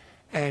quickly.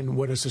 And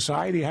what a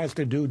society has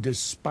to do,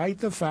 despite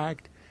the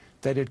fact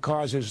that it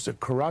causes the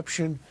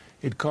corruption,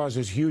 it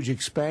causes huge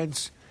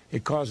expense,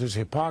 it causes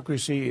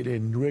hypocrisy, it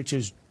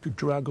enriches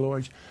drug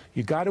lords.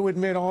 You got to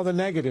admit all the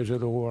negatives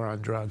of the war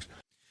on drugs.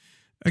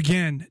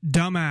 Again,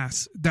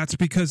 dumbass. That's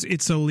because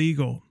it's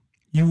illegal.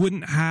 You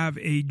wouldn't have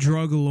a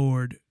drug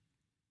lord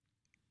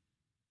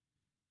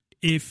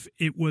if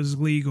it was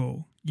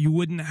legal. You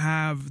wouldn't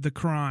have the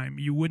crime.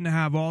 You wouldn't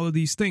have all of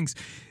these things.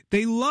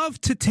 They love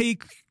to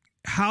take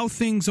how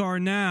things are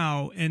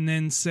now and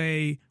then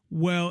say,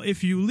 well,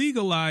 if you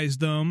legalize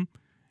them,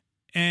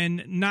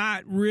 and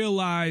not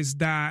realize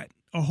that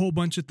a whole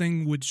bunch of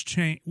things would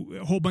change.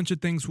 A whole bunch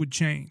of things would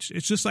change.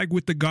 It's just like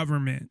with the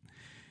government.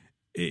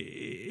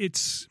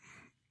 It's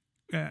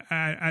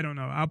I don't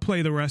know. I'll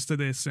play the rest of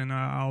this and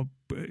I'll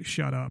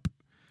shut up.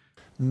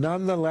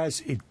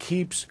 Nonetheless, it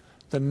keeps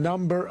the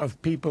number of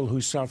people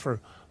who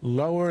suffer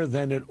lower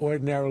than it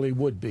ordinarily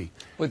would be.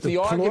 But the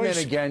argument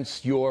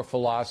against your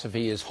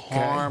philosophy is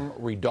harm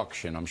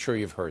reduction. I'm sure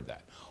you've heard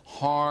that.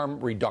 Harm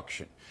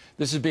reduction.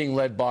 This is being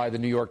led by the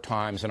New York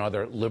Times and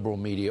other liberal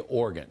media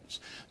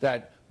organs,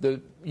 that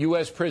the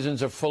U.S.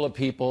 prisons are full of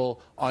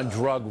people on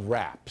drug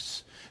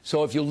wraps.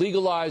 So if you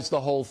legalize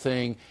the whole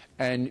thing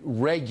and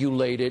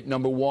regulate it,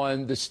 number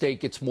one, the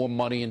state gets more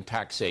money in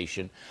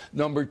taxation.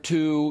 Number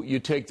two, you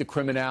take the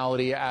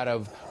criminality out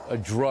of a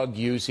drug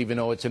use, even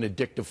though it's an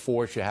addictive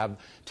force. You have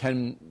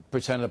 10%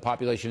 of the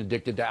population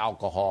addicted to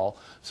alcohol.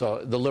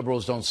 So the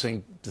liberals don't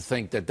seem to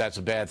think that that's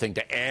a bad thing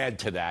to add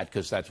to that,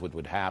 because that's what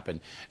would happen.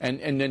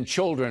 And then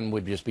children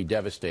would just be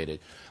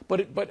devastated.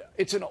 But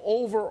it's an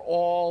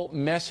overall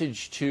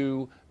message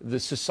to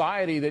the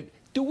society that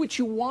do what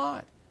you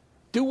want.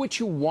 Do what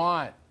you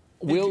want.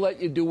 We'll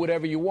let you do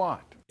whatever you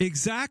want.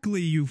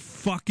 Exactly, you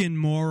fucking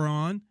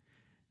moron.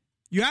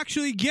 You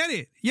actually get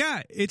it.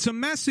 Yeah, it's a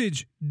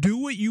message. Do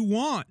what you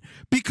want.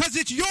 Because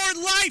it's your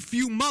life,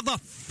 you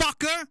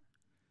motherfucker.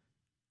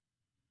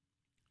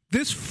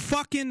 This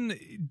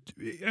fucking,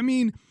 I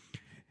mean,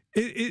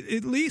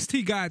 at least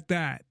he got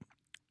that.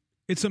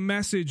 It's a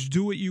message.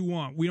 Do what you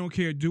want. We don't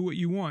care. Do what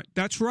you want.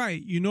 That's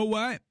right. You know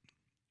what?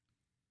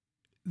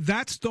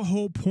 That's the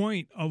whole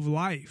point of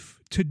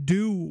life, to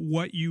do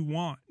what you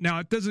want. Now,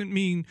 it doesn't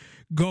mean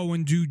go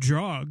and do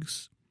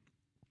drugs.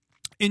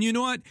 And you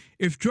know what?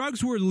 If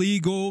drugs were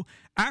legal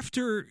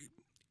after,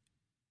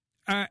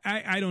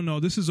 I don't know,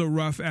 this is a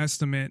rough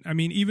estimate. I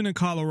mean, even in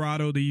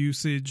Colorado, the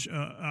usage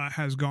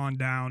has gone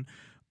down.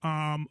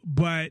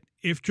 But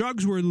if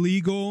drugs were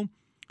legal,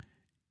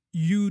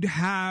 you'd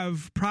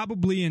have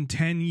probably in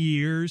 10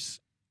 years,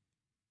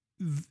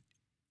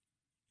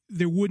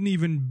 there wouldn't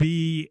even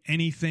be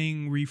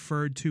anything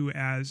referred to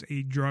as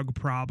a drug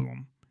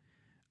problem.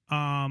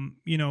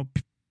 You know,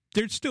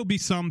 there'd still be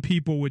some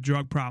people with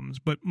drug problems,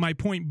 but my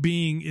point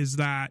being is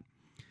that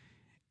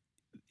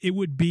it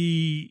would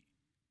be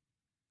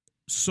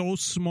so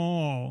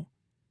small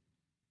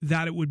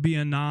that it would be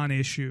a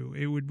non-issue.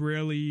 It would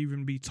rarely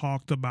even be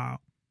talked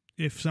about.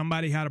 If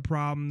somebody had a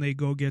problem, they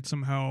go get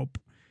some help,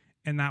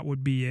 and that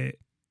would be it.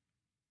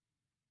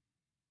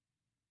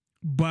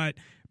 But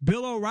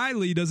Bill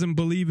O'Reilly doesn't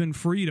believe in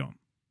freedom.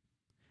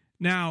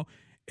 Now,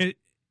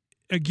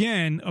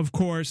 again, of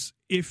course,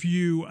 if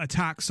you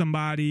attack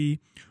somebody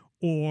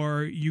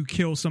or you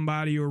kill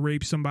somebody or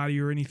rape somebody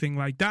or anything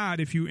like that,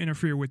 if you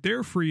interfere with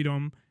their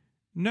freedom,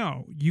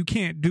 no, you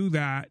can't do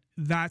that.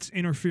 That's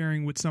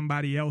interfering with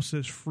somebody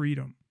else's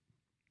freedom.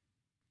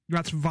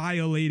 That's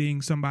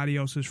violating somebody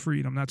else's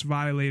freedom. That's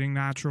violating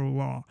natural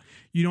law.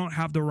 You don't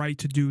have the right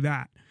to do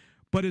that.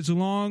 But as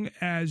long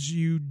as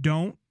you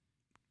don't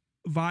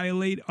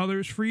violate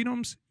others'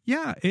 freedoms,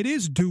 yeah, it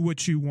is do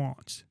what you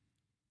want.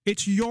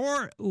 It's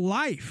your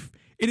life.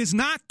 It is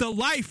not the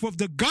life of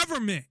the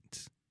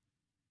government.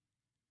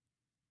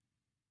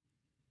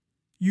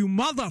 You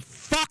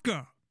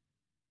motherfucker.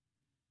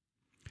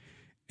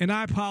 And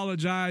I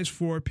apologize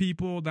for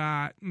people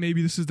that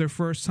maybe this is their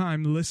first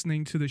time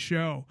listening to the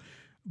show.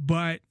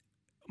 But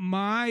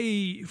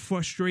my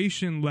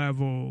frustration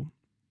level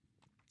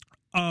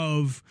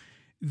of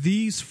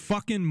these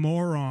fucking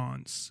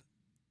morons,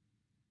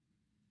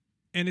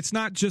 and it's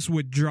not just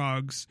with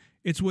drugs,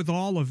 it's with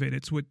all of it.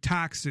 It's with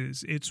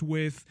taxes. It's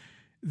with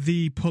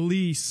the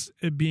police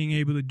being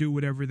able to do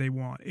whatever they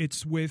want.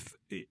 It's with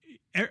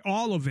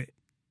all of it.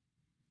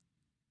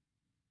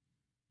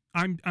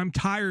 I'm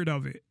tired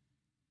of it.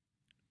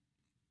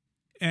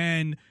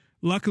 And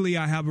luckily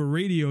I have a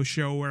radio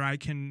show where I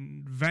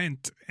can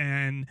vent,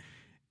 and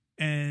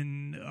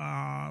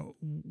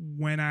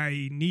when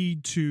I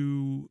need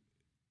to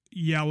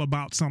yell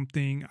about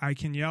something, I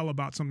can yell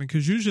about something,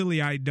 because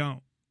usually I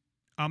don't.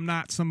 I'm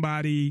not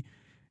somebody,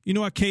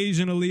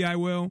 occasionally I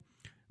will,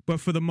 but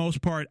for the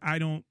most part, I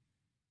don't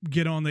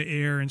get on the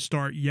air and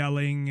start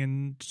yelling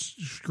and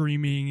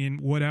screaming and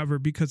whatever,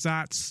 because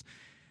I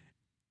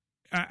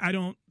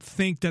don't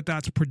think that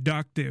that's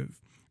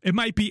productive. It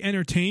might be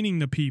entertaining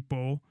to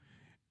people,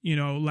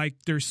 like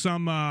there's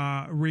some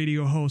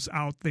radio hosts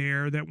out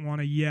there that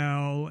want to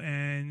yell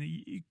and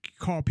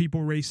call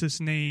people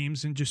racist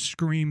names and just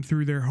scream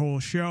through their whole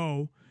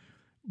show,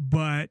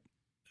 but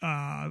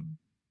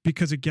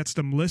because it gets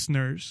them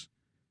listeners.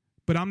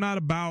 But I'm not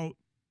about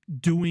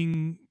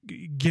doing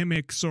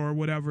gimmicks or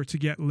whatever to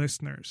get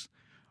listeners.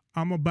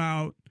 I'm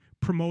about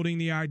promoting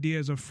the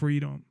ideas of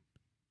freedom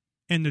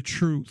and the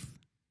truth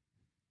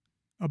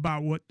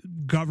about what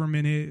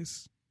government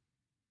is,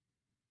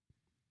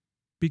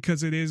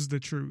 because it is the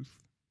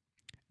truth.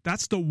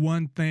 That's the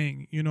one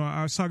thing.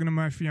 I was talking to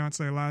my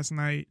fiance last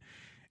night,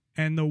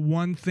 and the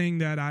one thing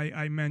that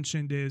I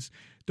mentioned is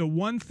the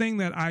one thing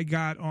that I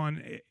got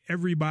on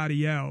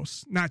everybody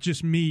else, not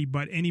just me,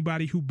 but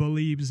anybody who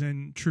believes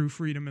in true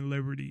freedom and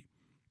liberty.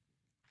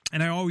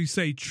 And I always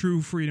say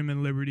true freedom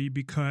and liberty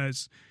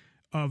because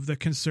of the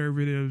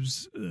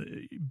conservatives'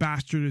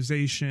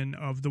 bastardization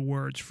of the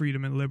words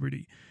freedom and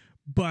liberty.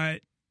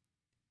 But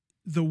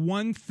the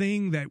one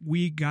thing that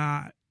we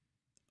got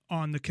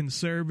on the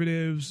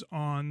conservatives,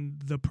 on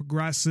the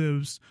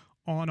progressives,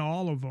 on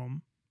all of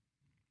them,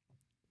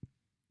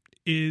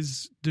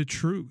 is the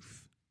truth.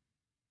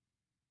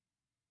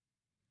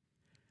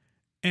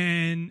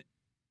 And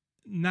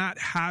not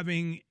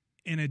having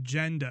an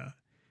agenda.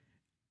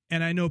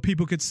 And I know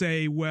people could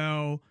say,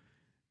 well,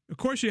 of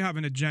course you have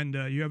an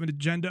agenda. You have an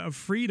agenda of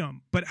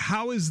freedom. But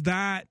how is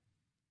that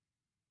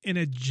an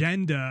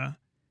agenda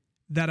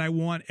that I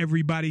want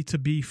everybody to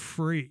be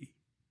free?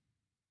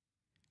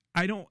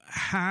 I don't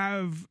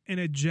have an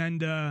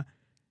agenda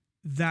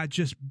that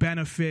just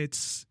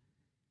benefits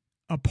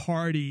a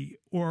party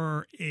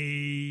or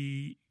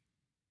a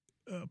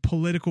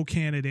political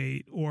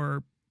candidate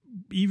or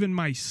even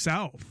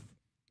myself.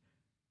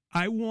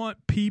 I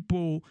want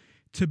people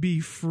to be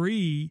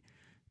free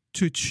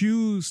to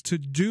choose to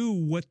do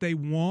what they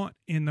want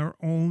in their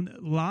own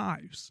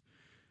lives.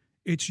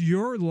 It's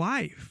your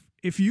life.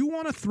 If you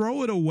want to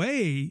throw it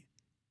away,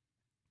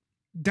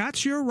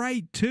 that's your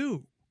right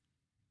too.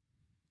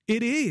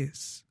 It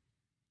is.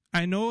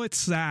 I know it's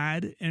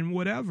sad and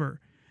whatever.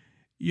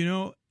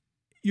 Your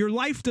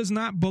life does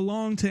not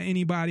belong to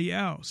anybody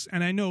else.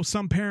 And I know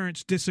some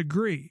parents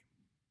disagree,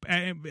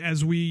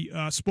 as we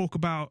spoke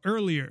about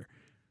earlier.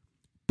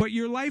 But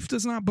your life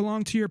does not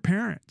belong to your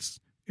parents.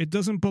 It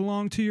doesn't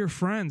belong to your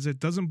friends. It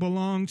doesn't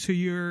belong to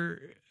your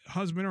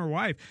husband or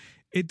wife.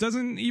 It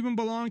doesn't even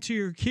belong to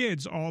your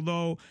kids,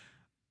 although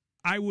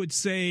I would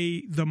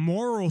say the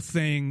moral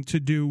thing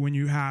to do when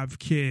you have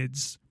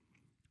kids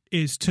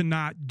is to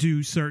not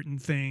do certain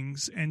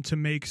things and to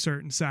make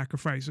certain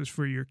sacrifices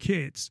for your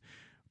kids.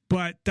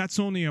 But that's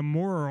only a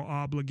moral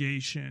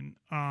obligation,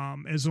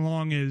 as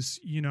long as,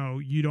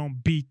 you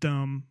don't beat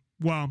them.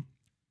 Well,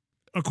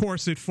 of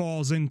course, it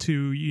falls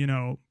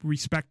into,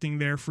 respecting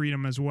their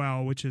freedom as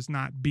well, which is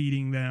not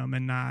beating them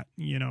and not,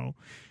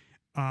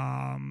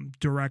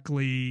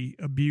 directly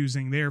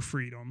abusing their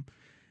freedom.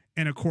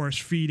 And, of course,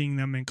 feeding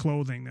them and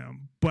clothing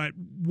them. But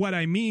what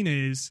I mean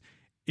is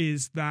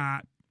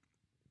that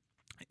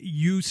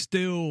you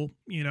still,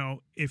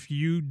 if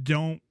you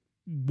don't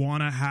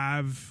want to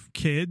have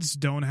kids,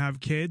 don't have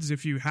kids.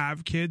 If you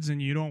have kids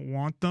and you don't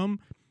want them,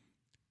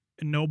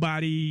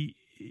 nobody,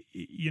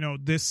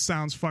 this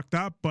sounds fucked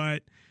up,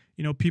 but,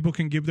 people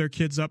can give their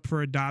kids up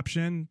for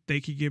adoption. They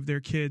could give their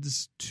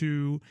kids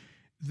to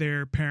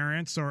their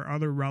parents or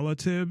other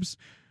relatives.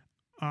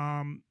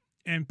 And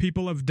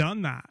people have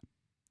done that.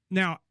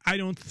 Now, I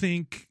don't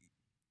think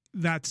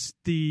that's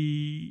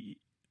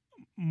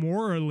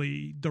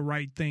morally the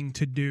right thing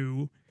to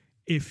do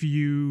if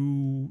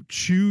you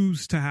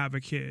choose to have a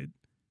kid.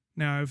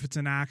 Now, if it's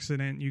an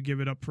accident, you give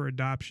it up for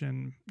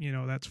adoption,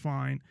 that's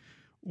fine.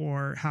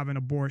 Or have an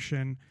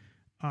abortion,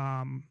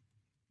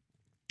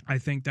 I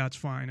think that's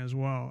fine as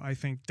well. I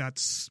think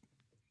that's,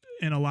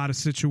 in a lot of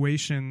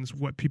situations,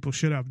 what people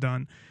should have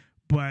done.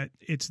 But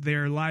it's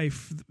their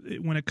life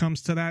when it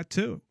comes to that,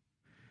 too.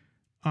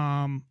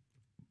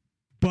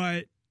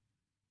 But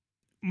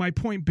my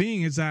point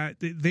being is that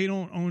they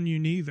don't own you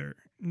neither,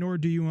 nor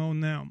do you own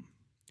them.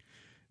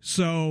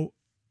 So,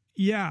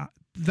 yeah,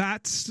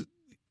 that's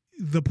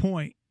the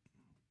point.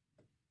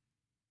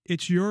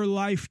 It's your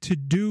life to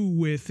do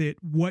with it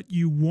what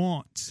you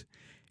want.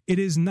 It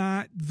is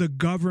not the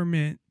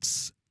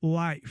government's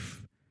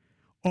life.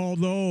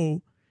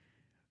 Although,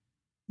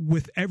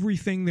 with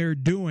everything they're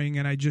doing,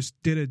 and I just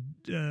did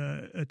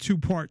a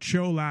two-part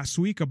show last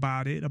week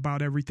about it,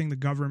 about everything the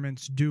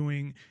government's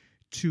doing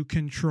to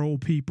control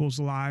people's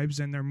lives,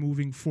 and they're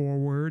moving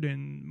forward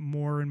and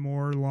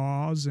more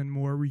laws and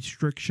more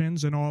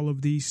restrictions and all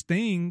of these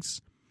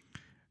things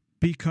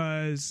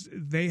because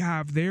they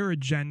have their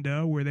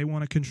agenda where they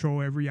want to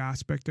control every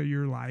aspect of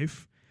your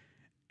life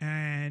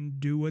and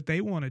do what they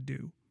want to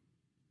do.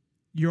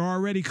 You're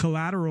already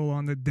collateral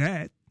on the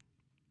debt.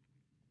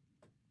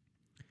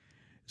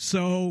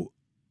 So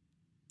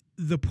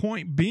the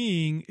point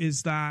being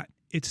is that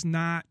it's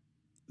not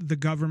the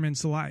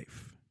government's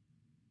life.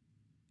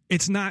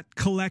 It's not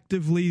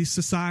collectively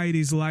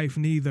society's life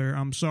neither.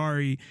 I'm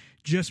sorry.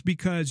 Just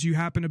because you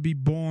happen to be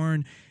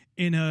born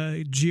in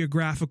a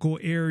geographical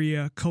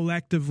area,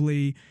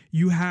 collectively,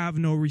 you have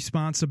no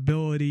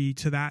responsibility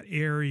to that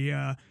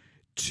area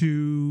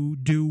to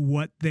do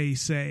what they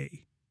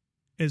say,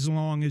 as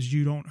long as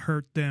you don't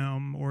hurt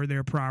them or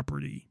their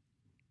property.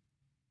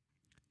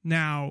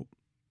 Now,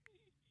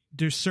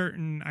 there's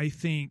certain, I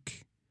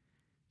think,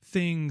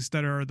 things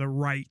that are the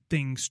right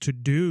things to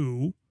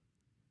do,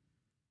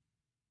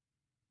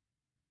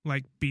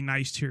 like be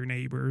nice to your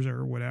neighbors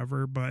or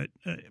whatever, but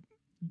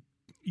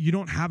you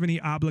don't have any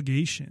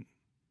obligation.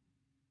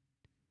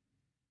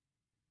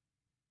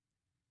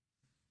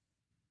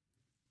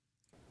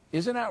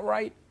 Isn't that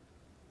right?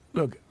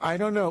 Look, I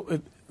don't know.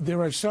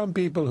 There are some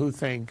people who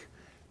think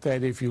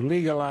that if you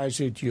legalize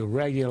it, you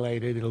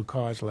regulate it, it'll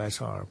cause less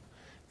harm.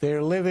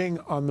 They're living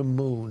on the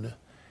moon.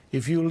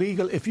 If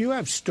you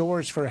have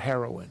stores for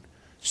heroin,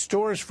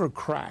 stores for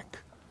crack,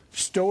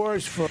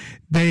 stores for...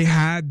 They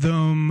had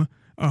them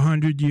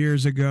 100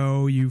 years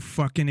ago, you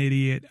fucking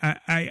idiot.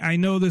 I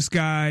know this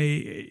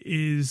guy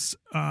is,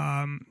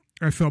 I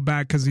feel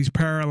bad because he's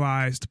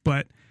paralyzed,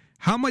 but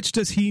how much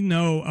does he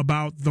know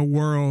about the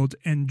world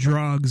and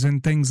drugs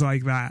and things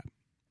like that?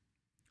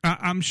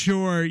 I'm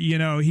sure,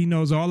 he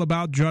knows all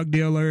about drug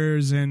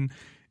dealers and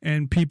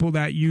people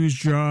that use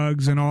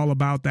drugs and all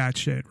about that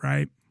shit,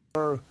 right?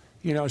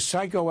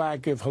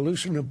 Psychoactive,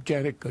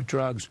 hallucinogenic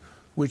drugs,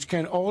 which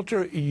can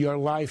alter your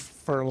life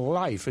for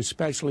life,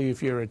 especially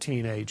if you're a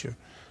teenager.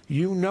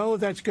 You know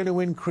that's going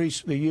to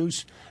increase the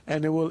use,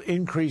 and it will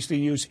increase the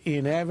use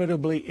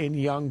inevitably in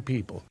young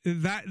people.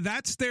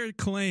 That's their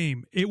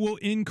claim. It will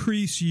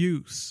increase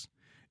use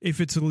if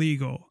it's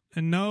illegal.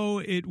 And no,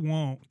 it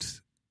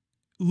won't.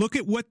 Look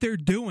at what they're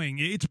doing.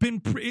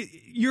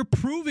 You're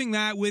proving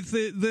that with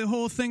the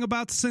whole thing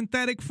about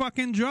synthetic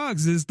fucking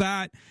drugs, is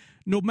that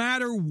no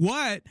matter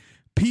what,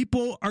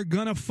 people are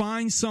going to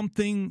find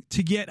something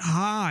to get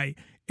high.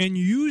 And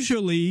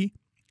usually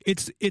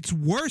it's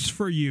worse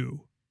for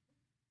you.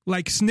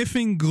 Like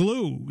sniffing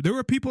glue. There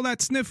were people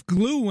that sniffed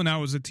glue when I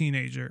was a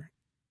teenager.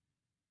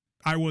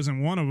 I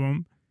wasn't one of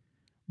them.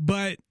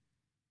 But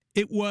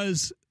it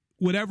was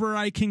whatever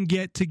I can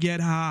get to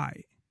get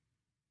high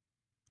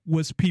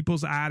was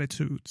people's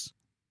attitudes.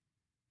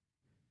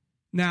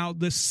 Now,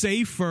 the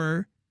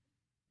safer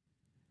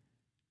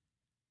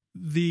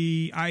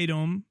the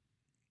item,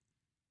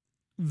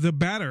 the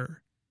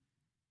better.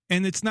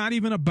 And it's not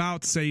even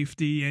about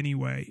safety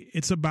anyway.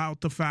 It's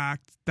about the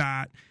fact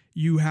that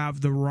you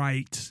have the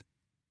right,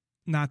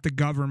 not the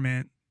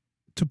government,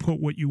 to put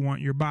what you want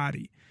in your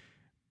body.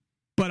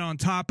 But on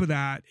top of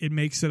that, it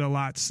makes it a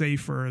lot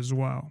safer as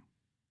well.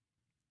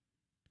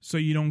 So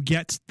you don't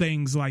get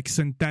things like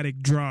synthetic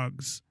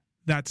drugs.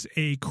 That's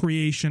a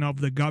creation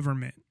of the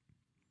government.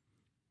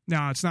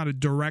 Now, it's not a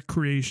direct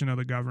creation of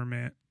the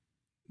government.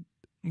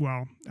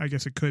 Well, I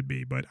guess it could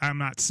be, but I'm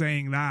not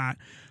saying that.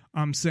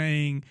 I'm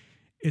saying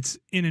it's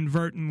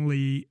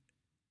inadvertently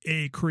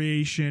a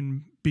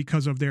creation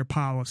because of their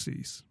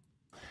policies.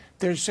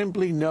 There's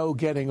simply no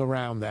getting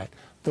around that.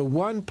 The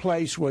one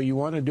place where you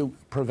want to do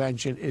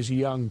prevention is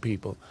young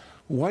people.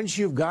 Once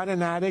you've got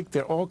an addict,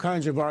 there are all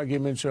kinds of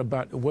arguments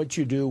about what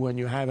you do when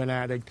you have an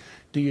addict.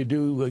 Do you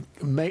do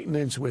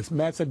maintenance with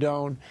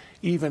methadone?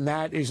 Even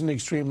that isn't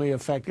extremely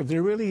effective.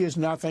 There really is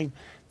nothing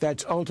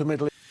that's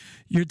ultimately...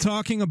 You're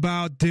talking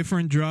about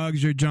different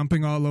drugs. You're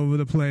jumping all over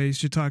the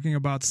place. You're talking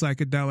about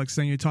psychedelics,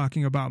 and you're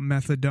talking about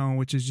methadone,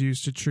 which is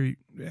used to treat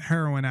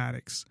heroin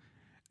addicts.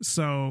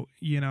 So,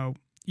 you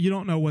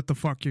don't know what the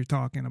fuck you're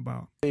talking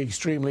about.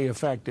 Extremely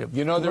effective.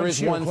 There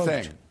is one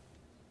thing.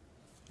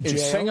 In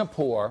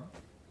Singapore,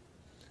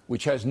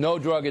 which has no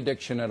drug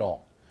addiction at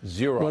all,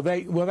 zero.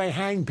 Well, they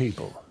hang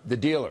people. The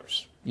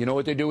dealers. You know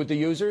what they do with the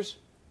users?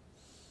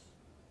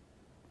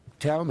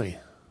 Tell me.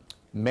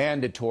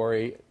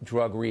 Mandatory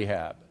drug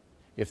rehab.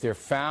 If they're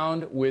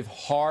found with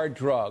hard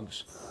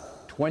drugs,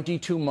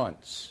 22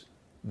 months,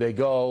 they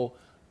go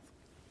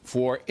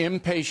for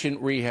inpatient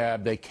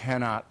rehab. They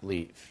cannot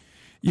leave.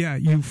 Yeah,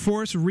 you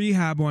force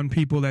rehab on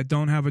people that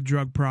don't have a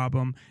drug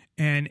problem,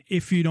 and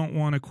if you don't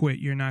want to quit,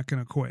 you're not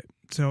going to quit.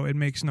 So it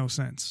makes no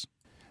sense.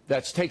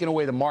 That's taken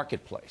away the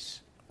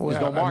marketplace. There's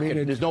no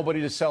market. There's nobody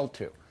to sell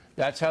to.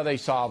 That's how they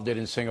solved it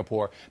in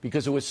Singapore,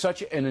 because it was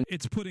such an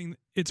It's putting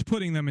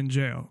them in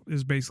jail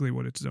is basically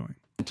what it's doing.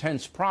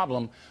 Intense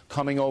problem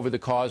coming over the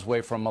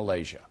causeway from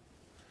Malaysia.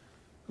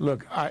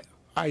 Look,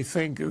 I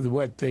think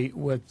what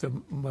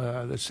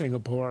the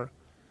Singapore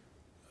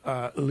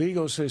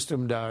legal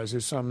system does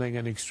is something,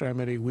 an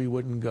extremity we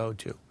wouldn't go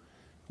to.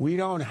 We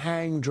don't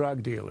hang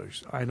drug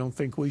dealers. I don't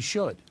think we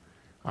should.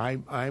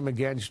 I'm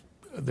against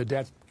the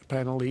death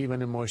penalty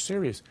even in more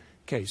serious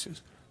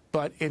cases.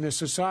 But in a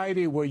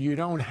society where you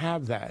don't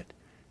have that,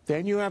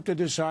 then you have to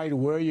decide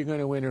where you're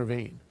going to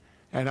intervene.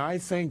 And I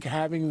think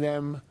having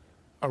them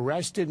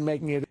arrested,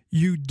 making it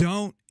You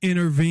don't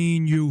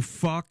intervene, you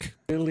fuck.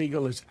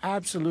 illegal is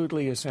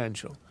absolutely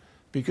essential.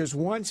 Because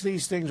once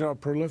these things are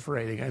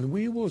proliferating, and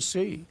we will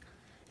see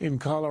in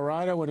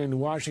Colorado and in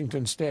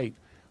Washington State,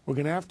 we're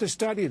going to have to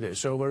study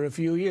this over a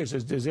few years.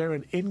 Is there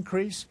an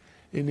increase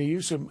in the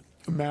use of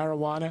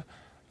marijuana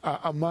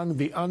among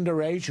the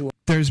underage who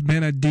There's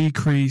been a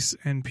decrease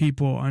in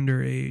people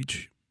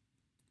underage.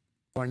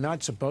 are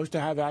not supposed to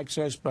have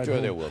access, but Sure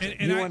who there will be.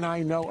 and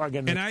I know are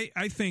going to. And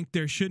I think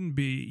there shouldn't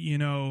be,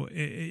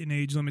 an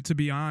age limit, to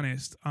be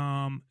honest.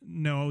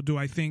 No. Do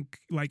I think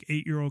like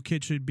 8-year-old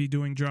kids should be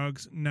doing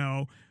drugs?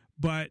 No.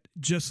 But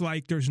just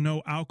like there's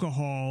no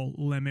alcohol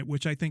limit,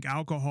 which I think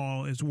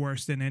alcohol is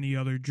worse than any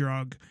other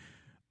drug,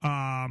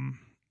 for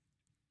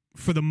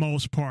the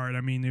most part.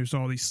 I mean, there's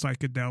all these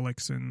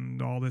psychedelics and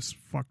all this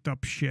fucked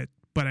up shit.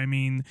 But I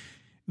mean,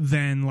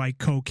 then like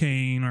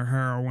cocaine or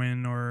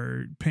heroin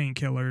or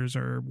painkillers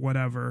or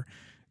whatever,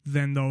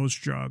 than those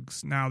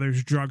drugs. Now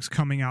there's drugs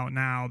coming out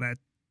now that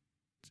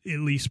at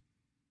least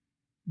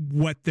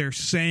what they're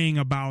saying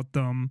about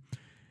them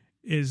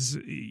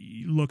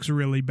looks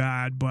really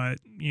bad, but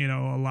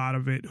a lot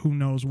of it, who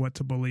knows what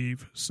to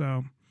believe.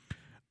 So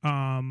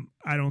I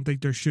don't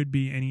think there should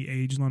be any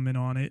age limit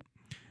on it.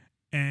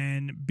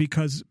 And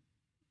because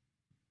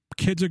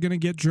kids are going to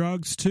get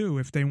drugs too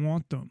if they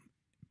want them.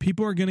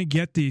 People are going to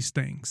get these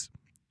things,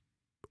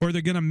 or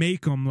they're going to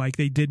make them like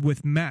they did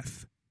with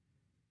meth.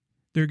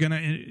 They're going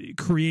to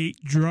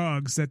create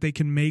drugs that they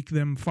can make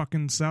them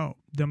fucking sell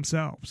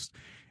themselves.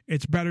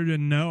 It's better to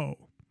know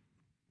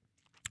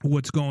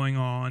what's going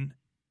on.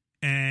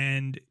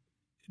 And,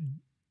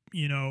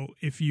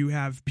 if you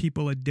have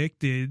people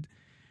addicted,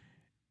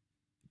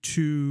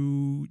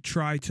 to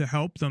try to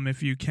help them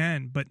if you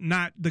can, but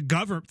not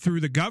through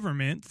the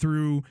government,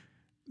 through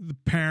the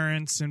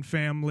parents and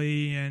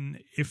family.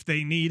 And if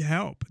they need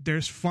help,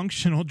 there's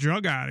functional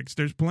drug addicts.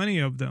 There's plenty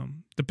of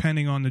them,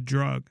 depending on the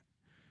drug.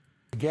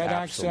 Get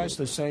access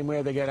the same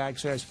way they get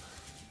access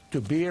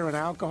to beer and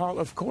alcohol?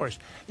 Of course.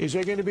 Is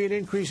there going to be an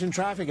increase in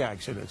traffic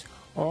accidents?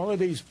 All of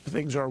these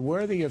things are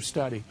worthy of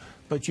study,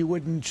 but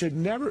you should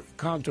never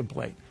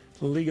contemplate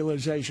the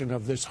legalization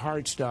of this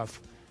hard stuff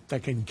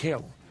that can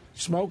kill.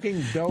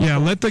 Smoking, dope. Yeah,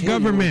 let the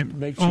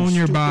government own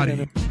your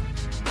body.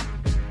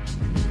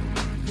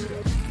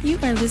 You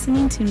are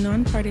listening to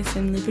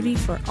Nonpartisan Liberty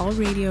for All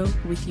Radio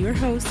with your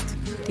host,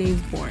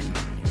 Dave Bourne.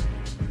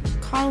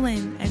 Call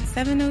in at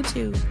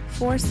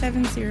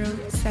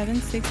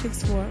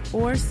 702-470-7664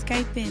 or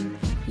Skype in,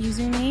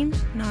 username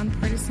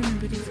Nonpartisan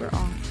Liberty for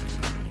All.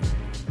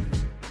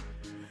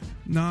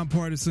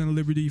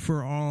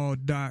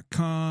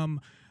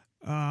 NonpartisanLibertyForAll.com.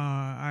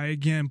 I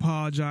again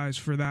apologize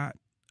for that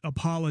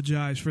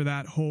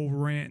whole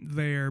rant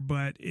there,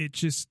 but it's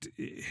just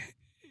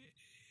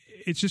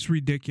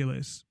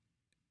ridiculous.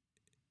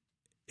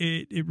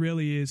 It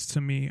really is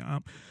to me.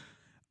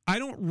 I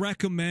don't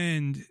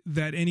recommend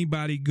that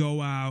anybody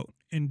go out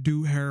and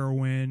do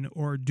heroin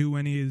or do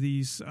any of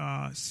these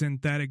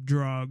synthetic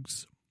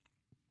drugs,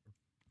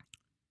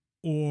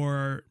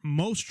 or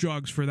most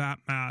drugs for that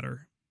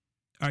matter.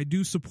 I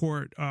do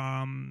support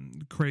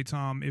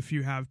Kratom if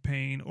you have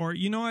pain, or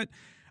you know what?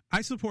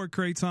 I support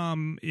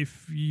Kratom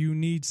if you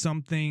need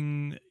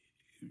something,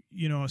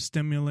 a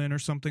stimulant or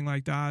something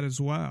like that as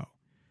well.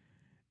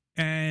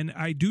 And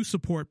I do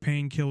support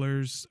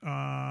painkillers,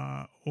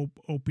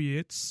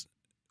 opiates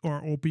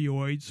or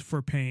opioids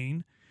for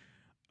pain.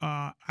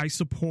 I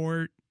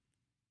support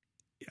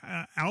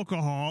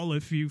alcohol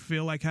if you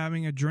feel like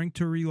having a drink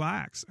to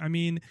relax. I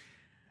mean,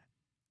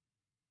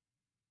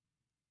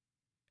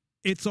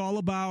 it's all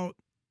about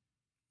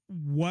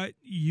what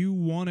you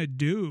want to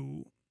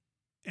do.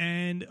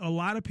 And a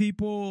lot of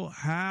people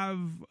have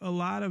a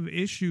lot of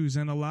issues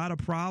and a lot of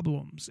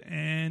problems,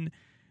 and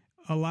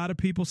a lot of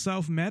people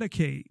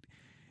self-medicate.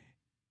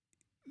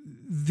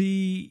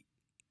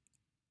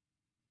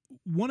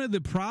 One of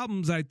the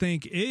problems, I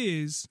think,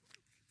 is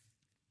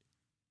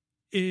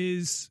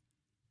there's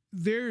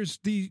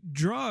the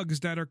drugs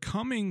that are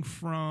coming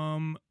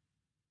from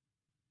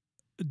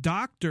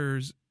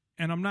doctors,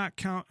 and I'm not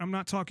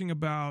talking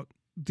about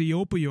the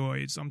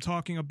opioids. I'm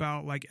talking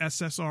about like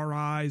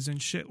SSRIs and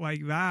shit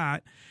like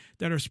that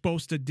are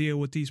supposed to deal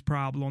with these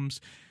problems.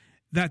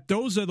 That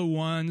those are the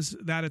ones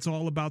that it's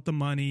all about the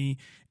money,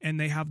 and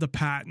they have the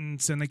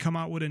patents, and they come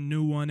out with a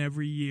new one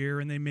every year,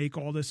 and they make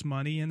all this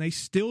money, and they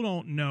still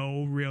don't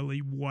know really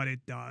what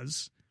it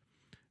does.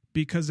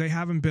 because they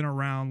haven't been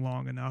around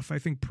long enough. I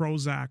think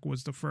Prozac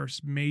was the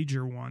first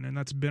major one, and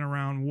that's been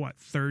around,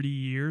 30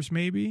 years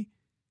maybe,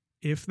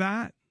 if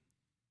that.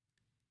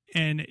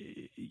 And,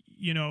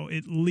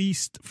 at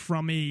least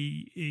from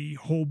a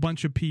whole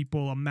bunch of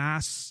people, a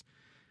mass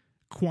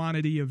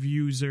quantity of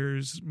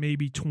users,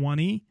 maybe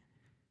 20.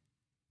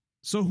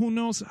 So who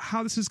knows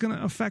how this is going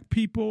to affect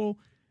people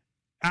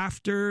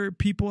after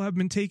people have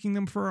been taking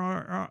them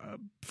for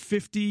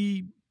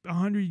 50,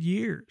 100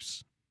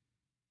 years.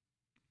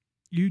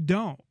 You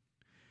don't.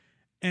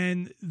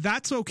 And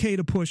that's okay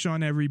to push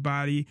on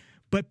everybody.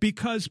 But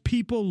because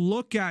people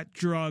look at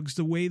drugs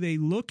the way they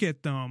look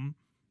at them,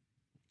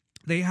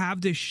 they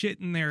have this shit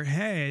in their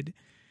head.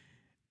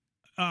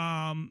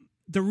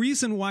 The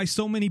reason why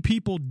so many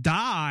people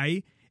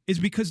die is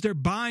because they're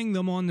buying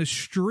them on the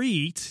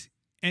street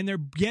and they're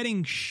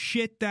getting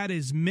shit that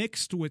is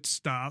mixed with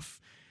stuff.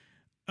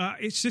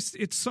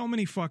 It's so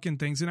many fucking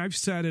things. And I've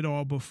said it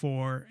all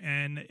before.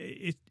 And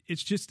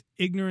it's just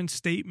ignorant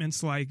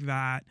statements like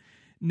that.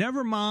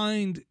 Never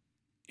mind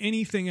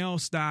anything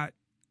else that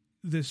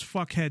this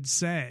fuckhead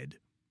said.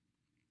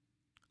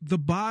 The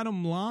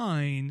bottom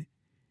line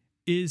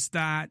is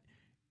that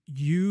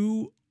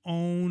you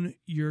own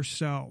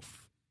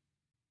yourself.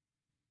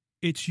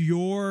 It's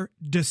your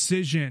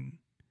decision.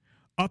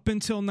 Up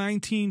until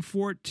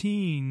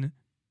 1914,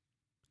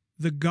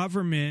 the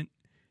government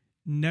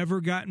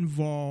never got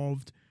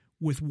involved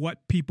with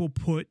what people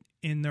put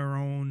in their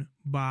own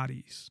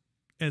bodies,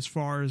 as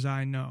far as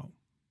I know.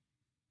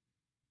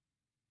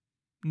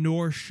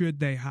 Nor should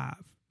they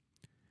have.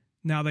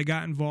 Now, they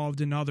got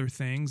involved in other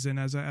things, and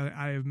as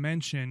I have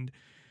mentioned,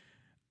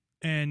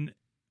 and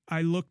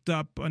I looked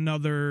up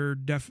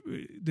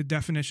the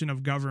definition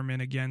of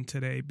government again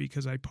today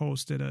because I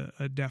posted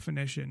a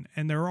definition,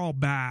 and they're all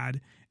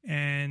bad,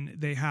 and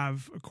they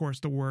have, of course,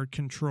 the word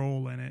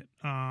control in it.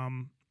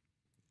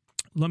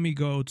 Let me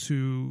go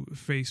to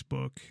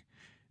Facebook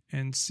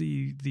and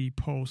see the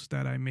post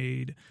that I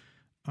made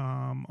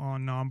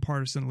on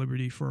Nonpartisan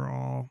Liberty for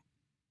All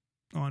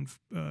on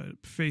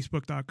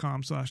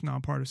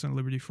facebook.com/Nonpartisan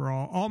Liberty for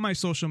All. All my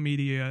social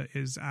media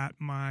is at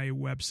my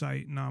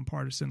website,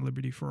 Nonpartisan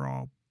Liberty for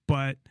All.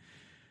 But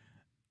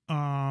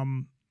I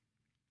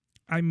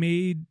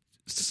made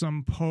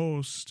some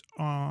posts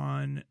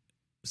on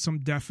some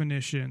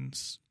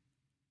definitions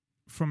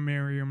from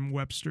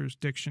Merriam-Webster's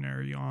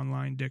dictionary,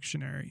 online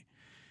dictionary.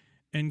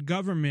 And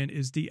government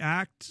is the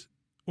act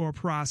or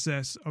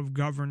process of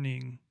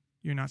governing.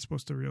 You're not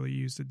supposed to really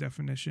use the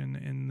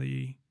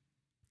definition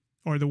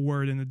or the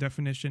word in the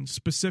definition,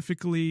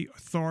 specifically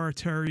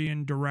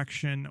authoritarian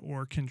direction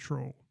or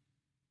control.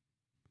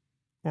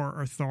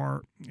 Or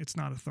it's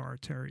not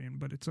authoritarian,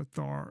 but it's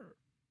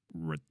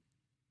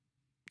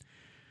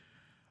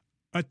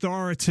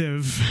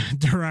authoritative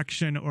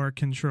direction or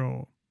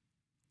control.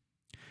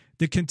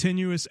 The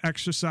continuous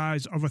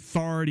exercise of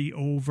authority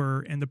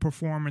over and the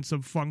performance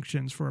of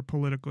functions for a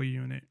political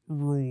unit.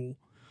 Rule.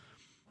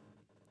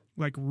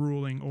 Like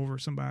ruling over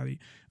somebody.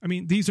 I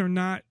mean, these are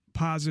not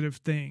positive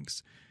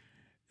things.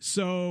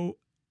 So,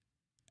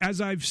 as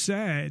I've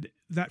said,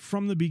 that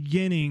from the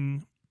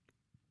beginning,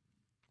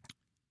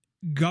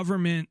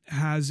 government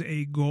has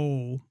a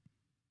goal,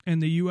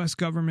 and the U.S.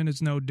 government is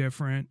no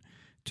different,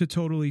 to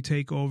totally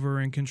take over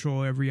and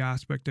control every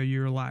aspect of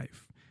your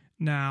life.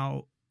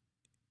 Now,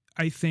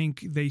 I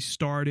think they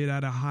started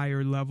at a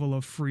higher level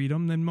of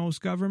freedom than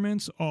most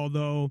governments,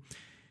 although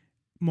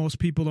most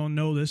people don't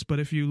know this, but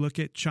if you look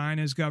at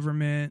China's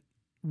government,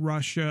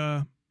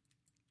 Russia,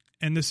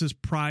 and this is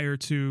prior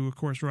to, of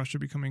course, Russia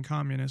becoming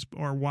communist,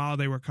 or while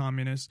they were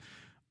communist,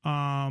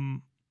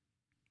 who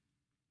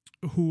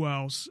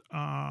else?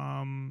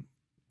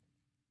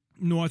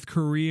 North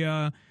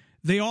Korea.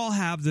 They all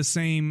have the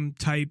same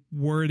type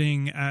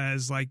wording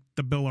as like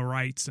the Bill of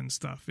Rights and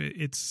stuff.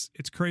 It's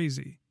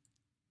crazy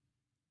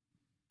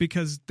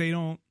because they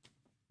don't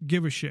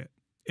give a shit.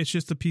 It's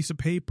just a piece of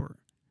paper.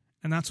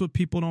 And that's what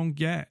people don't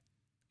get.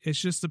 It's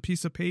just a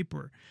piece of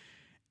paper.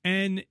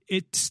 And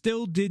it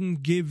still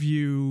didn't give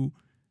you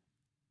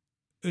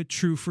a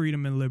true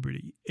freedom and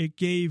liberty. It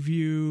gave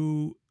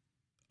you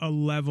a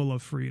level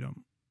of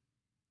freedom.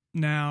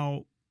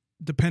 Now,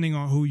 depending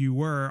on who you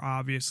were,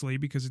 obviously,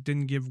 because it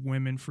didn't give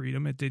women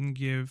freedom. It didn't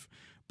give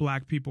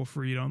black people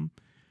freedom.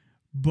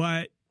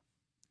 But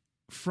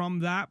from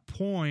that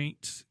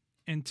point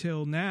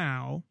until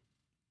now,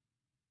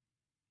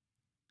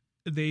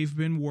 they've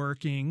been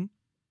working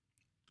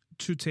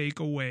to take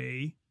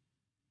away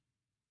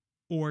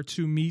or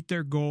to meet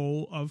their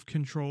goal of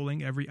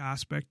controlling every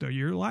aspect of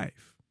your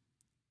life.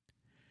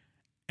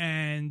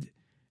 And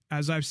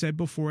as I've said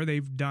before,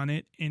 they've done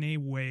it in a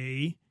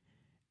way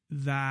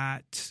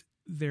that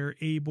they're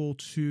able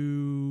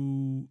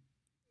to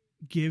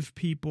give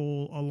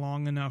people a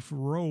long enough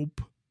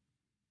rope,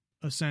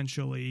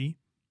 essentially,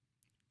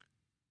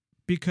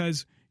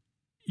 because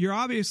you're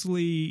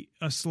obviously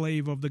a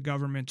slave of the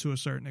government to a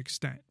certain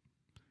extent,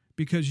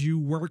 because you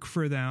work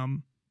for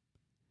them.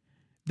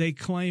 They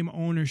claim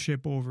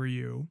ownership over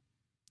you.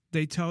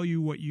 They tell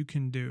you what you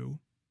can do,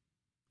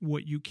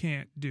 what you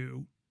can't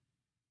do.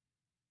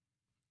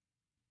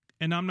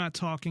 And I'm not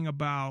talking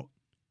about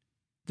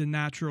the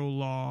natural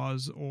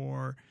laws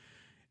or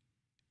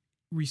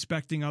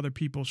respecting other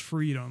people's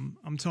freedom.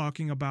 I'm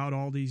talking about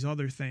all these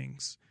other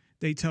things.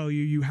 They tell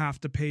you have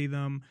to pay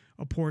them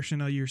a portion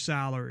of your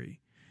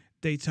salary.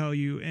 They tell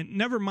you, and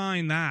never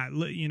mind that,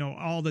 you know,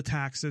 all the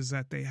taxes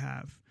that they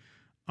have.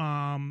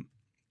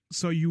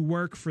 So you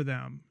work for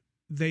them.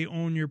 They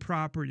own your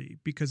property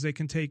because they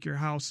can take your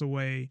house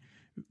away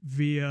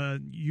via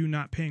you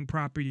not paying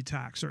property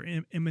tax or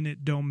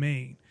eminent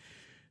domain.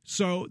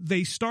 So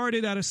they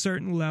started at a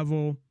certain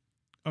level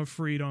of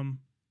freedom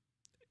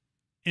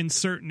in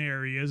certain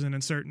areas, and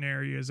in certain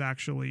areas,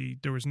 actually,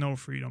 there was no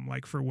freedom,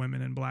 like for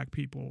women and black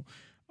people.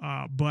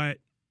 But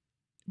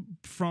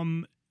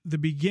from the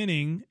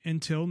beginning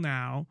until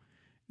now,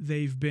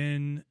 they've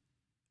been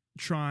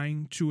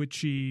trying to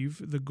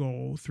achieve the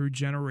goal through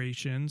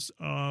generations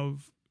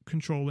of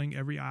controlling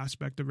every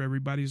aspect of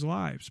everybody's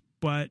lives.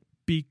 But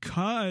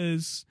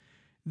because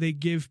they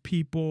give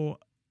people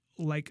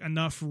like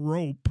enough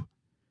rope,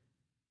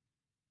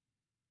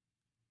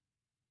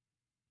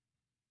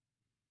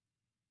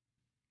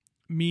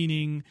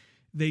 meaning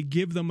they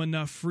give them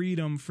enough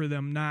freedom for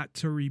them not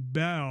to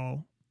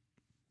rebel,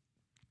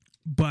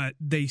 but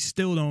they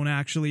still don't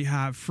actually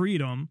have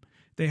freedom.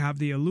 They have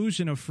the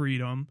illusion of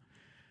freedom.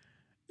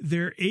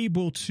 They're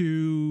able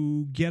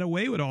to get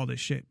away with all this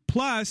shit.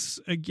 Plus,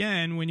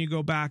 again, when you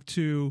go back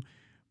to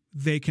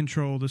they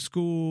control the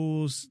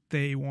schools,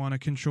 they want to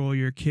control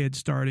your kids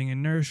starting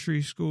in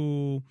nursery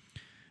school,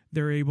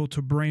 they're able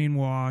to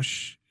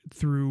brainwash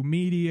through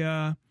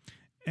media.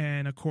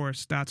 And, of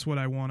course, that's what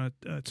I want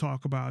to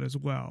talk about as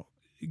well.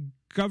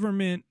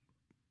 Government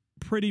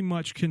pretty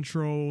much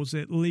controls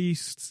at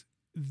least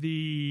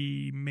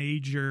the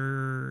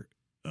major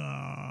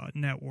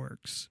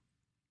networks,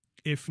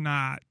 if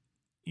not,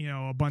 you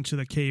know, a bunch of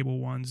the cable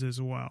ones as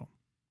well.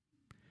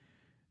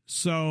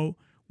 So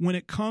when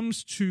it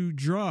comes to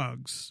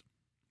drugs,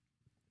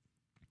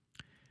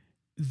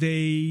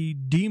 they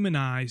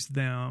demonize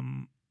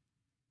them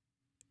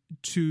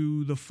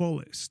to the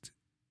fullest.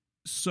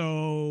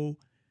 So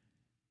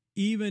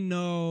even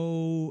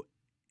though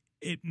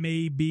it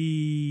may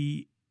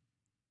be,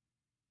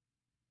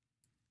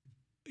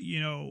 you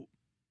know,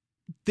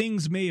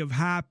 things may have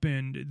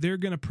happened, they're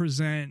going to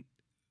present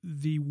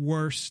the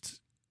worst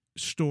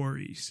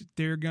stories.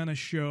 They're going to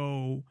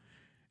show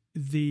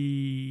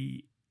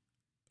the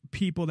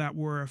people that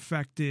were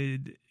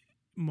affected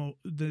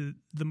the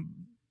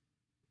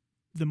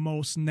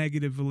most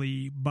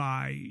negatively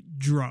by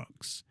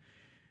drugs.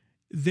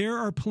 There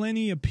are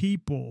plenty of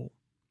people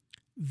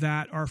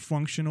that are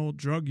functional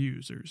drug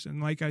users.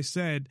 And like I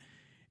said,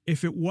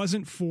 if it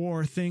wasn't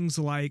for things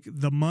like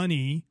the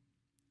money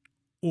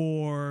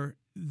or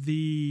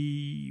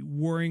the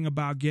worrying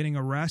about getting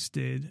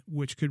arrested,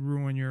 which could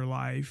ruin your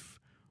life,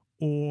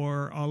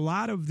 or a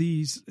lot of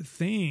these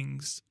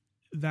things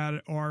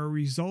that are a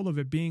result of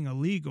it being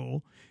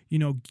illegal, you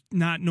know,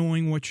 not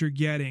knowing what you're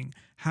getting,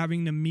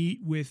 having to meet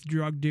with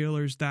drug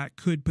dealers that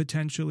could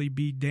potentially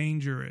be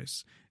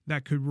dangerous,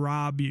 that could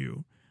rob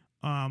you.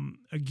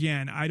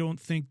 Again, I don't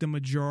think the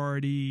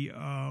majority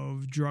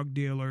of drug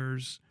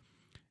dealers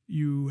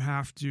you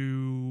have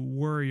to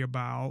worry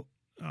about.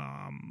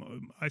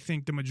 I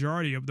think the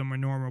majority of them are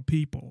normal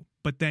people.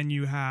 But then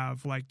you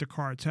have like the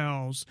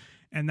cartels,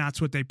 and that's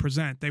what they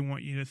present. They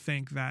want you to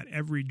think that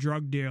every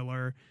drug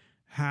dealer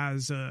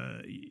has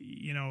a,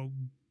 you know,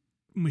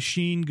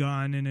 machine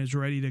gun and is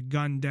ready to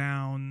gun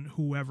down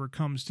whoever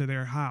comes to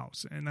their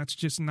house. And that's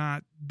just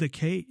not the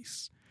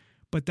case.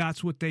 But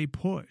that's what they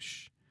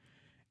push.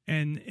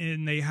 And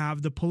they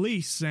have the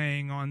police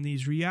saying on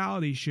these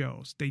reality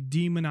shows, they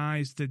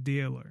demonize the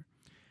dealer.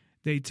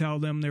 They tell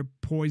them they're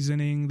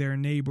poisoning their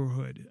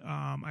neighborhood.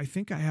 I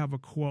think I have a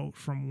quote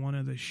from one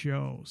of the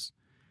shows,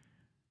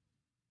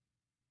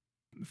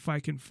 if I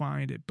can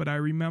find it. But I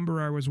remember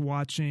I was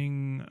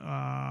watching,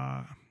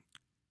 I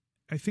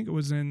think it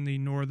was in the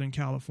Northern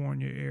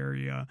California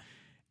area.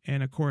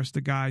 And, of course,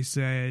 the guy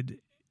said,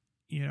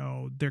 you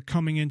know, they're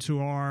coming into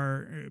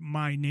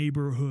my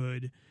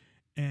neighborhood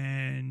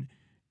and,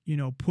 you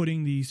know,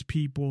 putting these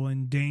people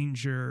in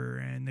danger,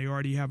 and they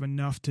already have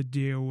enough to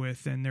deal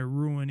with, and they're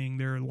ruining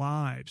their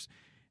lives.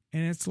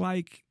 And it's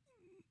like,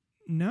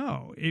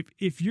 no,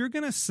 if you're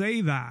going to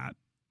say that,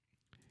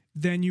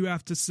 then you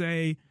have to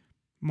say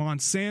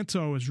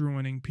Monsanto is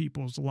ruining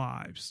people's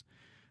lives.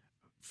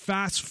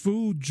 Fast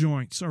food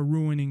joints are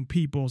ruining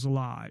people's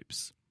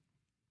lives.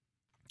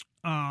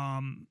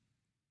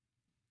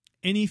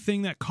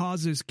 Anything that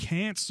causes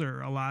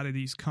cancer, a lot of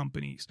these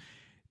companies.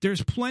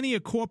 There's plenty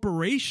of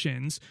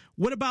corporations.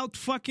 What about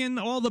fucking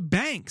all the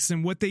banks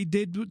and what they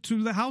did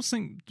to the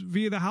housing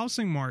via the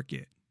housing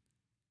market?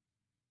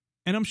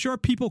 And I'm sure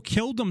people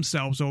killed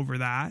themselves over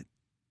that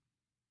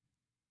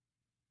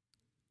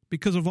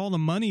because of all the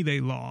money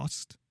they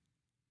lost.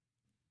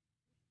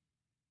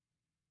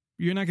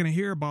 You're not going to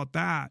hear about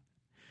that.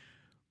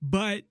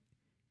 But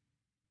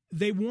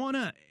they want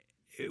to,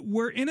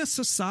 we're in a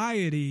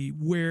society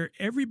where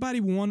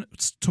everybody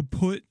wants to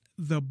put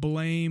the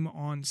blame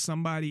on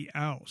somebody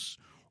else,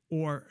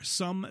 or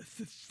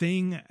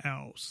something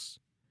else.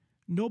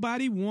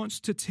 Nobody wants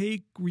to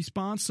take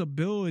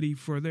responsibility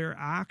for their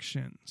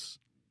actions.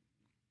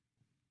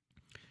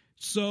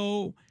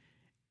 So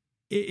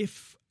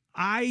if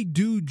I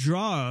do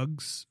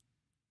drugs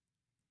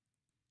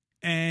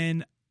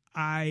and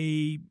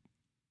I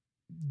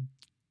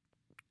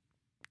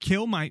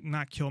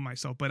not kill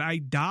myself, but I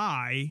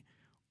die,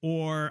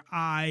 or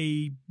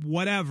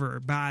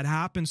whatever bad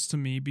happens to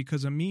me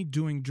because of me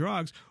doing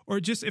drugs, or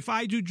just if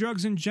I do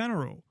drugs in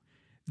general,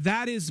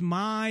 that is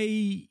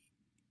my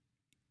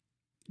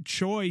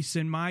choice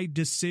and my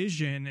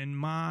decision and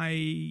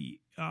my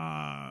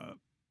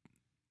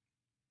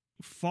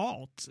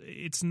fault.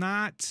 It's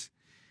not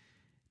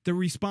the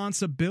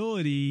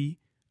responsibility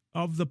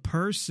of the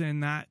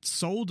person that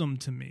sold them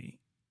to me.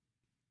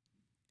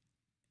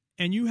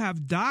 And you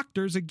have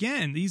doctors,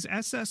 again, these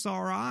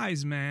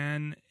SSRIs,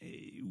 man,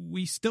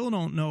 we still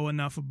don't know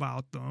enough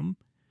about them.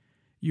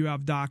 You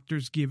have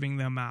doctors giving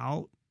them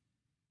out.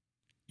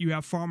 You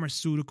have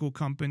pharmaceutical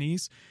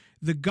companies.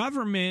 The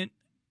government,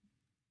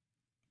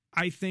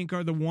 I think,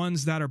 are the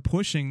ones that are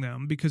pushing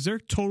them because they're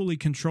totally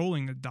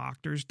controlling the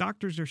doctors.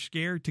 Doctors are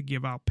scared to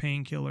give out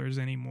painkillers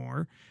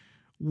anymore,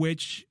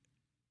 which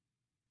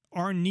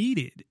are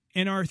needed.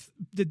 And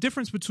the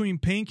difference between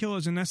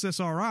painkillers and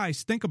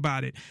SSRIs, think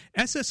about it.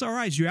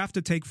 SSRIs you have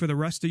to take for the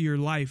rest of your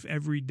life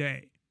every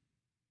day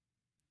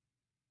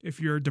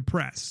if you're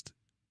depressed.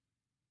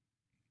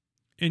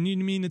 And you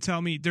mean to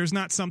tell me there's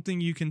not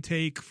something you can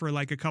take for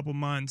like a couple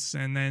months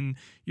and then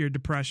your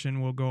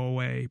depression will go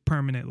away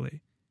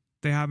permanently?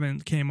 They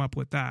haven't came up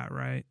with that,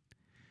 right?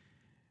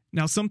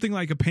 Now, something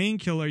like a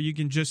painkiller you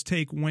can just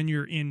take when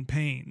you're in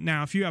pain.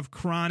 Now, if you have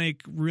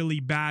chronic,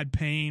 really bad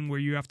pain where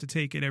you have to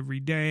take it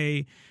every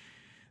day,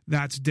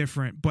 that's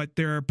different. But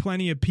there are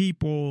plenty of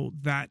people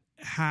that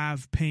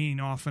have pain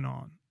off and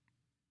on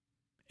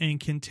and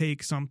can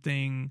take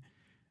something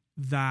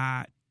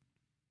that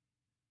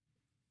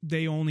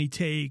they only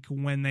take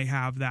when they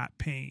have that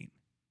pain,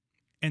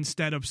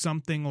 instead of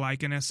something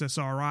like an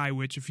SSRI,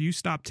 which if you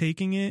stop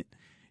taking it,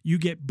 you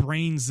get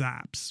brain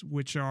zaps,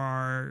 which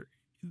are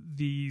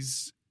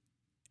these,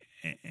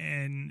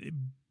 and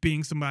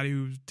being somebody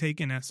who's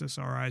taken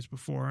SSRIs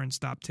before and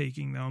stopped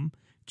taking them,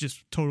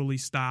 just totally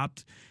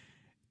stopped,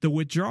 the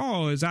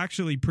withdrawal is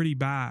actually pretty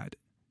bad.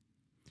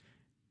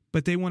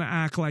 But they want to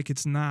act like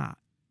it's not.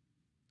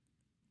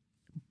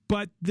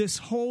 But this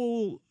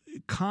whole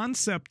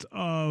concept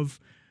of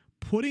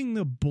putting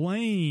the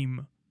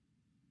blame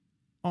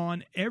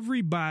on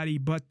everybody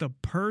but the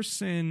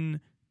person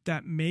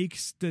that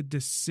makes the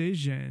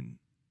decision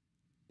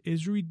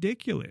is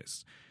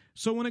ridiculous.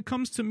 So when it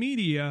comes to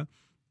media,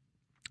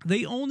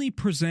 they only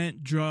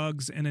present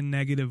drugs in a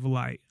negative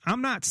light.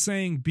 I'm not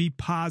saying be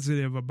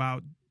positive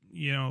about,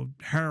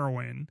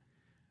 heroin.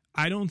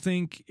 I don't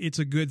think it's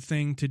a good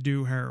thing to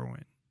do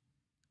heroin.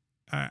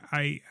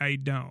 I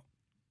don't.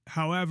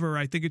 However,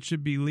 I think it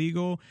should be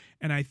legal,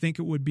 and I think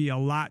it would be a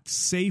lot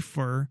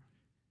safer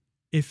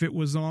if it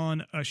was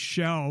on a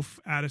shelf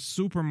at a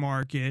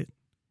supermarket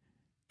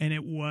and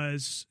it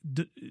was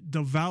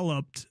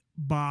developed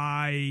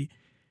by,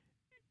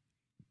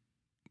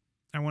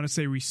 I want to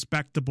say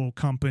respectable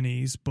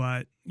companies,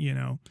 but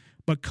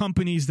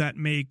companies that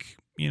make,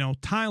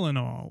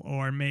 Tylenol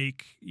or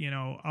make,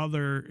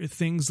 other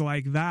things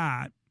like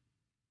that,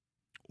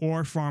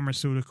 or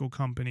pharmaceutical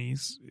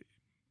companies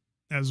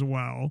as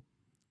well,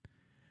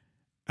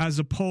 as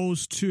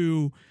opposed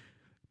to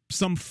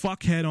some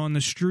fuckhead on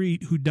the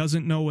street who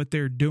doesn't know what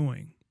they're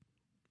doing.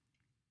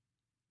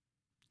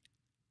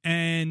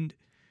 And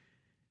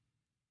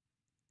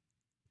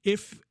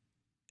if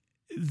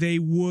they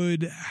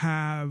would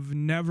have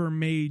never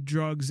made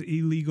drugs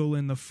illegal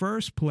in the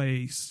first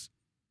place,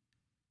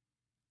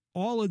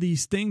 all of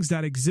these things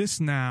that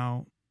exist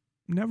now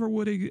never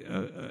would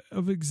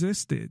have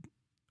existed.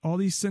 All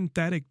these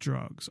synthetic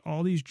drugs,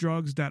 all these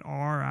drugs that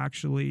are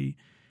actually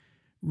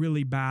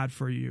really bad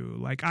for you.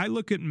 Like, I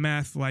look at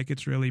meth like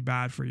it's really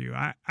bad for you.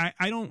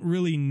 I don't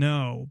really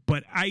know,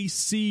 but I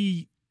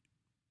see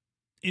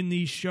in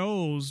these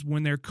shows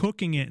when they're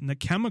cooking it and the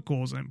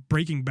chemicals, and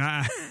Breaking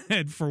Bad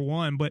for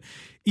one, but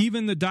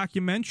even the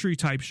documentary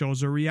type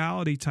shows or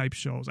reality type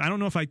shows. I don't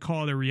know if I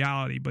call it a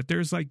reality, but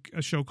there's like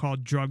a show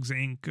called Drugs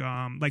Inc.,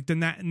 like the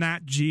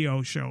Nat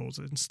Geo shows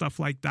and stuff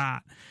like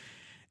that.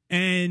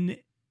 And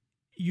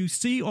you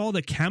see all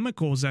the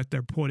chemicals that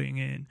they're putting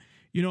in.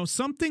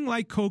 Something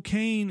like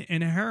cocaine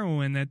and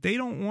heroin that they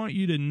don't want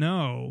you to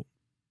know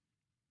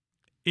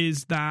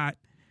is that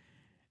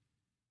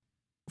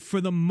for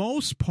the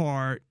most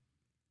part,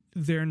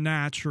 they're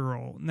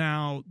natural.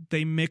 Now,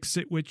 they mix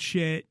it with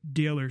shit.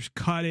 Dealers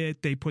cut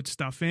it. They put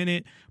stuff in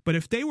it. But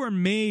if they were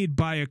made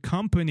by a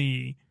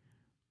company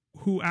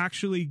who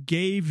actually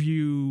gave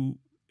you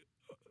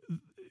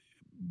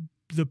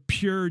the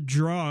pure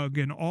drug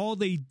and all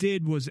they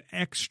did was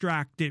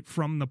extract it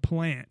from the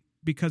plant,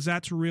 because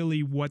that's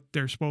really what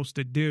they're supposed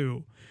to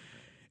do,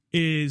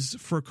 is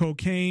for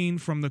cocaine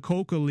from the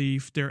coca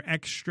leaf, they're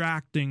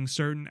extracting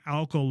certain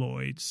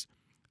alkaloids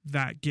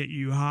that get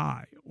you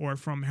high, or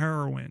from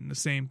heroin, the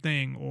same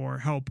thing, or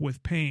help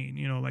with pain,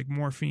 like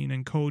morphine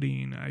and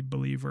codeine, I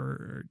believe,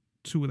 are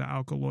two of the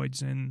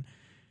alkaloids in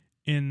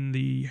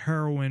the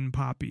heroin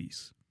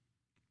poppies.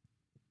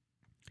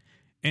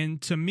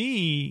 And to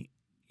me,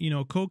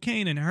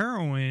 cocaine and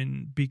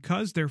heroin,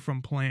 because they're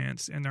from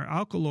plants and they're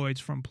alkaloids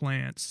from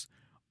plants,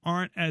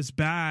 aren't as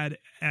bad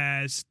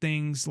as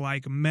things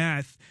like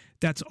meth.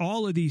 That's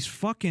all of these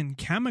fucking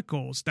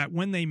chemicals that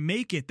when they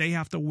make it, they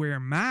have to wear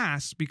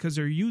masks because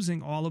they're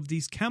using all of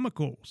these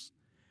chemicals.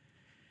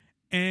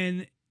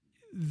 And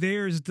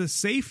there's the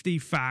safety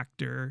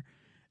factor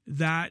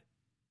that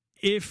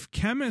if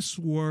chemists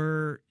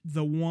were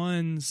the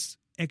ones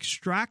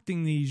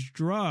extracting these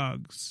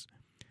drugs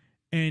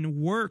and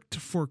worked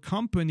for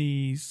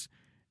companies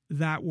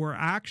that were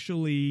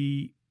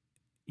actually,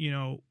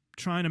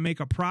 trying to make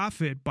a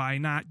profit by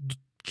not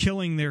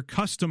killing their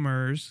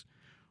customers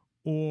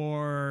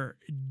or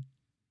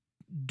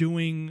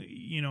doing,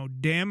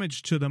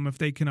 damage to them if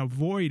they can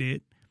avoid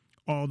it,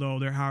 although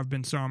there have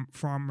been some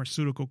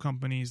pharmaceutical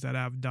companies that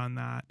have done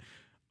that,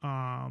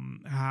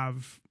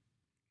 have,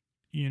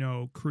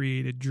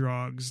 created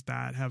drugs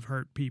that have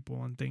hurt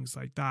people and things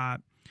like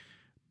that.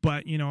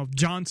 But, if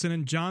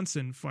Johnson &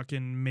 Johnson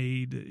fucking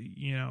made,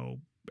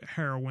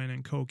 heroin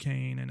and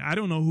cocaine, and I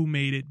don't know who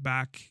made it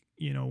back,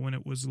 when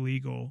it was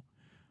legal.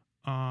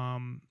 I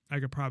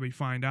could probably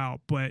find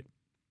out, but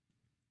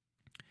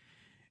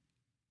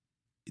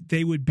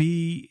they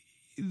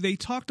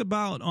talked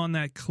about on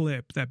that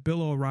clip, that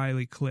Bill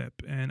O'Reilly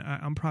clip, and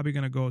I'm probably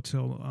going to go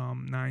till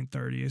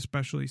 9:30,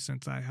 especially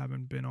since I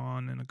haven't been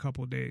on in a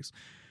couple of days.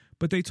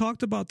 But they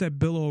talked about that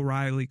Bill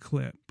O'Reilly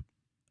clip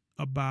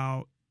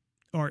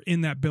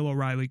in that Bill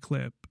O'Reilly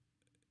clip,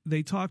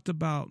 they talked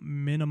about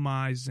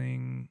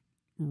minimizing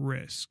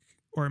risk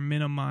or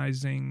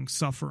minimizing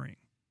suffering.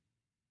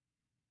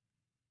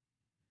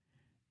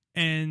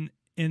 And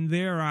in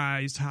their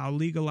eyes, how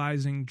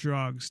legalizing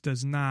drugs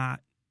does not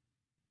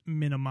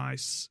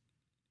minimize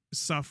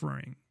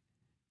suffering.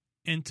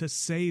 And to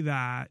say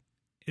that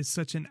is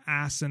such an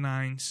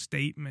asinine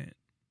statement.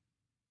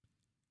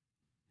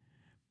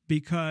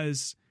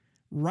 Because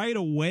right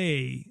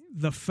away,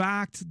 the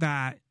fact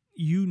that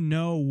you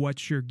know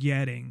what you're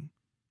getting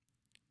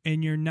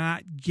and you're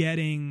not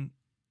getting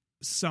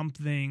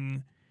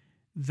something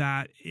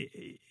that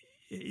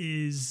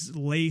is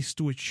laced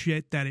with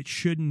shit that it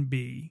shouldn't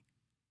be.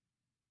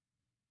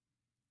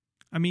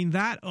 I mean,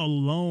 that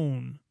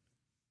alone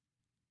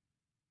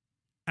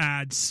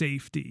adds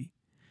safety.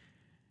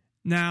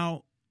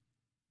 Now,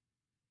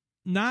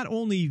 not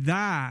only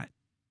that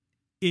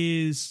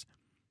is,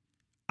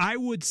 I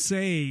would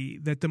say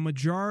that the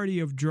majority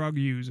of drug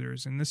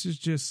users, and this is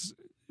just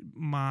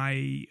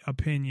my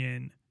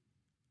opinion,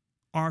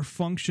 are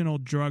functional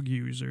drug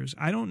users.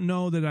 I don't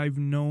know that I've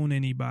known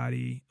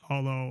anybody,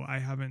 although I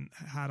haven't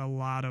had a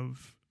lot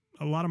of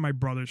my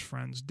brother's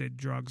friends did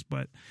drugs,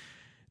 but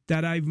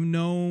that I've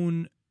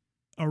known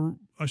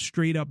a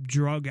straight up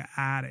drug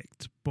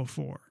addict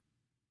before.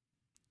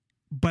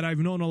 But I've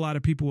known a lot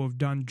of people who have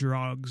done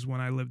drugs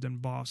when I lived in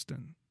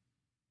Boston.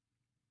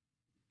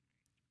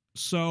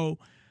 So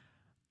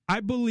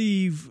I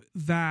believe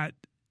that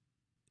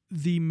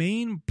the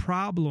main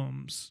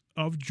problems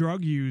of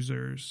drug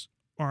users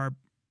are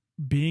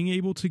being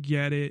able to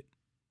get it,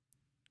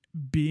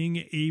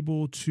 being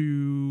able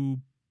to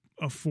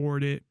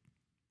afford it,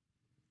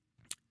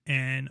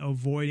 and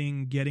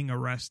avoiding getting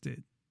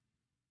arrested.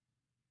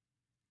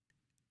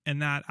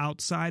 And that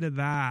outside of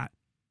that,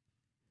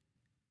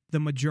 the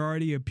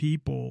majority of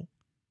people,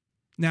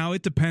 now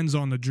it depends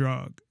on the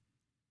drug,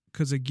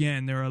 because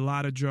again, there are a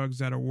lot of drugs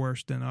that are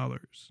worse than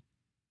others.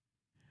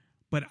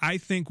 But I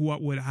think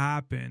what would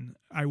happen,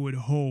 I would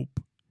hope,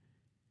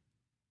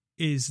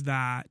 is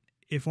that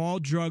if all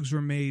drugs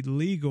were made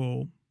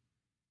legal,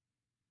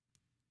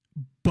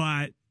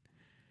 but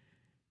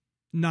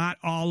not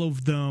all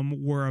of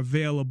them were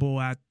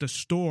available at the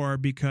store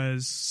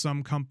because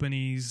some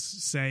companies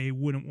say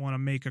wouldn't want to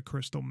make a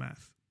crystal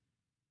meth,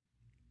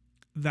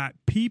 that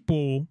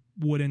people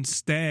would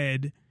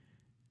instead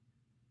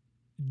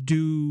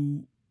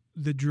do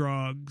the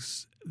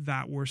drugs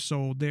that were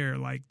sold there,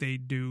 like they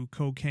do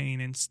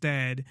cocaine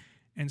instead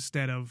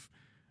of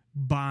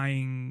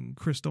buying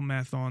crystal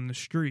meth on the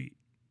street.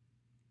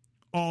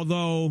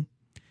 Although,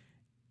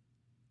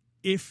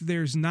 if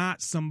there's not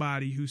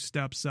somebody who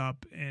steps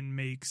up and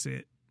makes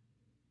it,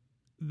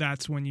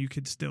 that's when you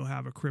could still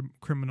have a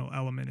criminal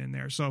element in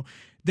there. So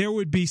there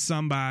would be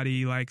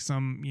somebody like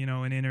an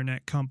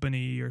internet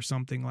company or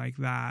something like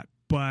that,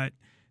 but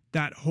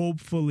that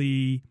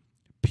hopefully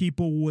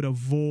people would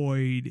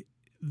avoid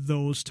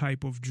those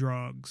type of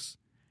drugs.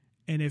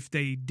 And if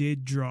they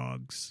did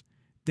drugs,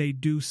 they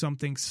do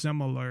something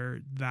similar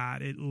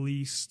that at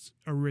least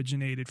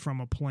originated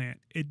from a plant.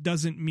 It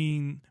doesn't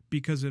mean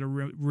because it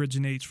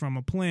originates from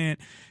a plant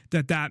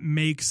that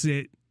makes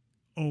it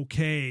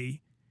okay.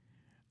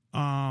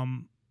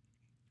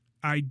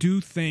 I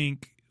do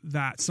think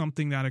that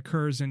something that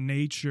occurs in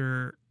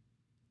nature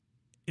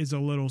is a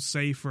little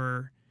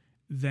safer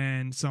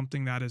than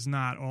something that is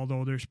not,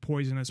 although there's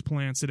poisonous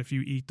plants that if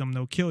you eat them,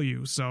 they'll kill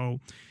you. So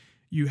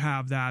you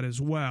have that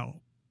as well.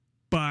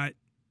 But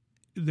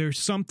there's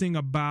something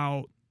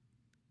about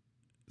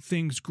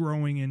things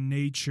growing in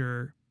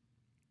nature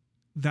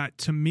that,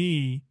 to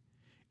me,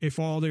 if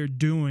all they're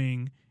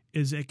doing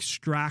is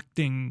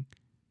extracting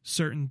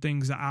certain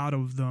things out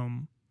of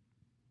them,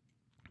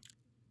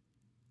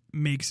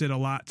 makes it a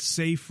lot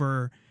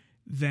safer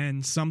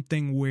than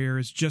something where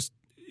it's just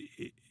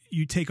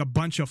you take a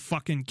bunch of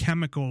fucking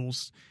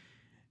chemicals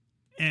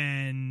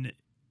and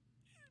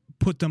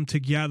put them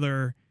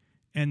together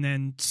and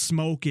then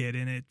smoke it,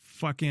 and it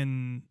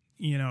fucking,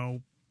 you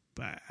know,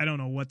 I don't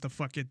know what the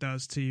fuck it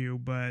does to you,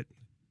 but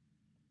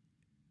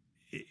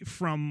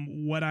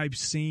from what I've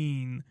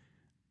seen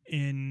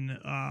in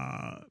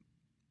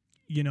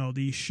you know,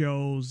 these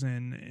shows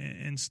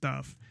and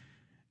stuff,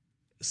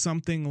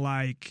 something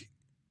like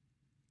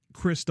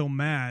crystal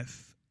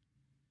meth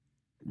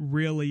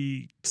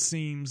really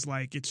seems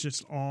like it's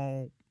just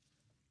all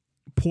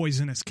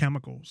poisonous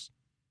chemicals.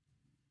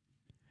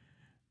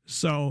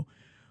 So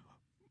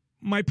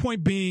my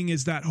point being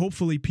is that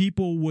hopefully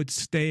people would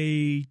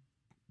stay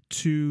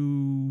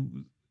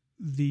to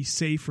the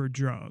safer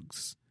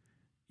drugs,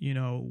 you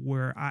know,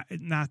 where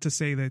not to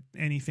say that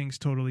anything's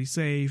totally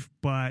safe,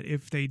 but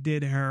if they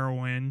did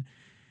heroin,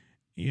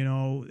 you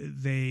know,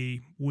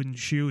 they wouldn't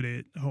shoot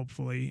it,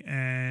 hopefully,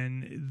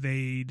 and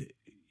they'd,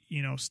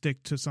 you know,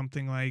 stick to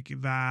something like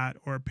that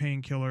or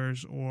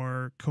painkillers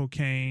or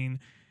cocaine,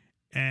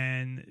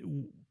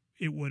 and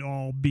it would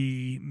all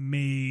be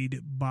made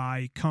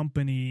by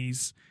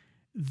companies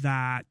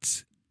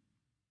that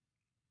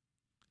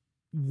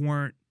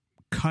weren't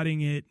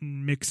cutting it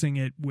and mixing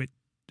it with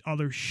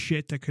other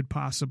shit that could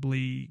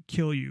possibly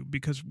kill you.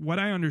 Because what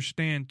I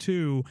understand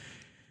too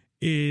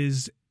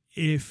is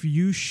if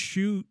you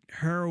shoot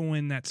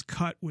heroin that's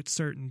cut with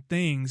certain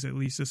things, at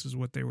least this is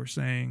what they were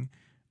saying,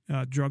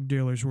 drug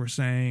dealers were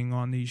saying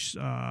on these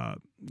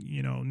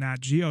you know,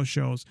 Nat Geo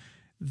shows,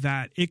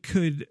 that it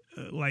could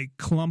like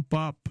clump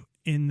up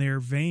in their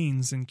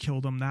veins and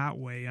kill them that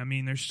way. I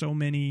mean, there's so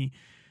many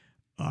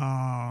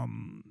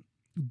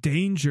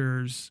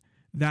dangers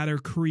that are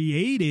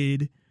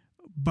created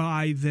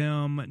by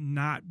them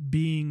not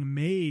being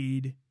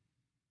made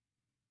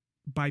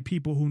by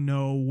people who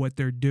know what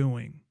they're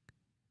doing.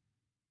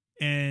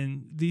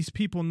 And these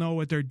people know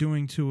what they're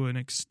doing to an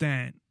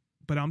extent,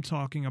 but I'm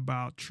talking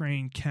about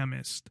trained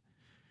chemists.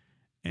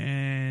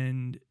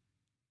 And,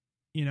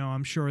 you know,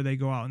 I'm sure they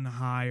go out and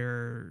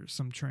hire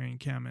some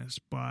trained chemists,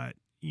 but,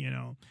 you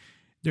know,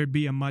 there'd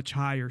be a much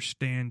higher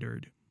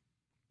standard.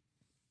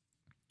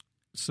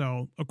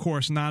 So, of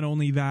course, not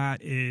only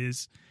that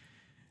is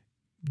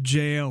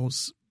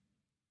jails,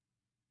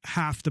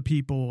 half the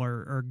people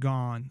are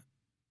gone,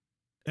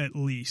 at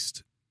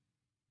least.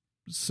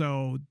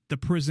 So the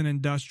prison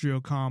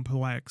industrial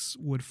complex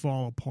would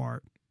fall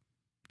apart.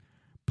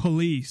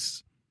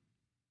 Police,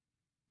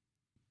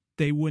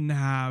 they wouldn't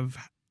have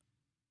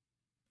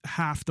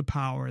half the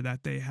power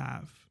that they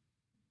have.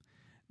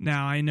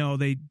 Now, I know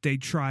they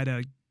try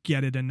to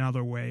get it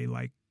another way,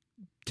 like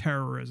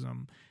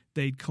terrorism.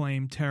 They'd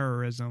claim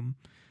terrorism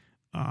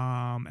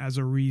as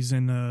a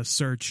reason to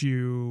search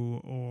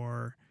you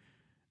or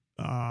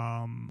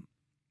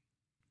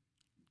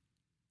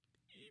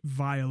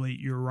violate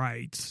your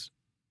rights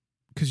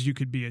because you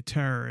could be a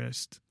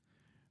terrorist.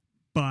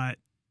 But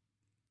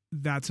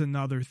that's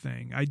another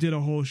thing. I did a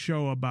whole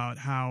show about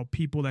how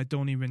people that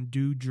don't even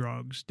do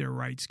drugs, their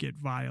rights get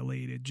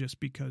violated just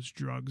because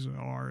drugs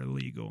are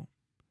illegal.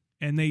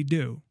 And they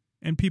do.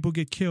 And people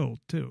get killed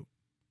too.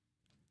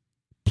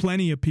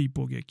 Plenty of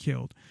people get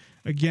killed.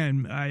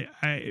 Again,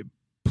 I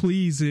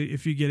please,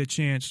 if you get a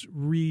chance,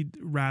 read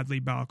Radley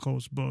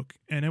Balco's book,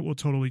 and it will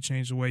totally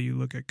change the way you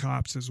look at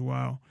cops as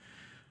well.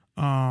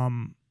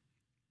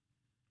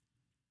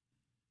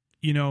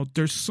 You know,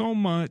 there's so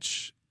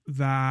much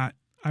that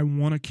I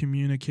want to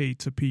communicate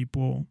to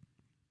people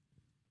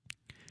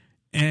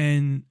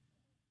and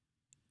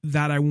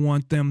that I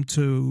want them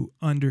to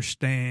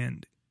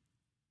understand.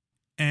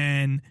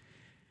 And,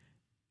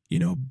 you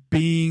know,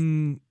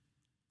 being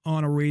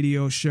on a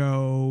radio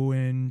show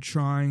and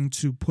trying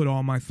to put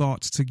all my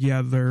thoughts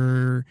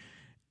together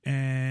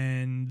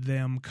and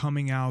them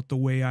coming out the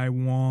way I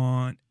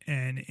want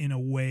and in a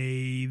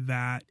way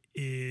that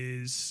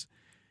is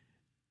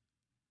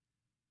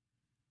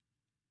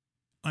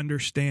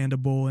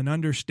understandable and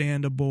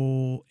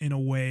understandable in a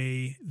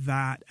way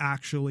that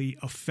actually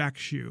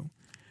affects you,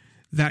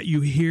 that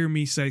you hear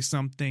me say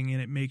something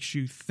and it makes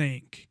you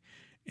think.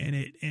 And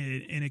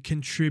it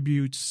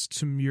contributes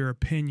to your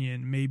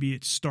opinion. Maybe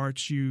it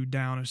starts you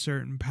down a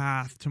certain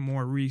path to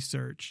more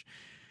research.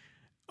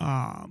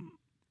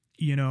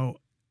 You know,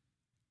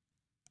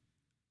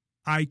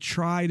 I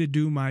try to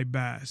do my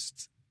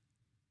best,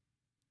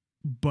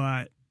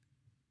 but,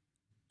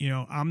 you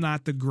know, I'm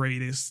not the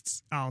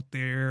greatest out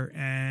there.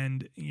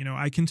 And, you know,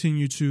 I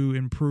continue to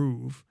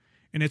improve.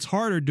 And it's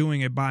harder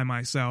doing it by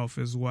myself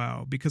as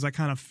well, because I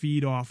kind of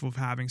feed off of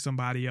having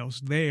somebody else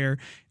there.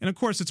 And of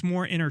course, it's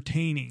more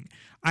entertaining.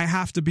 I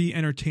have to be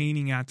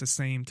entertaining at the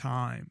same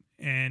time.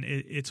 And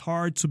it's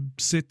hard to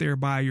sit there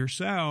by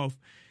yourself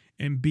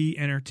and be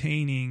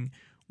entertaining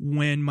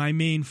when my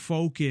main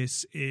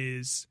focus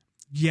is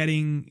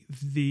getting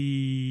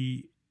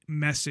the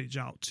message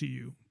out to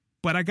you.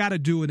 But I got to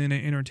do it in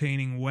an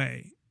entertaining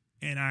way.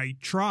 And I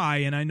try,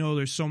 and I know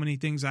there's so many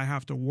things I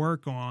have to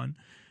work on,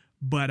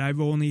 but I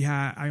only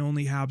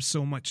have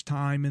so much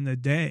time in the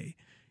day,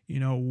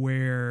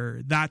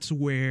 where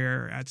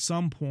at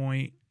some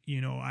point,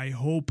 I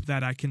hope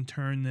that I can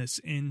turn this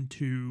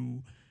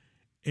into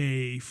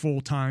a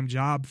full-time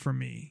job for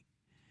me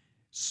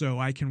so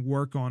I can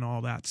work on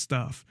all that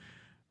stuff.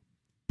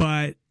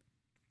 But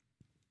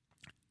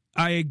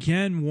I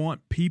again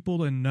want people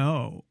to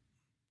know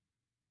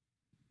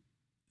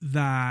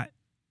that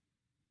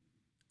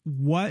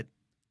what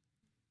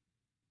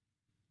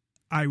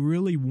I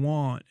really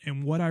want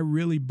and what I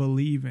really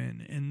believe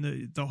in,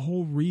 and the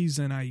whole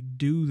reason I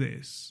do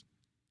this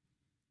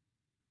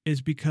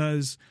is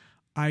because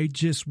I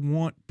just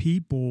want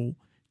people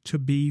to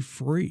be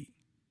free.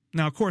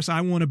 Now, of course, I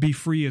want to be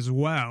free as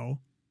well,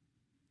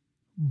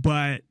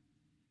 but,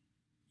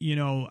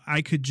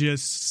 I could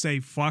just say,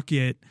 fuck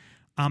it.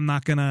 I'm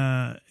not going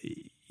to,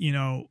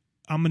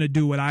 I'm going to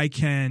do what I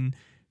can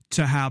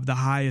to have the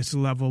highest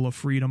level of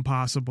freedom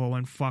possible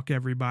and fuck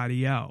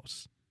everybody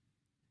else.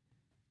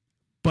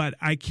 But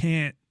I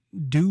can't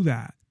do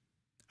that.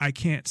 I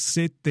can't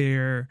sit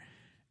there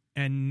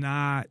and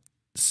not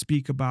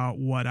speak about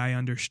what I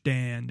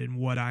understand and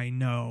what I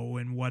know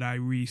and what I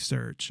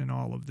research and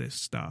all of this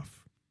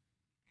stuff.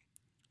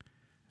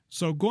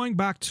 So going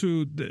back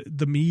to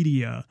the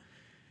media,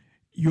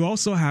 you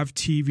also have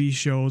TV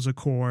shows, of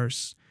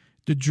course,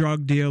 the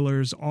drug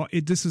dealers.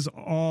 This is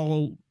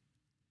all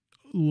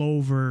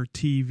over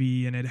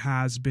TV, and it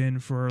has been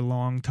for a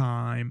long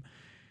time.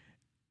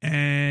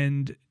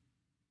 And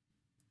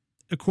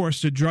of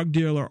course, the drug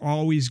dealer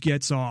always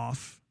gets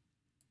off,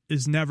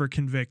 is never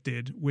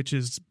convicted, which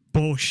is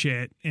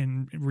bullshit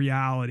in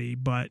reality.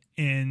 But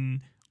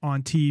on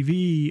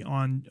TV,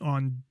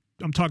 I'm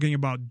talking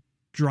about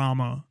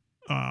drama,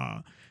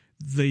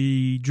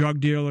 the drug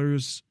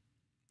dealers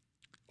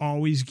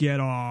always get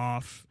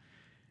off.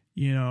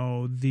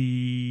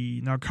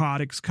 The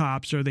narcotics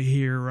cops are the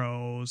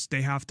heroes.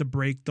 They have to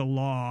break the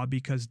law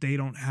because they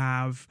don't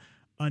have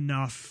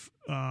enough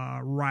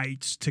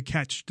rights to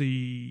catch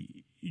the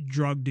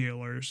drug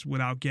dealers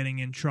without getting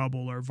in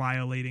trouble or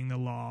violating the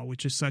law,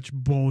 which is such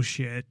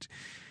bullshit.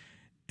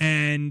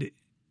 And,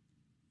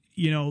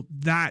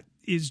 that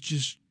is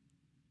just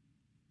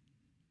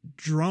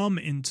drum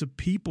into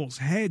people's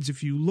heads.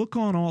 If you look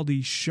on all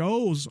these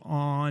shows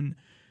on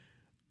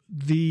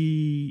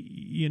the,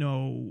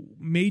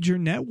 major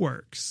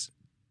networks,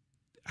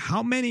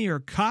 how many are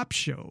cop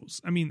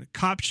shows? I mean,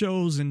 cop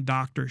shows and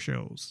doctor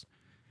shows,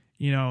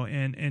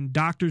 and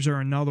doctors are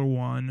another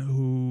one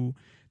who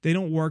they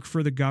don't work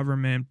for the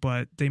government,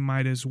 but they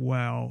might as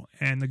well.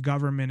 And the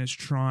government is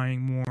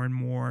trying more and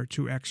more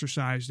to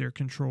exercise their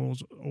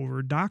controls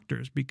over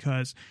doctors,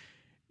 because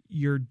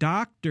your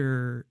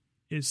doctor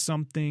is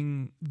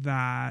something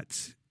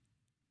that,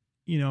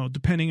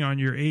 depending on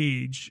your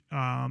age,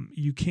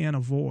 you can't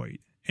avoid.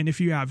 And if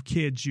you have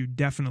kids, you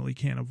definitely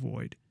can't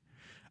avoid.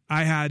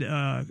 I had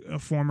a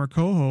former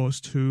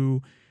co-host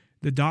who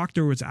the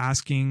doctor was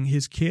asking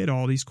his kid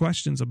all these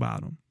questions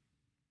about him,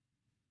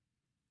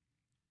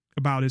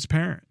 about his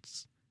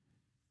parents.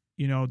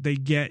 They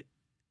get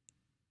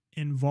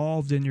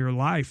involved in your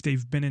life.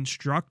 They've been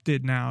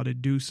instructed now to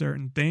do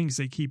certain things.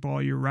 They keep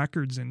all your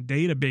records in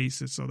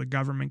databases so the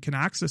government can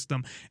access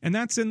them. And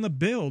that's in the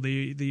bill,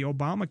 the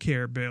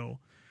Obamacare bill,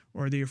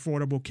 or the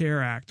Affordable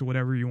Care Act, or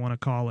whatever you want to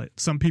call it.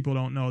 Some people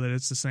don't know that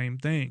it's the same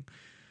thing.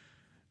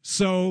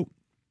 So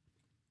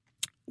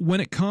when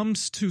it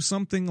comes to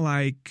something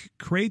like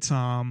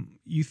Kratom,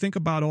 you think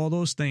about all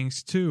those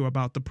things too,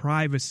 about the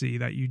privacy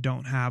that you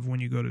don't have when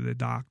you go to the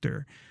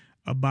doctor,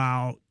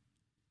 about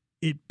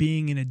it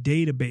being in a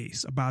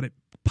database, about it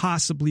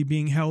possibly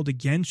being held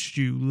against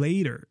you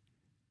later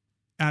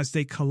as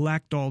they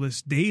collect all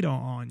this data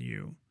on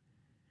you,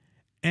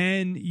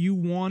 and you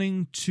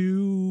wanting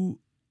to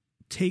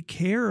take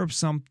care of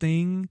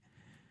something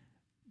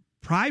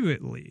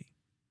privately.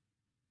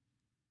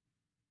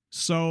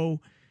 So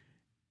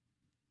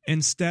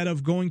instead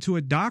of going to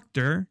a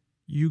doctor,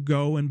 you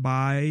go and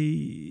buy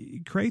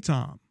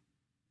Kratom.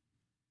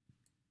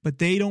 But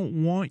they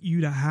don't want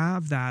you to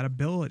have that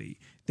ability.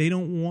 They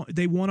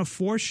want to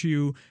force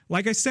you.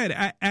 Like I said,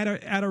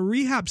 at a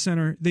rehab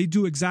center, they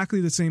do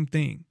exactly the same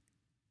thing.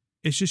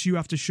 It's just you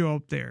have to show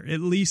up there.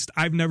 At least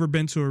I've never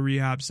been to a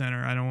rehab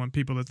center. I don't want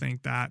people to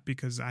think that,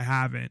 because I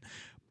haven't.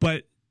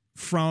 But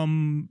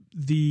from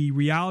the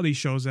reality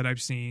shows that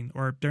I've seen,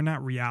 or they're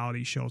not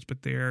reality shows,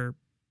 but they're,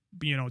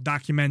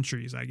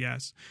 documentaries, I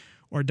guess,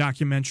 or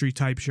documentary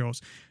type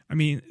shows. I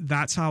mean,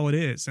 that's how it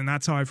is. And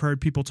that's how I've heard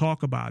people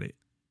talk about it.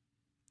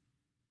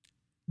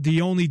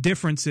 The only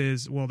difference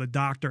is, well, the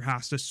doctor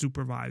has to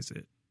supervise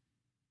it.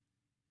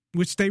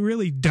 which they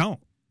really don't.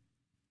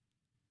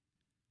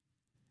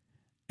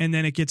 And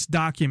then it gets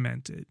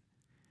documented.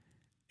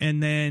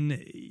 And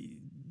then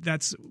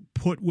that's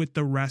put with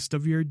the rest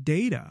of your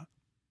data.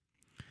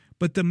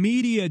 But the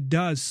media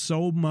does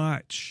so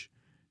much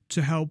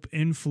to help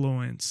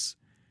influence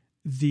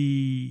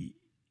the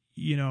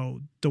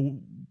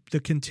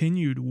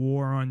continued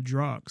war on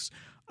drugs.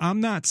 I'm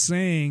not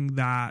saying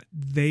that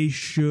they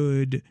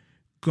should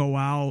go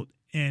out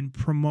and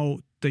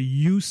promote the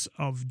use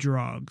of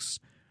drugs,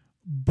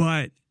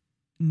 but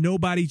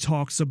nobody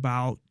talks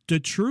about the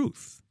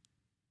truth.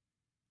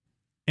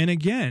 And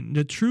again,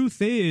 the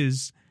truth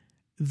is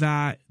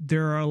that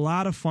there are a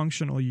lot of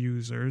functional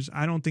users.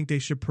 I don't think they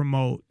should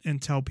promote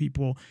and tell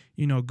people,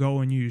 go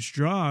and use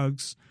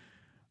drugs.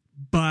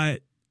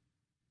 But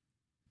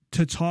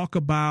to talk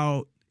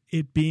about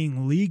it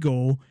being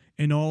legal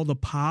and all the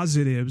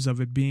positives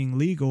of it being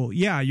legal,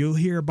 yeah, you'll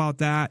hear about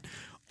that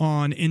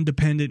on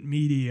independent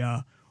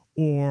media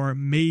or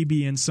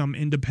maybe in some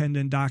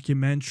independent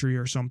documentary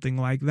or something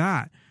like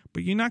that.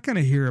 But you're not going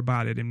to hear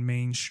about it in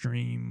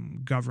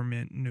mainstream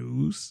government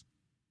news.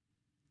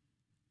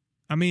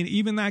 I mean,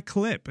 even that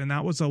clip, and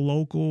that was a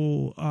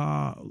local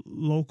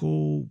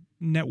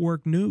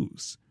network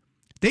news.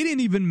 They didn't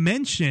even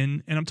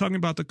mention, and I'm talking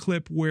about the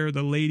clip where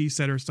the lady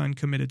said her son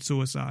committed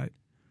suicide.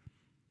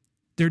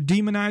 They're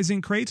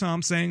demonizing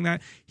Kratom, saying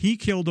that he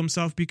killed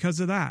himself because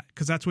of that,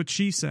 because that's what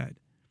she said,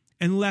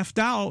 and left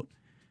out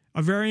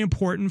a very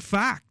important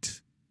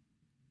fact,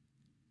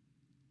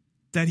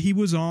 that he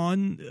was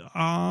on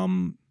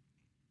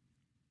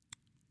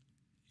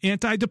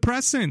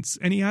antidepressants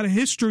and he had a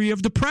history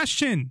of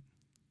depression.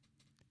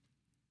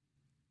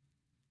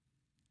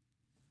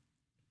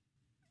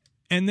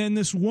 And then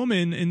this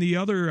woman in the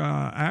other,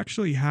 I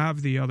actually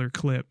have the other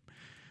clip.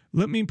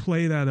 Let me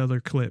play that other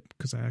clip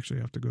because I actually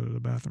have to go to the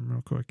bathroom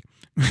real quick.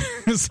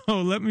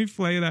 So let me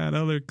play that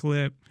other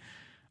clip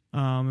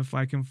if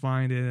I can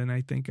find it. And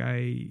I think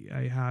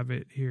I have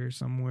it here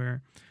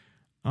somewhere.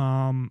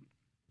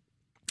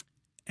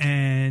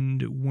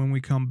 And when we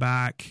come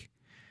back,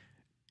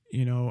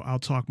 I'll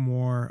talk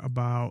more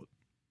about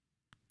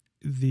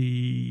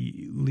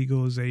the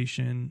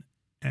legalization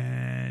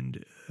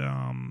and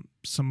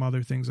some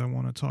other things I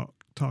want to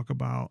talk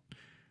about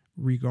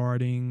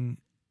regarding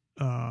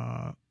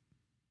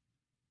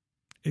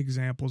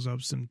examples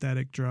of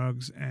synthetic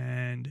drugs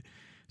and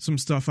some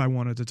stuff I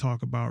wanted to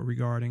talk about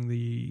regarding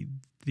the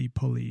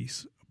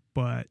police.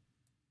 But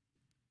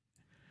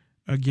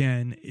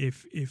again,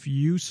 if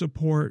you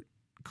support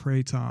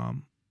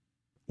Kratom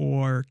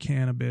or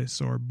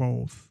cannabis or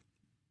both,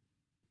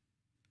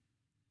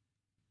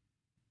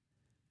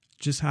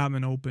 just have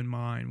an open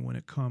mind when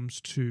it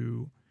comes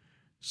to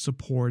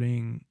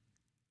supporting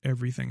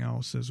everything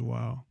else as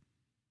well.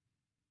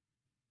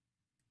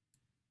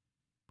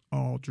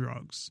 All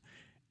drugs.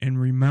 And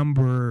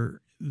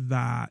remember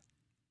that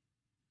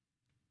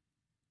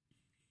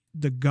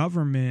the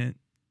government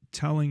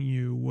telling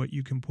you what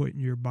you can put in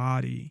your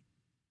body,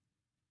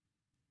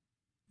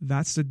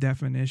 that's the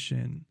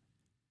definition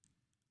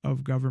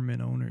of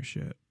government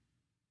ownership.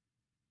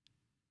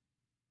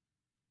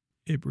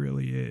 It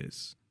really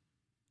is.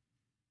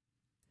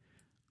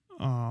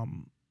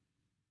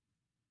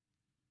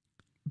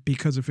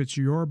 Because if it's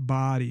your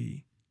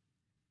body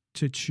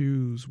to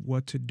choose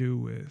what to do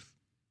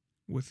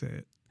with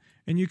it,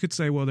 and you could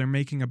say, well, they're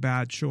making a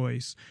bad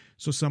choice,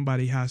 so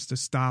somebody has to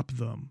stop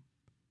them.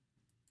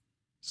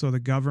 So the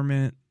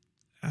government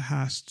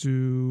has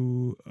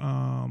to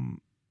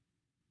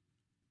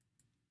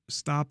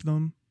stop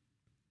them.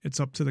 It's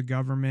up to the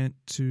government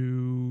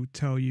to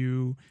tell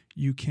you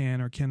you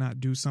can or cannot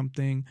do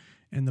something,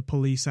 and the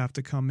police have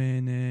to come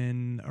in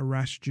and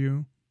arrest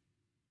you.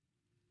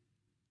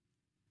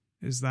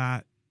 Is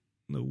that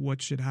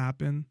what should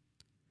happen?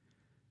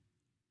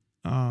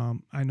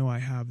 I know I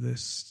have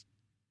this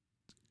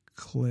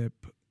clip.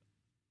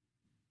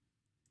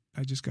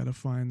 I just got to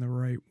find the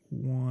right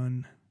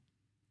one.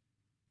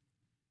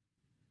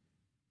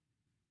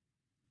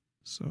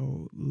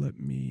 So let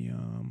me,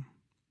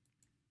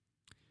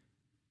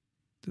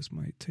 this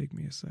might take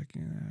me a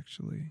second,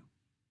 actually.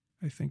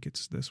 I think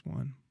it's this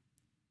one.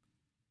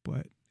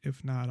 But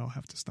if not, I'll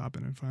have to stop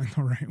it and find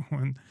the right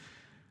one.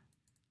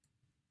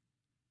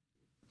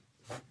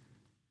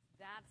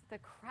 That's the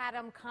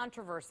Kratom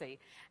controversy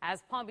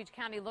as Palm Beach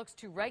County looks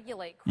to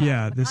regulate Kratom.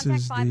 Yeah, this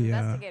is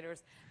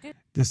investigators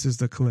this is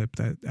the clip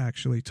that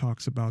actually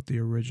talks about the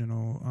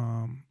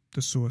original,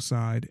 the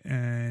suicide,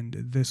 and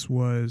this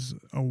was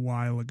a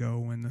while ago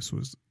when this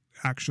was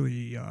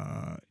actually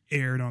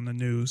aired on the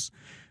news,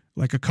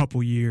 like a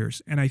couple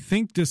years. And I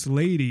think this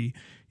lady,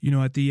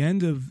 at the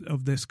end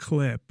of this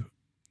clip,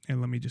 and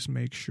let me just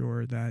make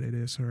sure that it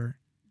is her.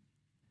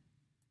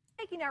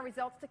 Taking our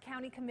results to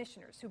county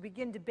commissioners who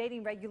begin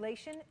debating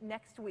regulation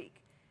next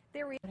week.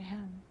 They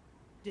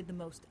did the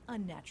most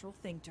unnatural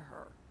thing to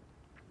her.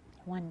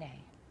 One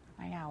day,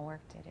 I got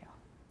work to do.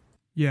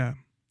 Yeah,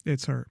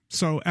 it's her.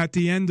 So at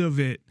the end of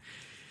it,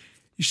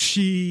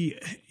 she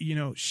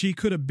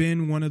could have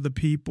been one of the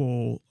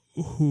people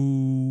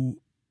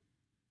who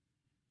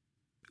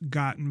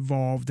got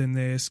involved in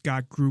this,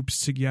 got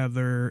groups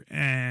together,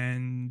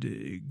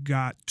 and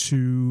got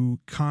to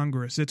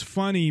Congress. It's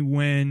funny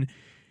when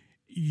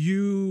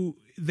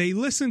they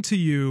listen to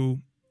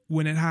you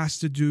when it has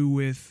to do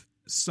with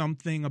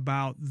something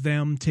about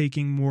them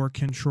taking more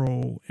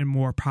control and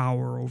more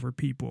power over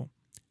people.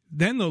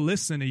 Then they'll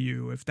listen to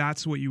you if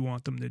that's what you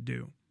want them to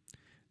do.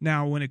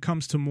 Now, when it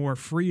comes to more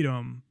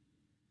freedom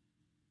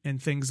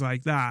and things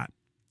like that,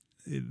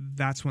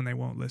 that's when they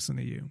won't listen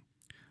to you.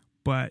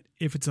 But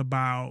if it's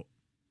about,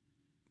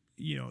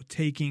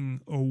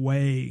 taking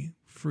away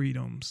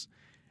freedoms,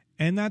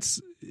 and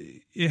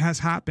it has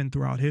happened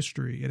throughout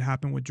history. It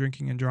happened with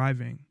drinking and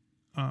driving,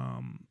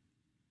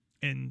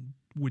 and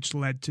which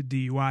led to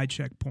DUI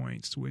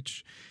checkpoints,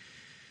 which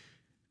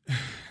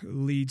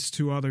leads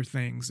to other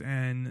things,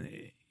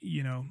 and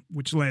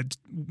which led to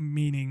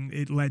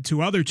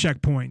other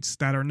checkpoints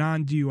that are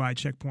non-DUI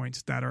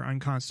checkpoints that are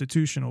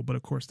unconstitutional. But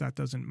of course, that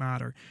doesn't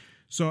matter.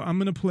 So I'm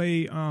going to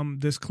play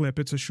this clip.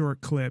 It's a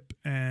short clip,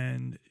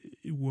 and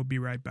we'll be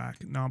right back.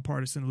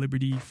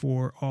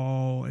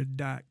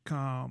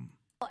 NonpartisanLibertyForAll.com.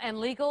 And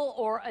legal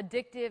or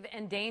addictive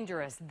and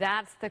dangerous.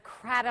 That's the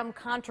Kratom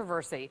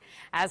controversy.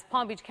 As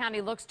Palm Beach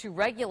County looks to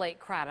regulate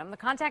Kratom, the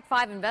Contact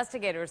 5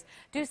 investigators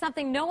do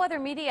something no other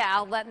media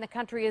outlet in the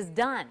country has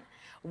done.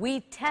 We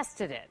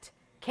tested it.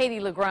 Katie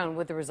Legrone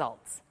with the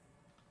results.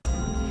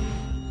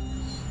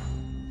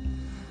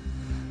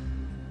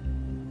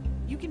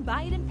 You can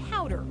buy it in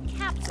powder,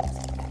 capsules,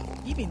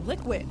 even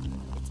liquid.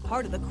 It's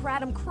part of the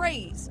Kratom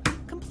craze.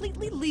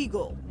 Completely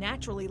legal,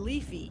 naturally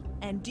leafy,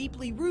 and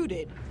deeply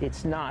rooted.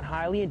 It's not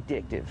highly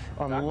addictive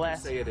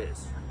unless... Doctors say it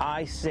is.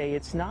 I say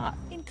it's not.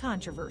 In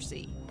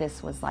controversy.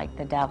 This was like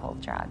the devil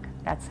drug.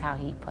 That's how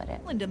he put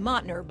it. Linda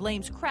Montner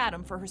blames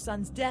Kratom for her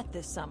son's death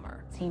this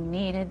summer. He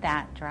needed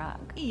that drug.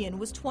 Ian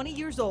was 20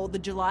 years old the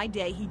July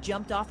day he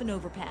jumped off an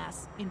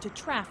overpass into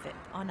traffic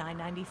on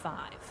I-95.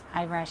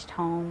 I rushed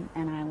home,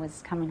 and I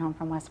was coming home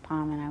from West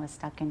Palm, and I was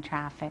stuck in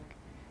traffic.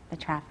 The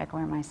traffic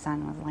where my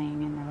son was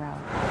laying in the road.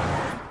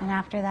 And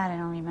after that, I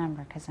don't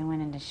remember because I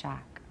went into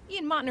shock.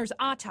 Ian Montner's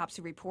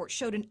autopsy report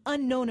showed an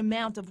unknown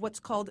amount of what's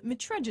called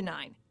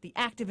mitragynine, the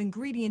active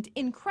ingredient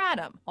in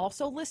Kratom.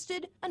 Also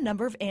listed a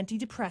number of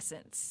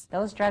antidepressants.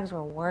 Those drugs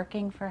were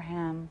working for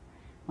him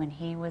when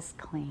he was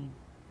clean.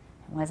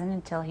 It wasn't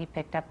until he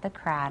picked up the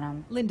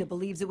Kratom. Linda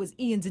believes it was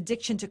Ian's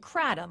addiction to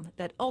Kratom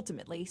that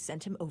ultimately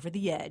sent him over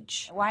the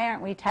edge. Why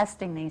aren't we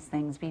testing these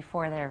things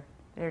before they're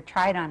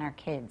tried on our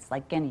kids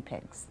like guinea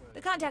pigs? The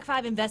Contact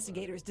 5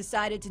 investigators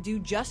decided to do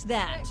just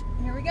that.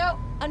 Here we go.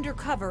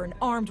 Undercover and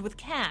armed with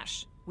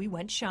cash, we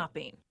went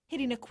shopping,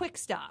 hitting a Quick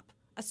Stop,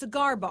 a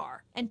cigar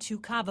bar, and 2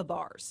 kava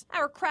bars.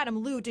 Our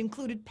Kratom loot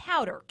included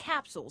powder,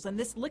 capsules, and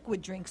this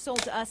liquid drink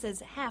sold to us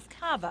as half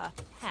kava,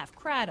 half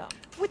Kratom.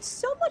 With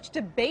so much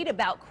debate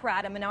about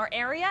Kratom in our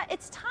area,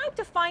 it's time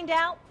to find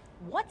out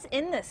what's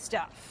in this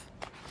stuff.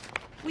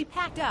 We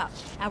packed up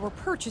our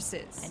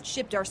purchases and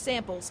shipped our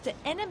samples to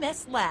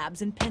NMS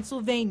Labs in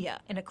Pennsylvania,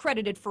 an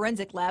accredited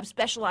forensic lab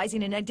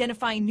specializing in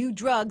identifying new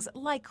drugs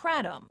like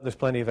Kratom. There's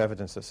plenty of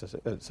evidence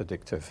that it's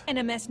addictive.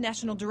 NMS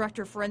National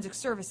Director of Forensic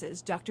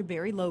Services, Dr.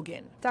 Barry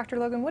Logan. Dr.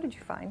 Logan, what did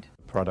you find?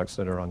 Products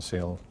that are on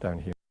sale down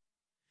here.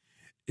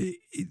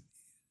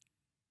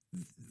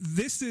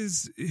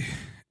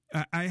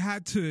 I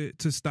had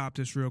to stop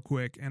this real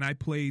quick, and I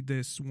played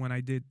this when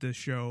I did the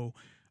show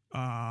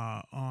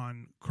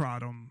on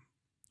Kratom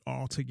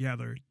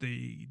altogether,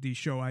 the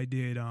show I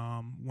did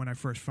when I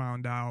first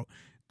found out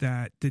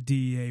that the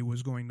DEA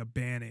was going to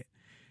ban it.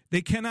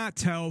 They cannot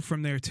tell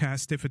from their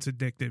test if it's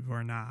addictive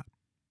or not.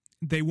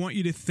 They want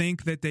you to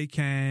think that they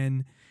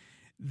can.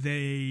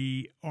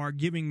 They are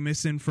giving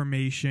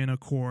misinformation, of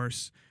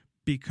course,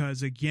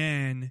 because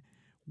again,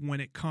 when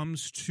it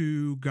comes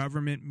to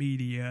government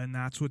media, and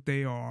that's what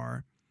they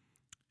are,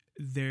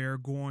 they're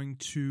going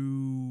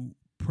to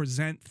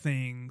present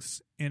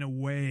things in a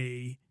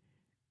way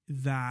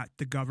that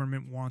the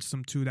government wants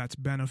them to, that's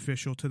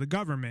beneficial to the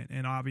government.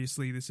 And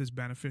obviously this is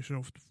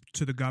beneficial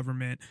to the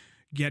government,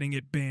 getting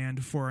it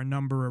banned for a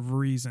number of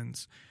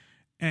reasons.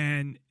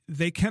 And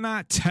they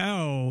cannot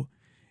tell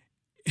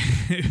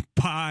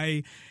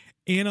by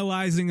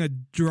analyzing a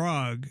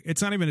drug,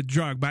 it's not even a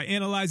drug, by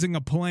analyzing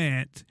a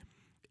plant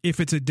if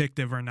it's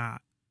addictive or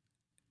not.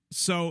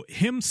 So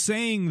him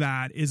saying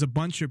that is a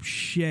bunch of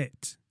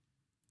shit.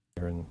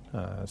 Here in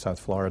South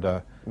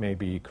Florida, it may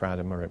be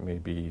Kratom or it may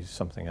be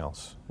something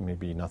else. It may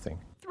be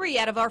nothing. 3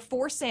 out of our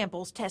 4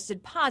 samples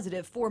tested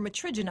positive for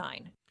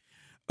mitragynine.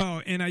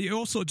 Oh, and I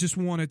also just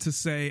wanted to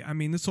say, I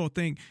mean, this whole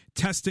thing,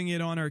 testing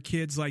it on our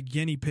kids like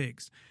guinea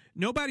pigs.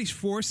 Nobody's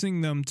forcing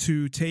them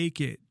to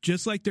take it,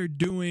 just like they're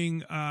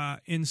doing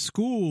in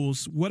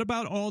schools. What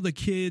about all the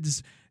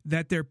kids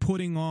that they're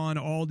putting on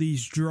all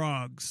these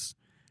drugs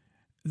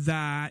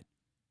that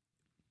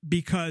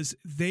because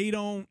they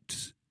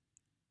don't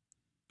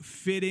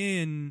fit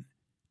in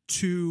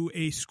to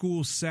a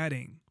school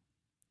setting?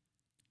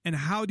 And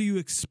how do you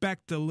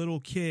expect a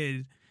little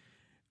kid,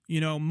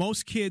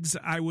 most kids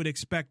I would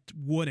expect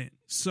wouldn't.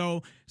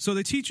 So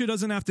the teacher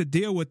doesn't have to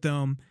deal with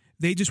them.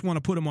 They just want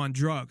to put them on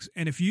drugs.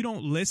 And if you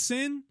don't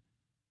listen,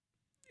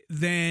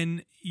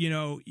 then,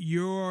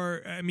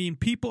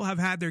 people have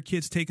had their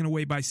kids taken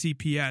away by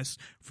CPS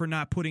for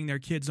not putting their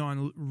kids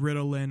on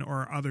Ritalin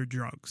or other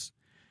drugs.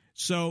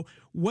 So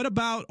what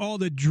about all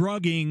the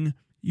drugging?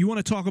 You want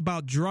to talk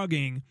about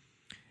drugging?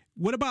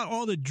 What about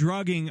all the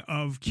drugging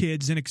of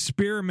kids and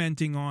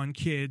experimenting on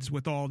kids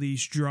with all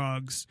these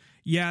drugs?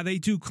 Yeah, they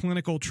do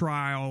clinical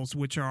trials,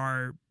 which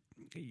are,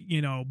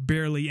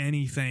 barely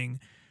anything,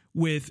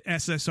 with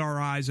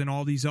SSRIs and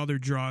all these other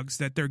drugs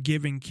that they're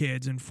giving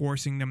kids and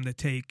forcing them to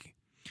take.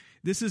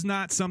 This is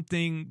not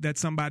something that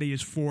somebody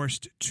is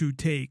forced to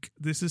take.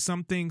 This is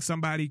something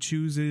somebody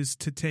chooses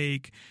to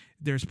take.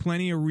 There's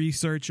plenty of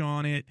research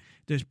on it.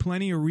 There's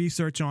plenty of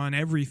research on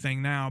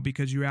everything now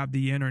because you have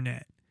the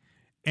internet.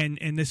 And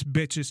this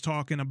bitch is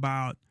talking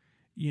about,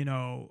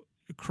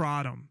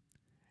 Kratom.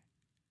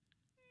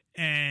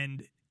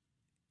 And,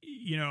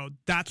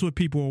 that's what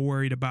people are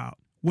worried about.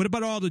 What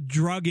about all the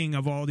drugging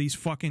of all these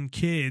fucking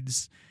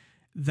kids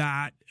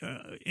that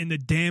and the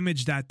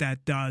damage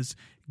that does,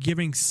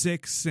 giving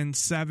 6 and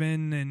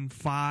 7 and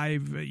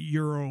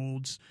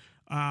 5-year-olds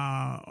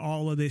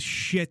all of this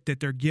shit that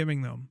they're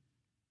giving them?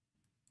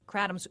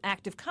 Kratom's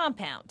active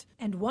compound,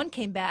 and one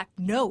came back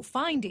no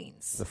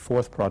findings. The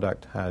fourth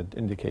product had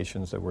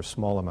indications that were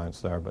small amounts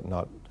there, but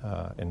not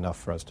enough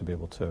for us to be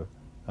able to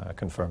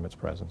confirm its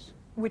presence.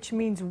 Which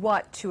means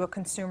what to a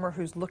consumer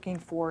who's looking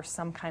for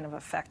some kind of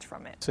effect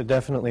from it? So it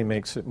definitely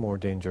makes it more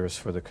dangerous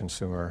for the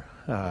consumer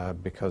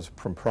because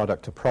from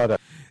product to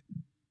product.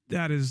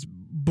 That is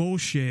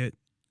bullshit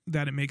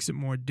that it makes it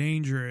more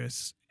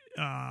dangerous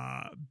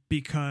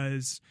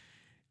because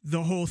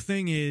the whole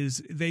thing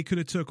is they could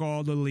have took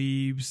all the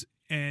leaves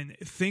and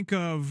think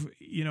of,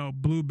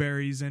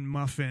 blueberries and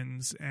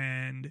muffins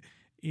and,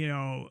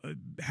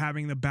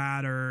 having the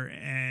batter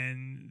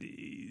and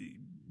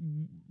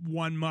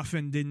one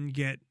muffin didn't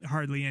get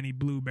hardly any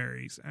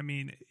blueberries. I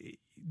mean,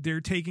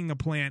 they're taking the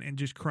plant and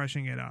just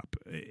crushing it up.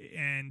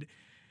 And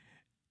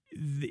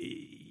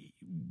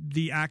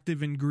the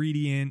active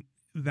ingredient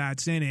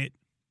that's in it,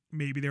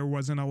 maybe there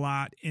wasn't a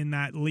lot in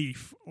that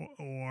leaf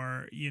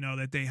or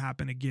that they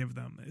happen to give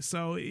them.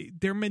 So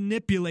they're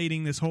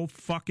manipulating this whole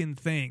fucking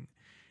thing.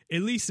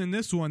 At least in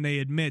this one, they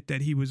admit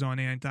that he was on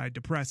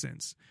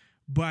antidepressants.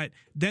 But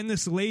then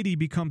this lady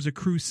becomes a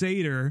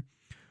crusader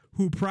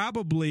who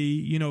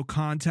probably,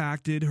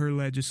 contacted her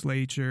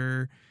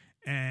legislature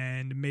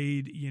and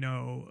made,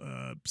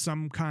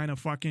 some kind of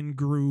fucking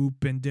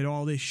group and did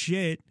all this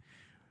shit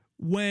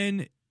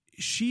when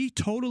she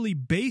totally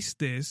based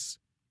this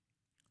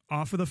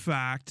off of the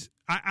fact,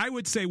 I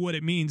would say what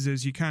it means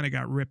is you kind of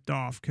got ripped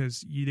off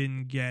because you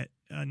didn't get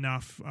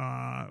enough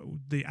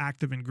the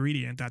active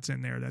ingredient that's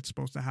in there that's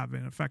supposed to have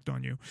an effect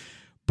on you.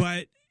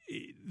 But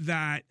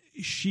that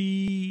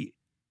she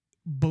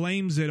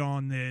blames it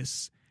on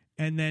this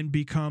and then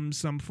becomes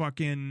some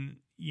fucking,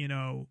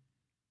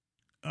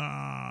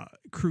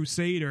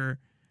 crusader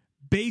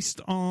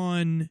based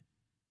on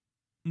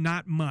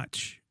not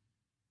much.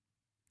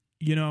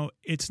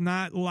 It's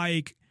not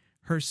like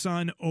her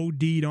son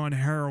OD'd on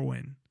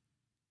heroin.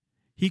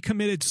 He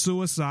committed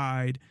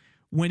suicide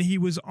when he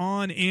was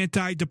on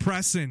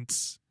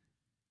antidepressants.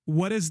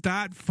 What does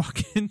that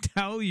fucking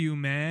tell you,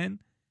 man?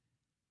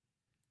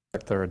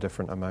 There are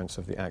different amounts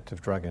of the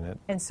active drug in it.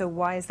 And so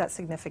why is that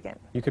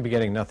significant? You could be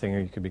getting nothing or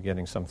you could be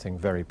getting something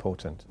very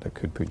potent that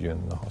could put you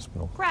in the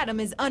hospital. Kratom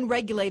is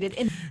unregulated.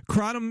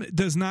 Kratom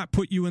does not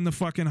put you in the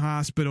fucking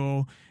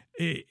hospital.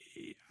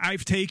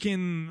 I've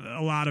taken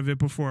a lot of it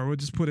before. We'll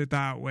just put it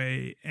that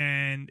way.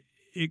 And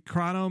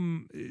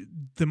Kratom,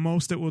 the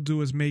most it will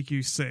do is make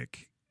you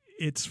sick.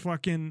 It's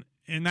fucking,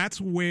 and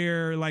that's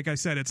where, like I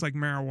said, it's like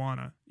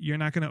marijuana. You're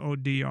not going to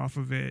OD off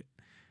of it.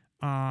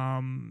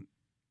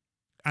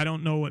 I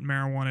don't know what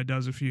marijuana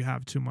does if you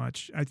have too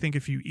much. I think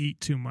if you eat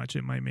too much,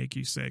 it might make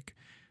you sick.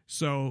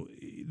 So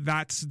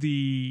that's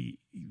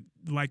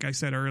like I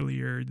said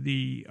earlier,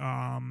 the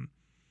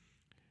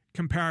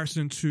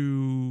comparison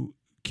to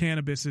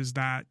cannabis is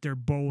that they're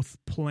both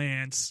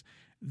plants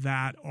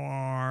that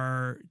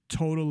are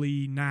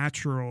totally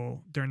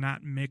natural. They're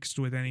not mixed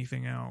with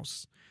anything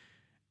else.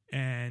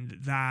 And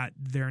that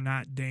they're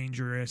not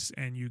dangerous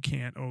and you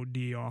can't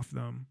OD off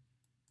them.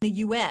 The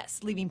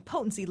U.S., leaving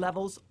potency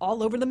levels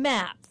all over the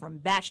map, from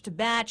batch to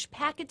batch,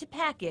 packet to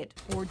packet,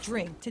 or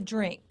drink to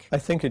drink. I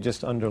think it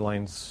just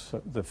underlines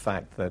the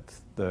fact that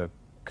the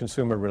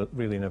consumer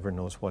really never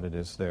knows what it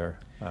is they're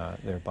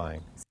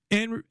buying.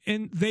 And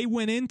they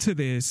went into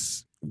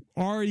this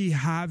already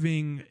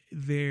having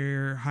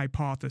their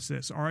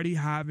hypothesis, already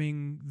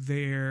having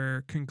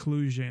their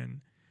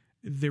conclusion,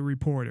 the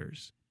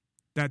reporters,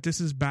 that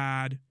this is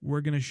bad, we're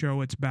going to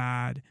show it's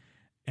bad,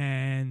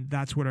 and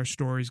that's what our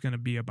story is going to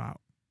be about.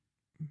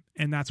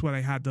 And that's why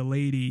they had the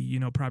lady,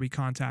 probably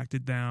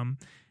contacted them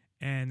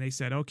and they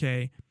said,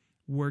 okay,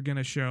 we're going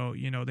to show,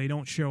 they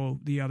don't show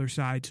the other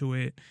side to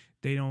it.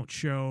 They don't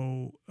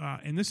show,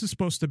 and this is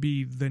supposed to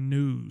be the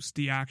news,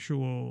 the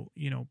actual,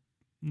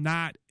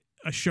 not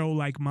a show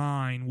like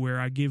mine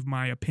where I give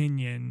my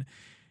opinion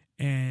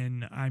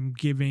and I'm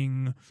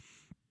giving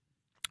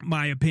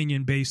my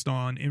opinion based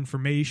on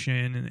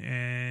information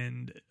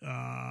and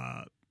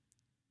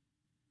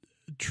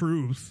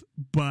truth,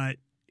 but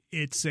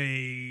it's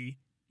a,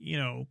 you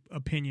know,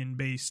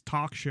 opinion-based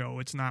talk show.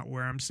 It's not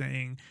where I'm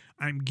saying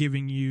I'm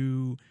giving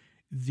you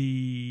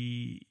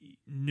the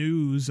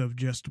news of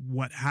just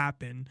what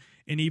happened,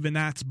 and even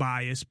that's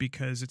biased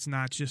because it's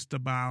not just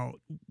about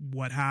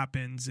what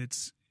happens.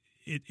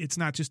 It's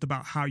not just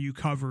about how you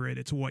cover it.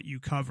 It's what you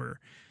cover,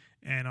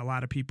 and a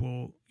lot of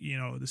people, you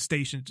know, the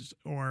stations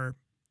or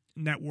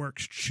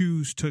networks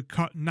choose to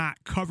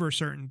not cover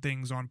certain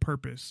things on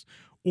purpose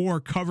or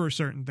cover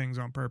certain things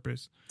on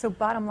purpose. So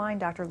bottom line,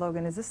 Dr.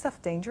 Logan, is this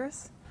stuff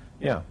dangerous?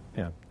 Yeah,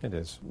 it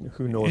is.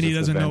 Who knows And he if the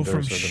doesn't know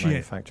vendors from or the shit.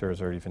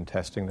 manufacturers are even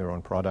testing their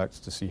own products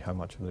to see how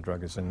much of the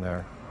drug is in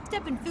there.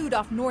 Steppin' Food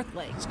off North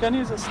Lake. Can I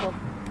use this stuff,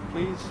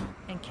 please?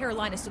 And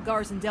Carolina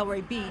Cigars in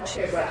Delray Beach.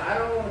 Okay, but I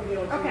don't want to be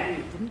on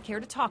TV. Didn't care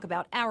to talk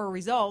about our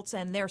results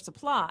and their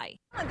supply.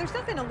 There's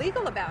nothing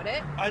illegal about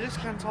it. I just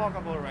can't talk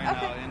about it right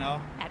now, you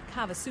know? At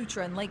Kava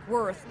Sutra in Lake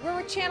Worth, We're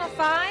with Channel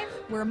 5.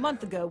 where a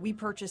month ago we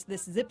purchased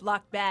this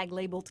Ziploc bag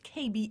labeled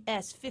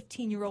KBS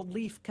 15-year-old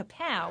leaf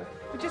kapow.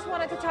 We just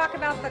wanted to talk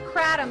about the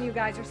kratom you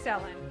guys are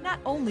selling. Not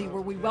only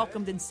were we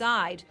welcomed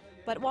inside,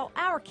 but while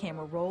our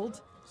camera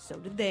rolled, so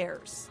did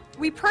theirs.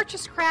 We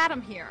purchased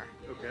kratom here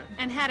Okay.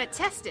 and had it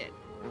tested.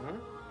 Uh-huh.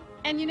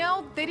 And you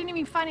know, they didn't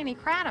even find any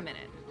kratom in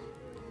it.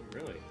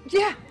 Really?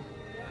 Yeah.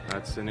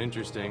 That's an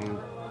interesting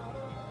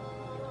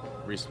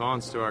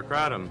response to our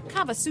kratom.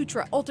 Kava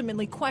Sutra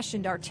ultimately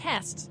questioned our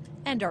tests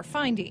and our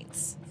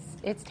findings.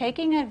 It's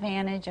taking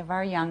advantage of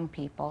our young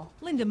people.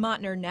 Linda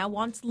Mottner now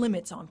wants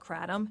limits on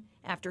kratom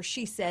after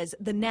she says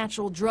the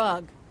natural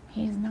drug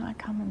He's not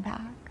coming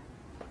back,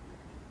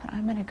 but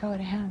I'm going to go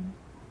to him.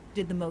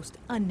 did the most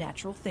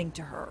unnatural thing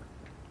to her.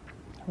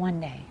 One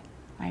day.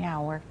 I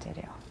got work to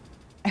do.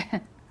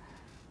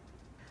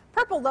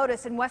 Purple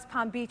Lotus in West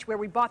Palm Beach, where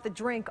we bought the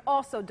drink,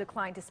 also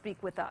declined to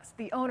speak with us.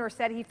 The owner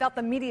said he felt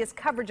the media's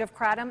coverage of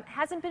kratom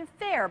hasn't been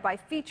fair by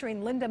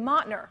featuring Linda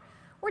Mottner.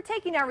 We're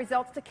taking our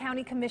results to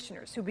county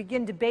commissioners who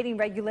begin debating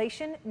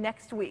regulation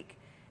next week.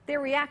 Their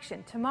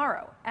reaction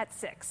tomorrow at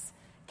 6.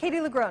 Katie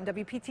Legrone,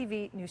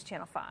 WPTV News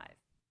Channel 5.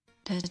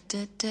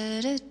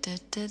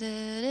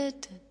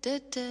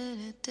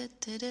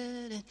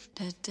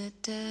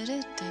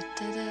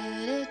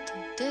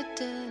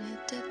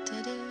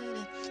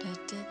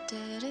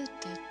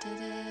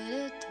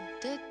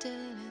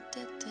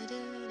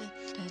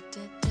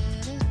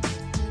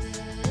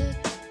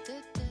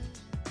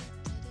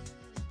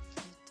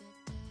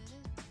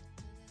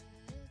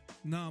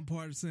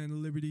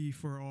 Nonpartisan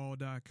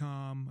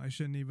libertyforall.com. I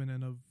shouldn't even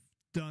have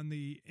done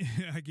the,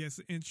 I guess,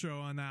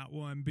 intro on that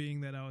one, being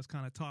that I was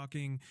kind of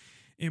talking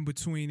in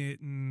between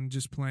it and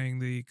just playing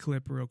the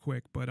clip real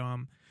quick. But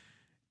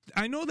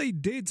I know they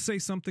did say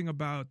something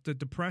about the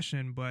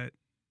depression, but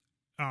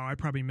I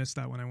probably missed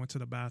that when I went to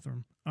the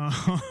bathroom.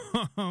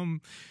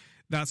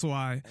 That's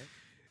why.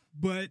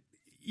 But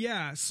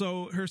yeah,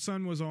 so her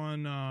son was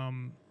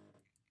on,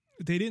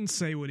 they didn't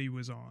say what he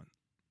was on.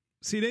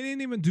 See, they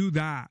didn't even do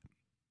that,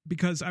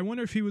 because I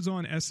wonder if he was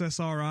on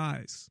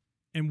SSRIs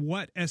and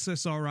what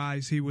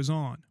SSRIs he was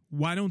on.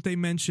 Why don't they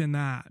mention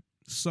that?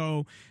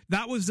 So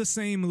that was the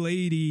same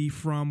lady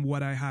from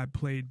what I had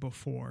played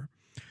before.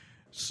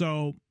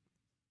 So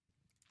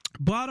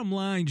bottom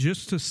line,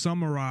 just to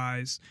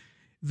summarize,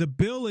 the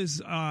bill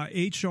is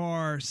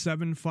HR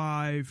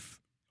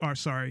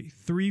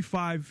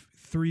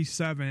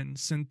 3537,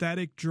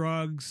 Synthetic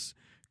Drugs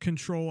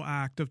Control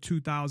Act of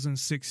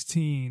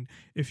 2016,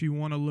 if you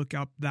want to look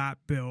up that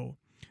bill,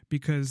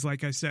 because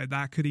like I said,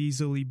 that could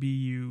easily be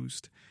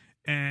used.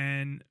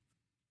 And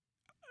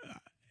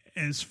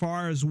as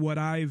far as what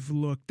I've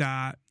looked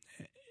at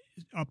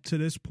up to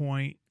this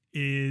point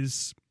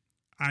is,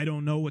 I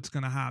don't know what's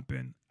going to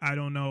happen. I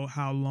don't know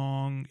how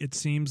long. It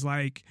seems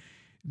like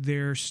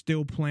they're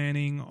still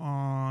planning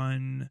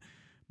on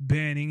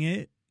banning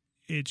it.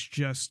 It's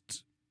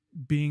just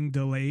being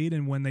delayed,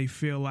 and when they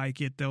feel like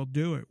it, they'll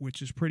do it,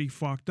 which is pretty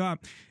fucked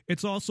up.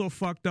 It's also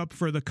fucked up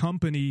for the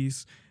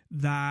companies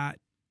that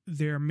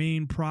their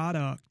main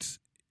product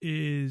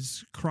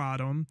is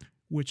kratom,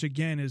 which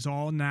again is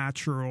all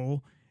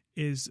natural,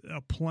 is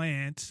a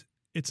plant.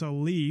 It's a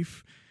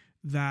leaf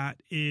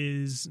that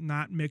is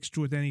not mixed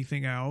with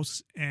anything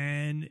else,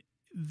 and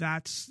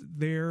that's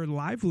their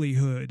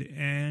livelihood.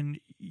 And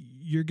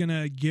you're going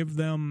to give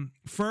them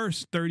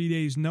first 30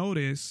 days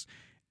notice,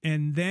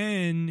 and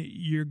then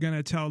you're going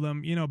to tell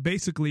them, you know,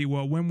 basically,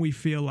 well, when we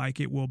feel like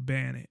it, we'll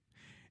ban it.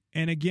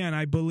 And again,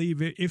 I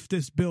believe if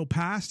this bill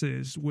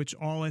passes, which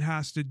all it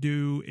has to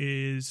do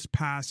is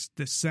pass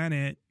the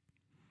Senate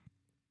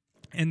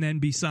and then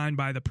be signed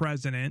by the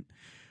president,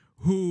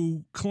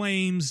 who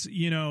claims,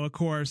 you know, of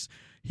course,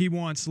 he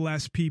wants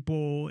less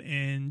people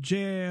in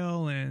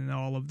jail and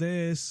all of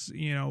this,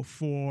 you know,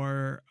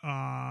 for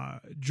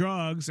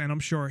drugs. And I'm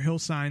sure he'll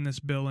sign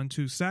this bill in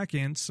 2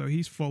 seconds. So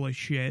he's full of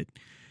shit.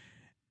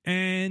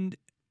 And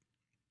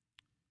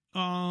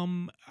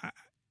I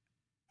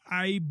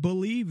I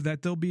believe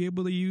that they'll be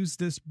able to use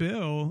this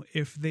bill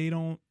if they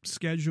don't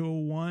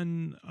schedule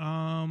one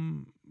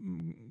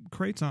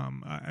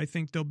Kratom. I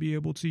think they'll be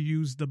able to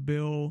use the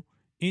bill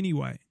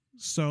anyway.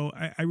 So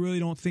I really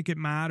don't think it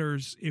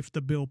matters if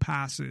the bill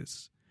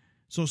passes.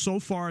 So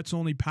far it's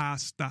only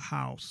passed the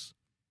House.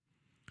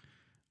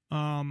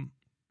 And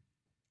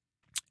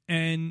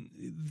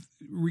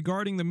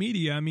regarding the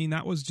media, I mean,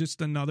 that was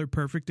just another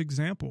perfect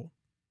example,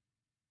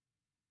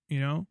 you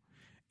know?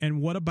 And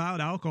what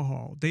about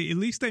alcohol? At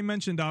least they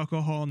mentioned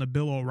alcohol in the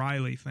Bill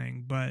O'Reilly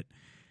thing, but,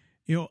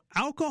 you know,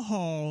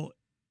 alcohol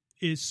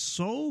is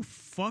so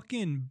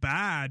fucking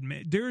bad,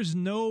 man. There's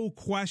no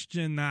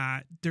question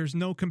that there's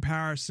no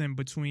comparison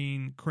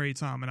between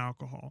Kratom and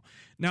alcohol.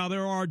 Now,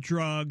 there are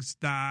drugs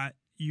that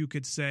you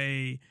could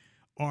say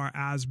are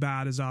as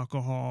bad as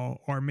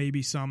alcohol, or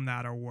maybe some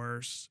that are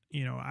worse.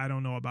 You know, I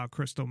don't know about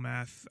crystal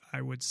meth.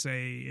 I would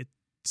say it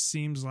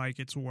seems like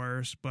it's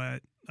worse,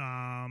 but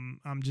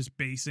I'm just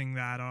basing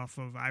that off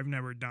of, I've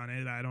never done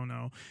it. I don't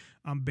know.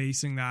 I'm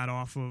basing that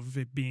off of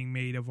it being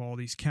made of all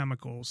these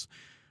chemicals.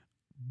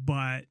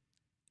 But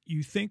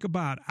you think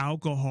about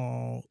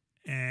alcohol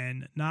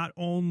and not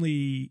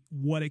only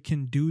what it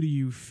can do to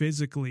you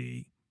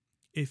physically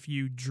if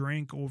you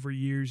drink over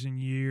years and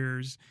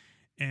years,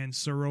 and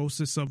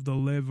cirrhosis of the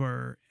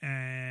liver,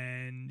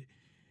 and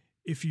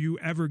if you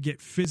ever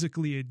get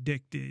physically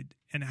addicted,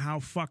 and how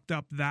fucked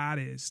up that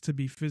is to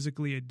be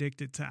physically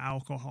addicted to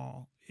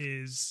alcohol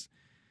is,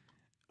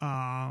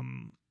 I've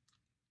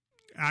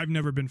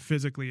never been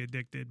physically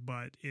addicted,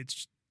 but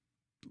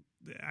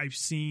I've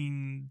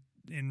seen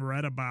and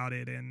read about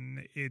it,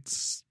 and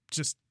it's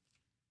just,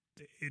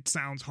 it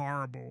sounds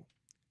horrible.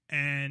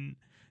 And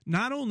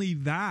not only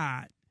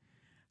that,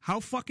 how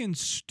fucking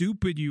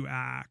stupid you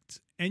act.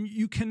 And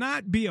you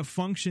cannot be a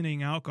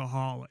functioning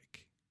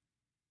alcoholic,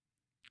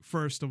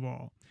 first of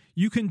all.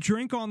 You can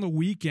drink on the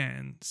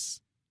weekends,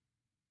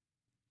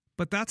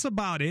 but that's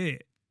about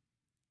it.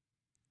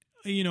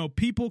 You know,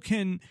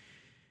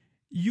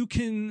 you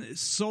can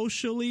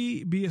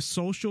socially be a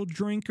social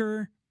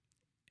drinker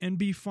and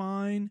be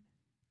fine.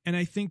 And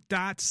I think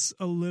that's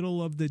a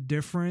little of the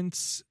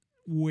difference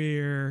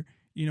where,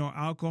 you know,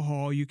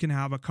 alcohol, you can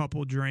have a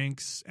couple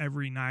drinks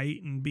every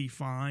night and be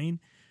fine.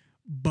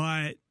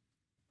 But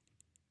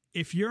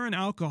if you're an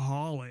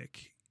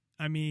alcoholic,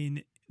 I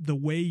mean, the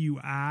way you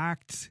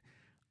act,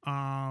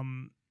 I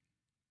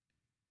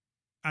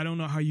don't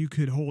know how you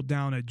could hold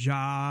down a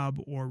job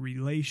or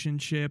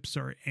relationships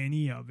or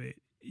any of it,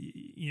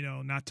 you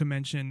know, not to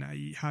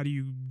mention how do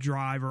you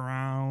drive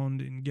around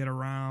and get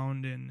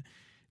around. And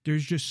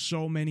there's just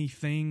so many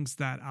things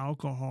that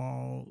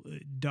alcohol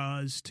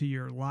does to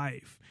your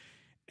life.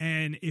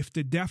 And if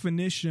the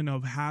definition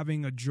of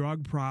having a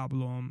drug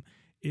problem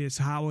is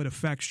how it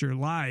affects your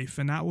life,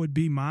 and that would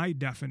be my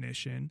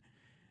definition,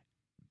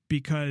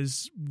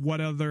 because what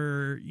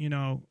other, you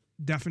know,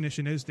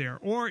 definition is there?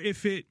 Or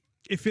if it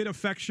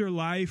affects your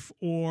life,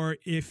 or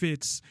if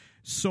it's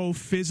so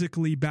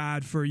physically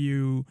bad for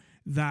you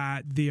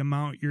that the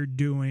amount you're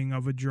doing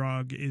of a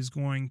drug is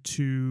going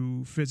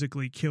to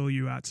physically kill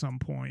you at some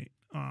point.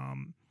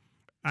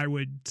 I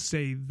would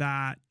say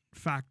that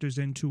factors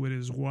into it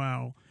as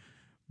well.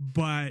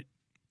 But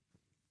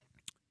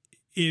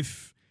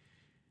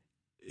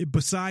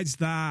besides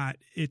that,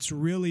 it's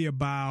really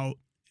about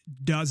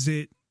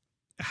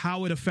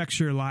how it affects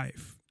your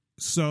life.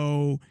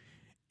 So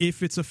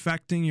if it's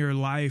affecting your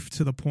life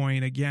to the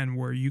point, again,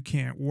 where you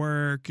can't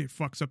work, it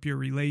fucks up your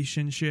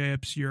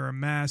relationships, you're a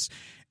mess.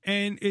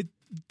 And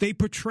they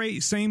portray,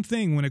 same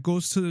thing when it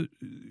goes to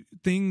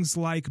things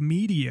like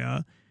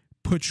media,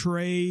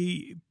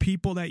 portray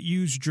people that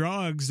use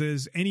drugs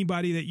as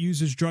anybody that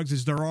uses drugs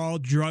as they're all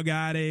drug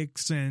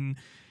addicts and,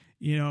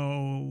 you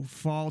know,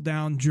 fall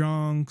down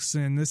drunks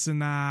and this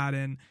and that.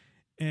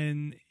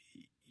 And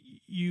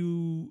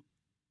you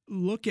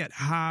look at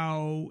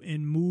how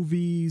in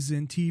movies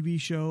and TV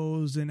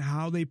shows and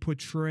how they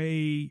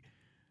portray,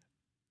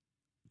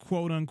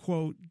 quote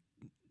unquote,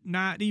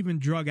 not even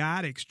drug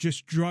addicts,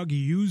 just drug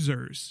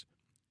users.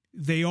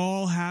 They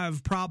all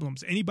have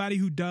problems. Anybody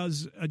who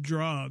does a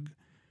drug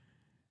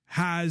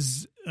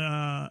has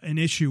an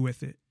issue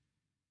with it.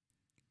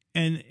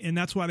 And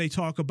that's why they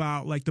talk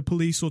about, like the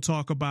police will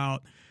talk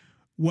about,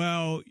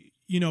 well,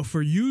 you know,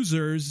 for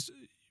users,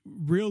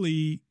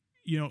 really,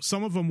 you know,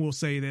 some of them will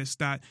say this,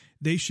 that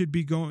they should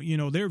be going, you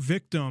know, they're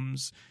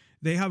victims.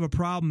 They have a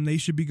problem. They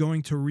should be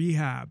going to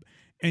rehab,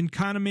 and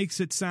kind of makes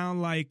it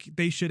sound like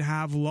they should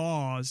have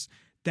laws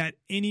that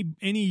any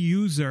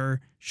user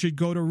should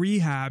go to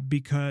rehab,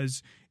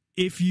 because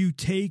if you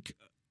take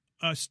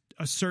a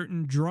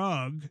certain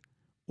drug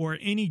or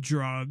any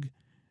drug,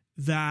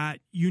 that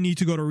you need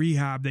to go to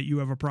rehab, that you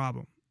have a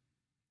problem.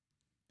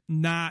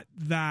 Not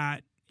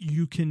that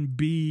you can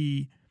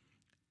be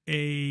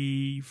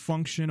a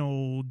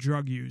functional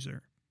drug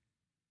user,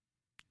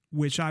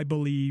 which I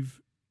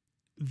believe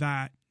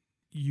that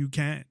you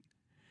can.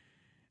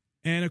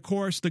 And of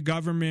course, the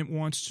government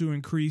wants to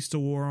increase the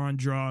war on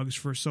drugs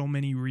for so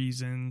many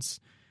reasons.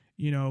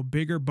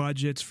 bigger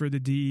budgets for the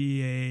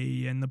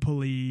DEA and the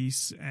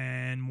police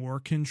and more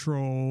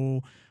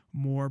control,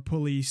 more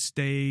police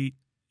state,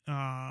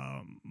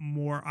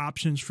 more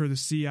options for the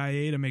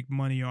CIA to make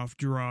money off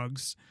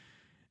drugs.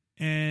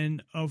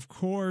 And of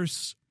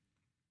course,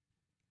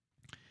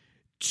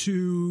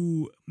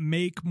 to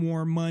make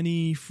more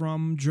money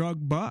from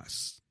drug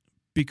busts,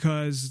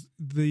 because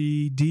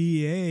the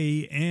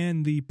DEA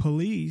and the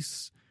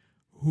police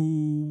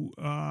who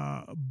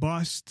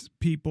bust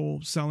people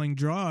selling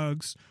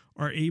drugs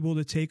are able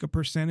to take a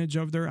percentage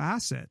of their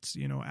assets,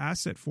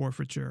 asset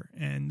forfeiture,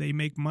 and they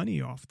make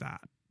money off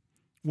that.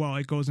 Well,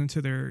 it goes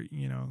into their,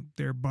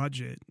 their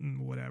budget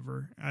and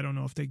whatever. I don't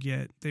know if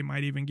they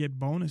might even get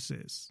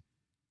bonuses.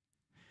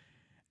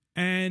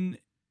 And,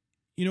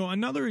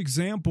 another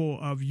example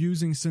of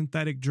using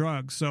synthetic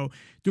drugs. So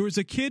there was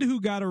a kid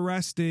who got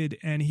arrested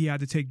and he had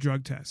to take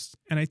drug tests.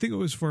 And I think it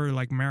was for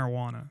like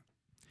marijuana.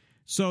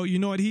 So you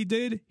know what he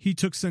did? He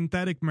took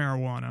synthetic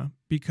marijuana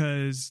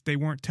because they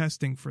weren't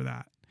testing for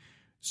that.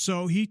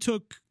 So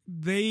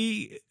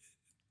they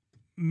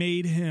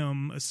made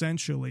him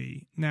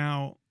essentially,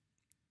 now,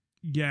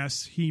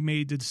 yes, he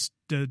made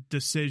the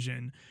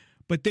decision,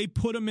 but they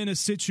put him in a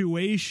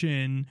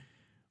situation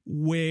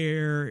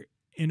where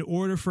in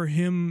order for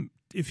him,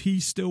 if he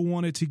still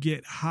wanted to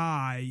get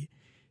high,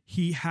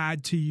 he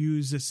had to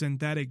use the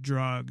synthetic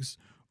drugs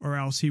or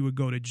else he would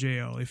go to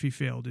jail if he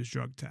failed his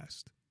drug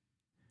test.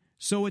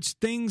 So it's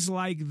things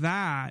like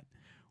that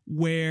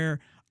where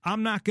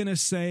I'm not going to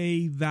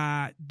say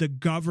that the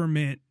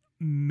government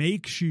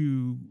makes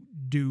you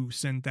do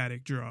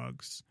synthetic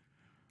drugs,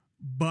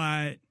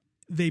 but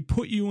they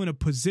put you in a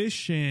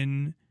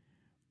position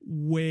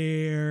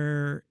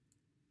where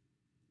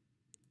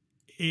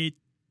it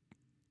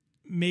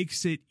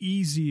makes it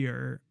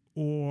easier,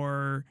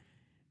 or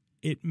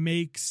it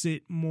makes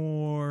it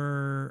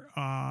more,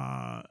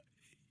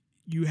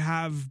 you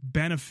have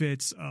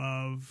benefits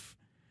of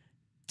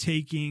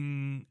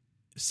taking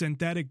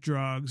synthetic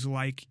drugs,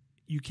 like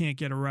you can't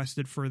get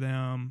arrested for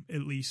them,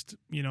 at least,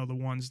 the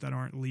ones that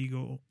aren't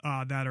legal,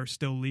 that are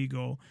still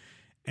legal.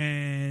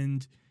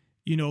 And,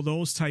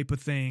 those type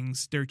of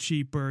things, they're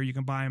cheaper. You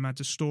can buy them at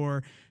the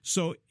store.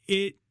 So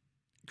it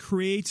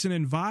creates an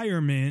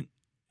environment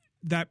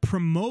that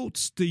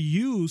promotes the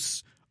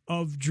use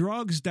of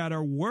drugs that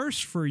are worse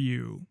for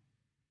you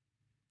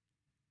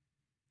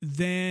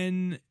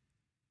than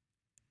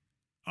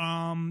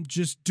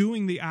just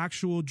doing the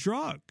actual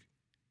drug.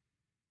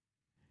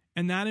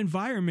 And that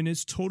environment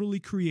is totally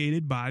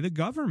created by the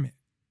government.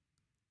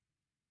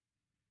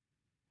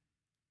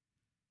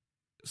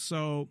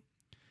 So,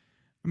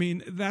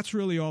 that's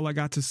really all I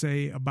got to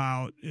say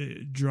about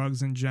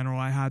drugs in general.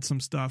 I had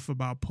some stuff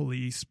about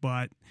police,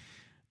 but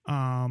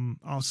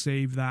I'll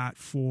save that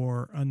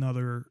for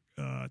another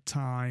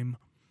time.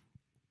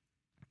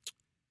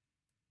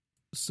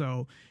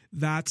 So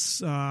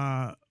that's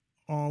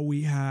all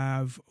we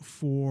have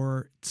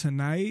for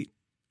tonight.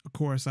 Of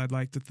course, I'd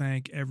like to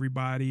thank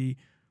everybody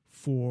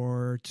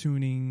for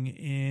tuning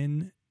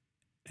in,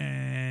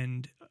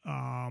 and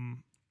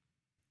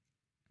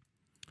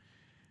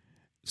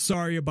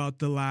sorry about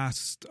the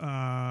last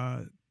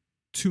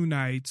 2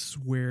 nights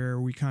where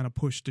we kind of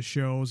pushed the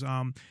shows.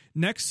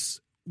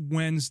 Next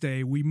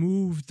Wednesday, we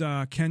moved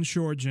Ken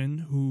Shorgen,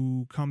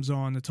 who comes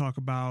on to talk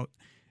about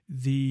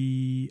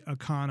the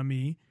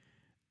economy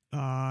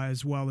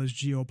as well as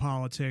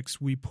geopolitics.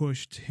 We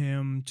pushed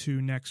him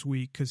to next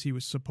week because he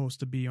was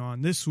supposed to be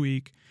on this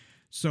week.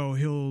 So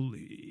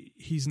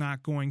he's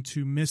not going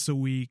to miss a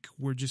week.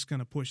 We're just going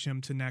to push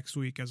him to next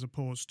week as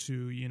opposed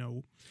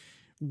to,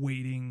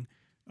 waiting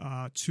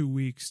 2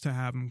 weeks to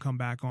have him come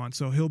back on.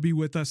 So he'll be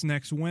with us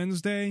next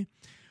Wednesday.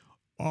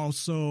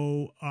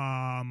 Also,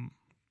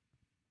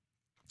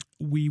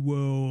 we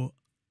will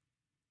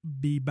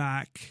be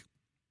back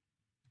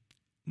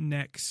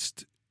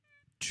next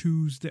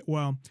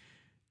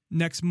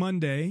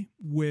Monday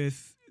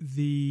with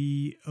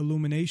the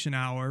Illumination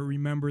Hour.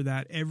 Remember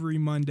that every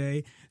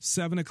Monday,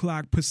 7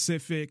 o'clock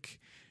Pacific,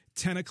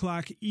 10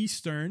 o'clock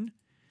Eastern,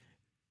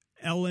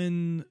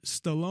 Ellen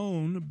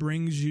Stallone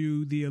brings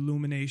you the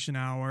Illumination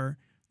Hour,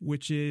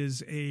 which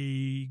is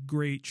a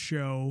great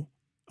show.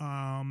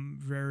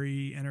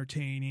 Very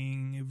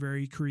entertaining,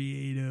 very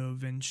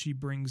creative, and she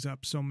brings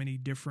up so many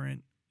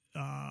different,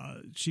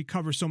 she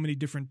covers so many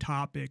different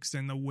topics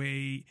in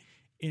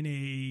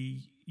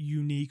a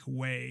unique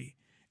way.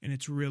 And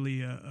it's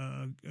really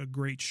a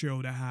great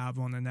show to have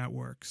on the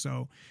network.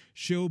 So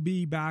she'll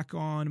be back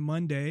on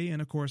Monday,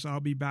 and of course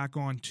I'll be back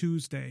on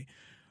Tuesday.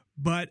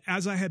 But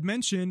as I had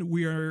mentioned,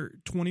 we are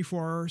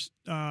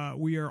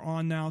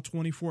on now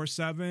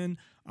 24/7.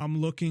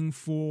 I'm looking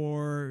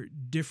for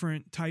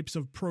different types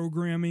of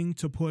programming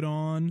to put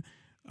on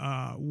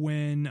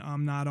when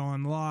I'm not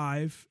on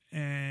live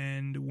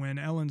and when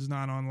Ellen's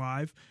not on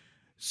live.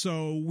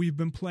 So we've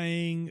been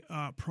playing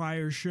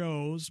prior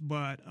shows,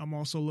 but I'm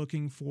also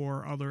looking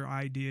for other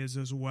ideas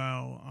as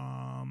well,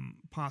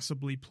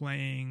 possibly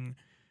playing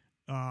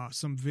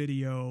some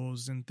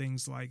videos and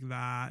things like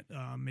that,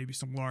 maybe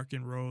some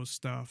Larkin Rose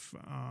stuff.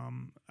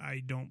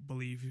 I don't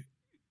believe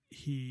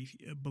he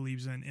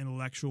believes in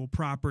intellectual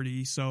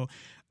property, so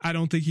I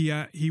don't think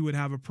he would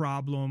have a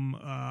problem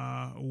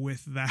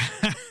with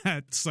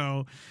that.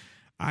 So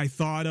I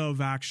thought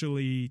of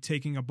actually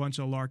taking a bunch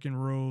of Larkin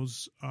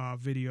Rose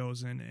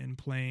videos and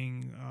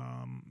playing,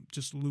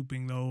 just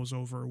looping those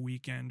over a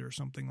weekend or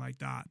something like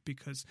that,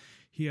 because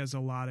he has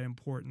a lot of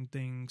important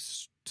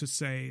things to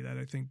say that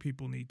I think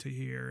people need to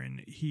hear.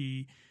 And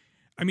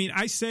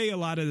I say a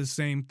lot of the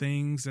same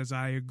things as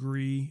I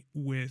agree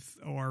with,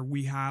 or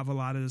we have a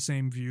lot of the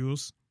same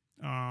views,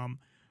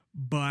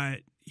 but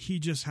he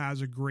just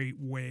has a great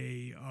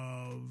way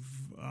of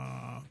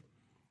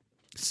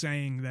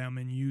saying them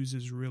and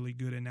uses really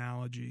good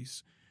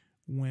analogies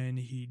when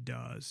he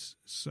does.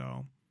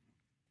 So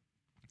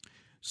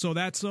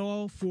that's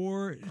all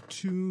for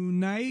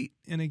tonight.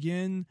 And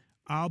again,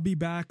 I'll be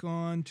back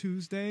on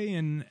Tuesday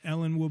and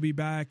Ellen will be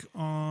back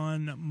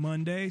on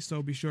Monday.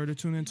 So be sure to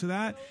tune into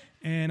that.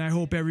 And I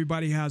hope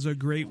everybody has a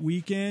great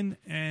weekend.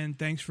 And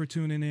thanks for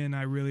tuning in.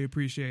 I really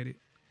appreciate it.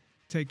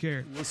 Take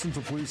care. Listen to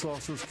police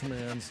officers'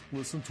 commands,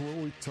 listen to what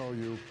we tell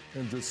you,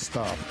 and just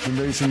stop. The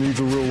nation needs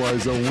to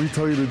realize that when we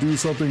tell you to do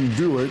something,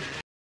 do it.